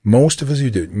 Most of us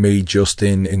who do, me,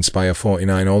 Justin, Inspire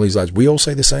 49, all these lads, we all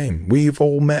say the same. We've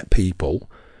all met people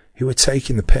who are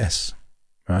taking the piss,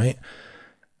 right?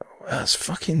 That's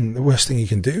fucking the worst thing you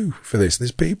can do for this.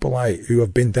 There's people who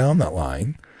have been down that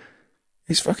line.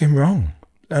 It's fucking wrong.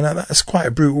 And that's quite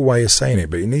a brutal way of saying it,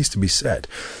 but it needs to be said.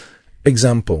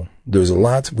 Example, there was a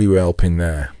lad we were helping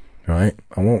there, right?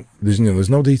 There's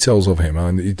no details of him,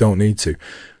 and you don't need to.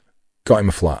 Got him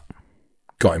a flat,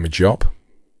 got him a job,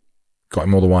 got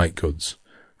him all the white goods,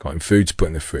 got him food to put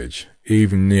in the fridge,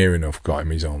 even near enough got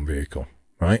him his own vehicle,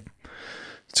 right?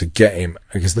 To get him,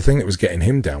 because the thing that was getting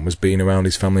him down was being around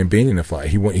his family and being in a flat.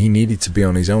 He needed to be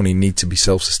on his own. He needed to be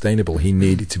self-sustainable. He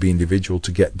needed to be individual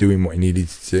to get doing what he needed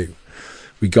to do.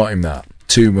 We got him that.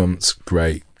 2 months,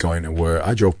 great, going to work.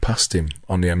 I drove past him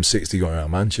on the M60 going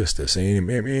around Manchester, seeing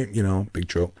him, big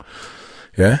truck.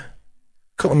 Yeah?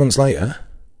 A couple of months later,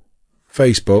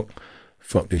 Facebook,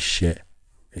 fuck this shit.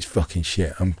 It's fucking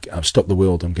shit. I've stopped the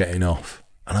world. I'm getting off.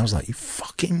 And I was like, you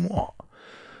fucking what?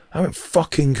 I went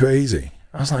fucking crazy.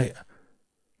 I was like,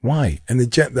 why? And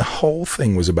the whole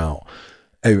thing was about,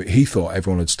 he thought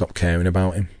everyone had stopped caring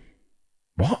about him.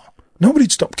 What?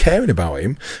 Nobody'd stopped caring about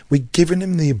him. We'd given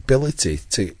him the ability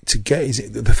to get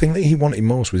the thing that he wanted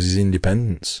most was his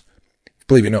independence.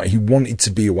 Believe it or not, he wanted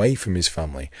to be away from his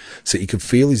family so he could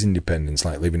feel his independence,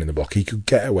 like living in the block. He could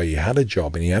get away. He had a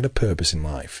job and he had a purpose in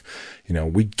life.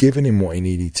 We'd given him what he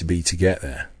needed to be to get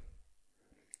there.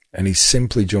 And he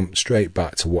simply jumped straight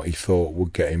back to what he thought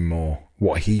would get him more,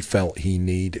 what he felt he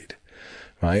needed,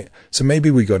 right? So maybe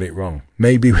we got it wrong.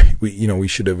 Maybe we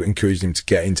should have encouraged him to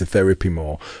get into therapy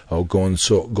more, or go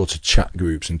to chat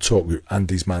groups and talk group.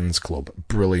 Andy's Man's Club,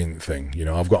 brilliant thing.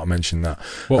 I've got to mention that.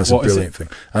 That's a brilliant thing.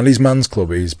 Andy's Man's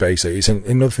Club is basically, it's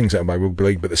another thing set up by Rugby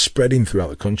League, but they're spreading throughout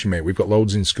the country, mate. We've got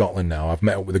loads in Scotland now. I've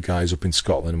met up with the guys up in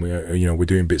Scotland. We're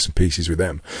doing bits and pieces with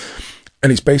them.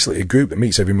 And it's basically a group that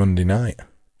meets every Monday night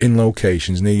in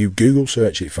locations near you. Google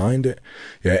search it, find it.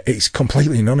 Yeah, it's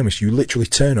completely anonymous. You literally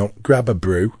turn up, grab a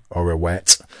brew or a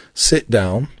wet, sit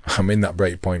down. I'm in that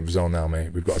breakpoint zone now,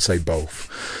 mate. We've got to say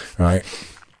both, right?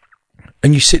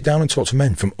 And you sit down and talk to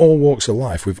men from all walks of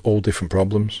life with all different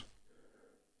problems.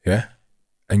 Yeah?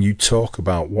 And you talk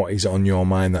about what is on your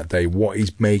mind that day, what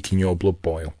is making your blood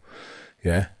boil.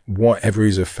 Yeah? Whatever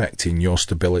is affecting your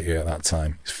stability at that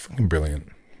time. It's fucking brilliant,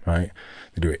 right?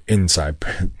 They do it inside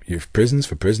prisons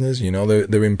for prisoners.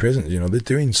 They're in prisons. They're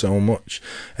doing so much.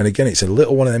 And again, it's a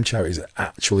little one of them charities that are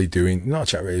actually doing, not a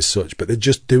charity as such, but they're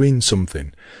just doing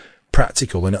something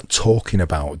practical. They're not talking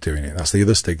about doing it. That's the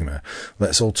other stigma.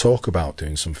 Let's all talk about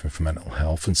doing something for mental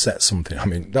health and set something. I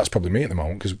mean, that's probably me at the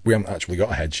moment because we haven't actually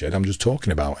got a head shed. I'm just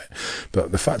talking about it.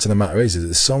 But the fact of the matter is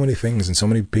there's so many things and so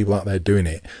many people out there doing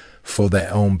it for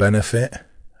their own benefit.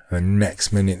 And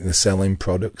next minute they're selling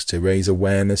products to raise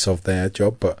awareness of their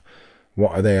job, but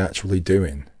what are they actually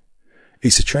doing?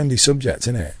 It's a trendy subject,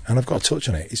 isn't it? And I've got to touch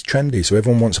on it. It's trendy, so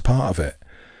everyone wants a part of it.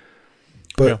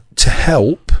 But to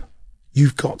help,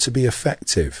 you've got to be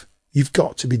effective. You've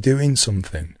got to be doing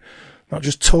something. Not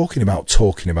just talking about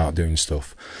doing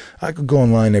stuff. I could go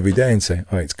online every day and say,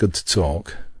 it's good to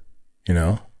talk,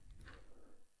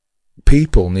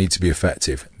 People need to be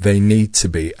effective. They need to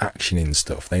be actioning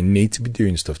stuff. They need to be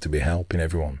doing stuff to be helping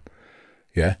everyone.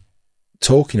 Yeah?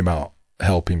 Talking about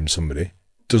helping somebody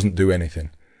doesn't do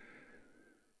anything.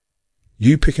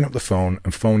 You picking up the phone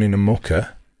and phoning a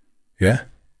mucker, yeah?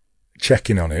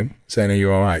 Checking on him, saying, are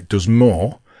you alright, does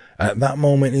more at that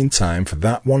moment in time for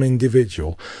that one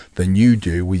individual than you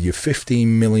do with your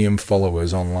 15 million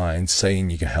followers online saying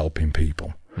you're helping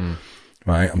people.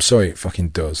 Right? I'm sorry, it fucking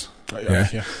does.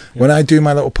 Yeah. When I do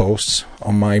my little posts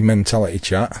on my mentality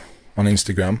chat on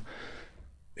Instagram,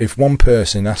 if one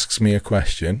person asks me a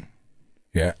question,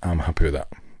 I'm happy with that.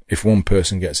 If one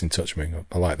person gets in touch with me,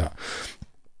 I like that.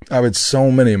 I've had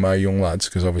so many of my young lads,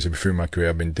 because obviously through my career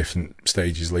I've been different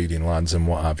stages leading lads and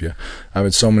what have you. I've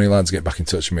had so many lads get back in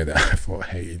touch with me that I thought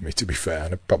hated me, to be fair,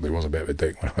 and I probably was a bit of a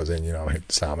dick when I was in,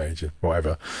 Sam age or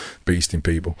whatever, beasting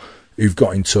people, who've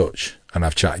got in touch and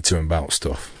I've chatted to them about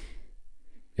stuff.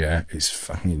 Yeah,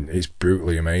 it's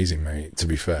brutally amazing, mate, to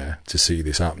be fair, to see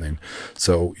this happening.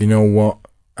 So, you know what?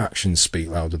 Actions speak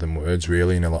louder than words,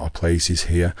 really, in a lot of places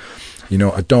here.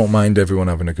 I don't mind everyone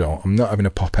having a go. I'm not having a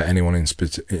pop at anyone in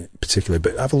particular,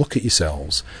 but have a look at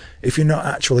yourselves. If you're not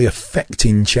actually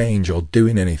affecting change or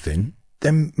doing anything,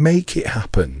 then make it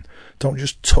happen. Don't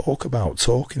just talking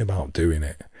about doing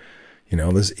it.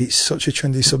 It's such a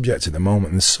trendy subject at the moment,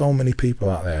 and there's so many people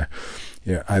out there,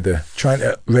 either trying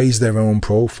to raise their own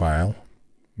profile,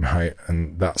 right,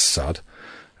 and that's sad,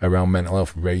 around mental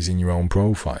health, raising your own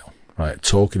profile, right,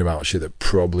 talking about shit that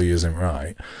probably isn't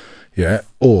right,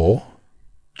 or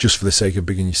just for the sake of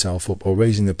bigging yourself up, or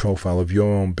raising the profile of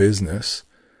your own business.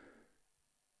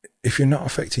 If you're not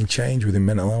affecting change within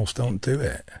mental health, don't do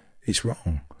it. It's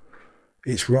wrong.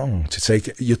 It's wrong to take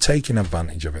it. You're taking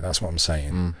advantage of it. That's what I'm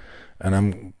saying.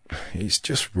 And it's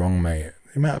just wrong, mate.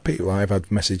 The amount of people I've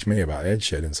had message me about the Head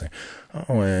Shed and say, "Oh,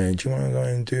 do you want to go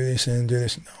and do this and do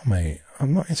this?" No, mate,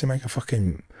 I'm not here to make a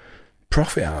fucking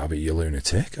profit out of it, you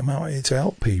lunatic. I'm out here to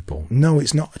help people. No,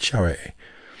 it's not a charity.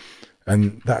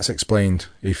 And that's explained.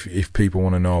 If people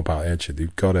want to know about the Head Shed,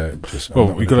 they've got to just.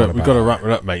 Well, we've got to wrap it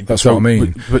up, mate. That's what I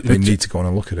mean. They need to go on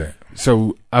and look at it.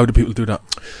 So, how do people do that?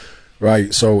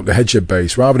 Right, so the Head Shed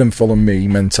Base, rather than follow me,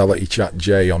 Mentality Chat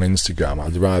J, on Instagram,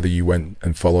 I'd rather you went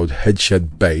and followed Head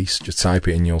Shed Base. Just type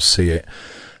it in, you'll see it.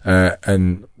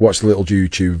 And watch the little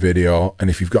YouTube video. And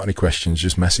if you've got any questions,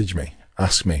 just message me.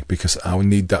 Ask me, because I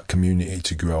need that community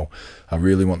to grow. I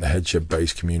really want the Head Shed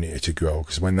Base community to grow,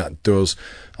 because when that does,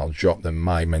 I'll drop them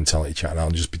my Mentality Chat and I'll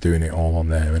just be doing it all on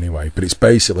there anyway. But it's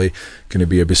basically going to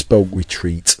be a bespoke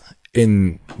retreat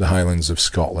in the Highlands of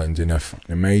Scotland, in an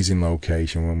amazing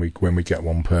location when we get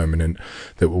one permanent,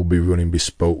 that will be running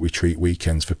bespoke retreat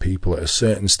weekends for people at a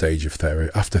certain stage of therapy,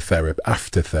 after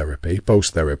therapy,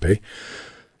 post therapy,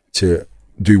 to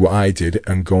do what I did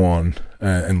and go on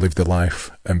and live the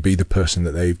life and be the person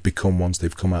that they've become once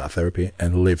they've come out of therapy,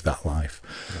 and live that life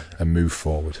and move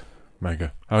forward.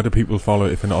 Mega. How do people follow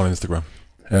it if they're not on Instagram?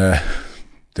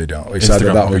 They don't. It's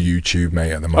either that or YouTube,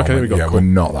 mate, at the moment. Okay, there we go. Yeah, cool. We're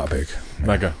not that big.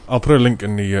 Mega. I'll put a link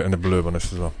in the blurb on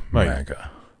this as well. Mate.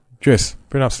 Mega. Jace,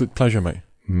 been an absolute pleasure, mate.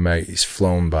 Mate, it's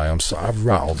flown by. I've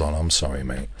rattled on. I'm sorry,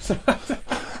 mate.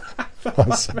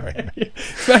 I'm sorry, mate.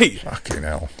 Mate. Fucking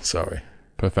hell. Sorry.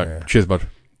 Perfect. Yeah. Cheers, bud.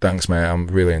 Thanks, mate. I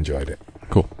really enjoyed it.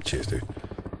 Cool. Cheers, dude.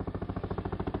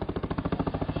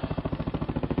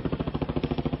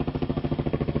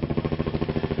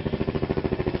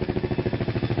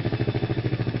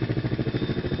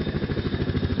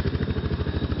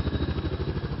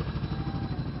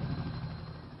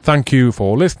 Thank you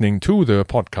for listening to the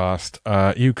podcast.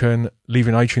 You can leave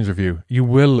an iTunes review. You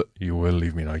will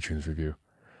leave me an iTunes review.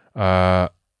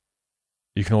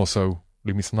 You can also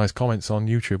leave me some nice comments on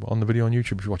YouTube, on the video on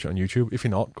YouTube if you watch it on YouTube. If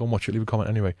you're not, go and watch it, leave a comment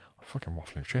anyway. I'm fucking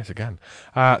waffling. Cheers again.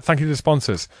 Thank you to the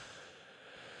sponsors.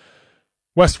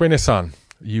 Westway Nissan,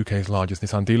 the UK's largest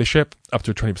Nissan dealership, up to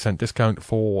a 20% discount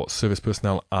for service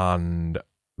personnel and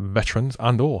veterans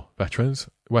and/or veterans.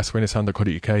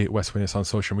 Westwaynissan.co.uk, Westway Nissan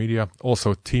social media.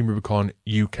 Also, Team Rubicon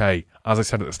UK. As I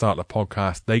said at the start of the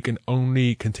podcast, they can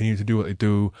only continue to do what they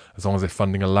do as long as their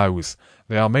funding allows.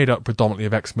 They are made up predominantly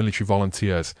of ex-military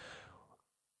volunteers.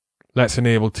 Let's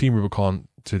enable Team Rubicon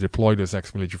to deploy those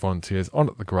ex-military volunteers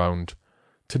onto the ground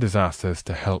to disasters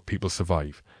to help people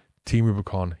survive.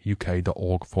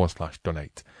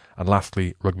 teamrubiconuk.org/donate. And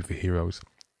lastly, Rugby for Heroes.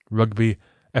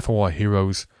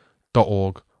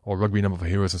 rugbyforheroes.org or Rugby Number for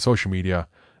Heroes on social media.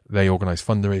 They organise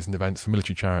fundraising events for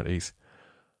military charities,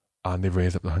 and they've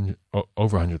raised up to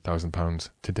over £100,000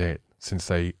 to date since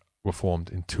they were formed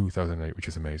in 2008, which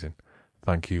is amazing.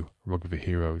 Thank you, Rugby for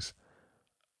Heroes.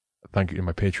 Thank you to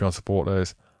my Patreon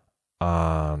supporters,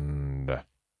 and that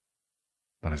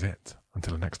is it.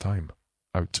 Until next time,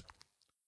 out.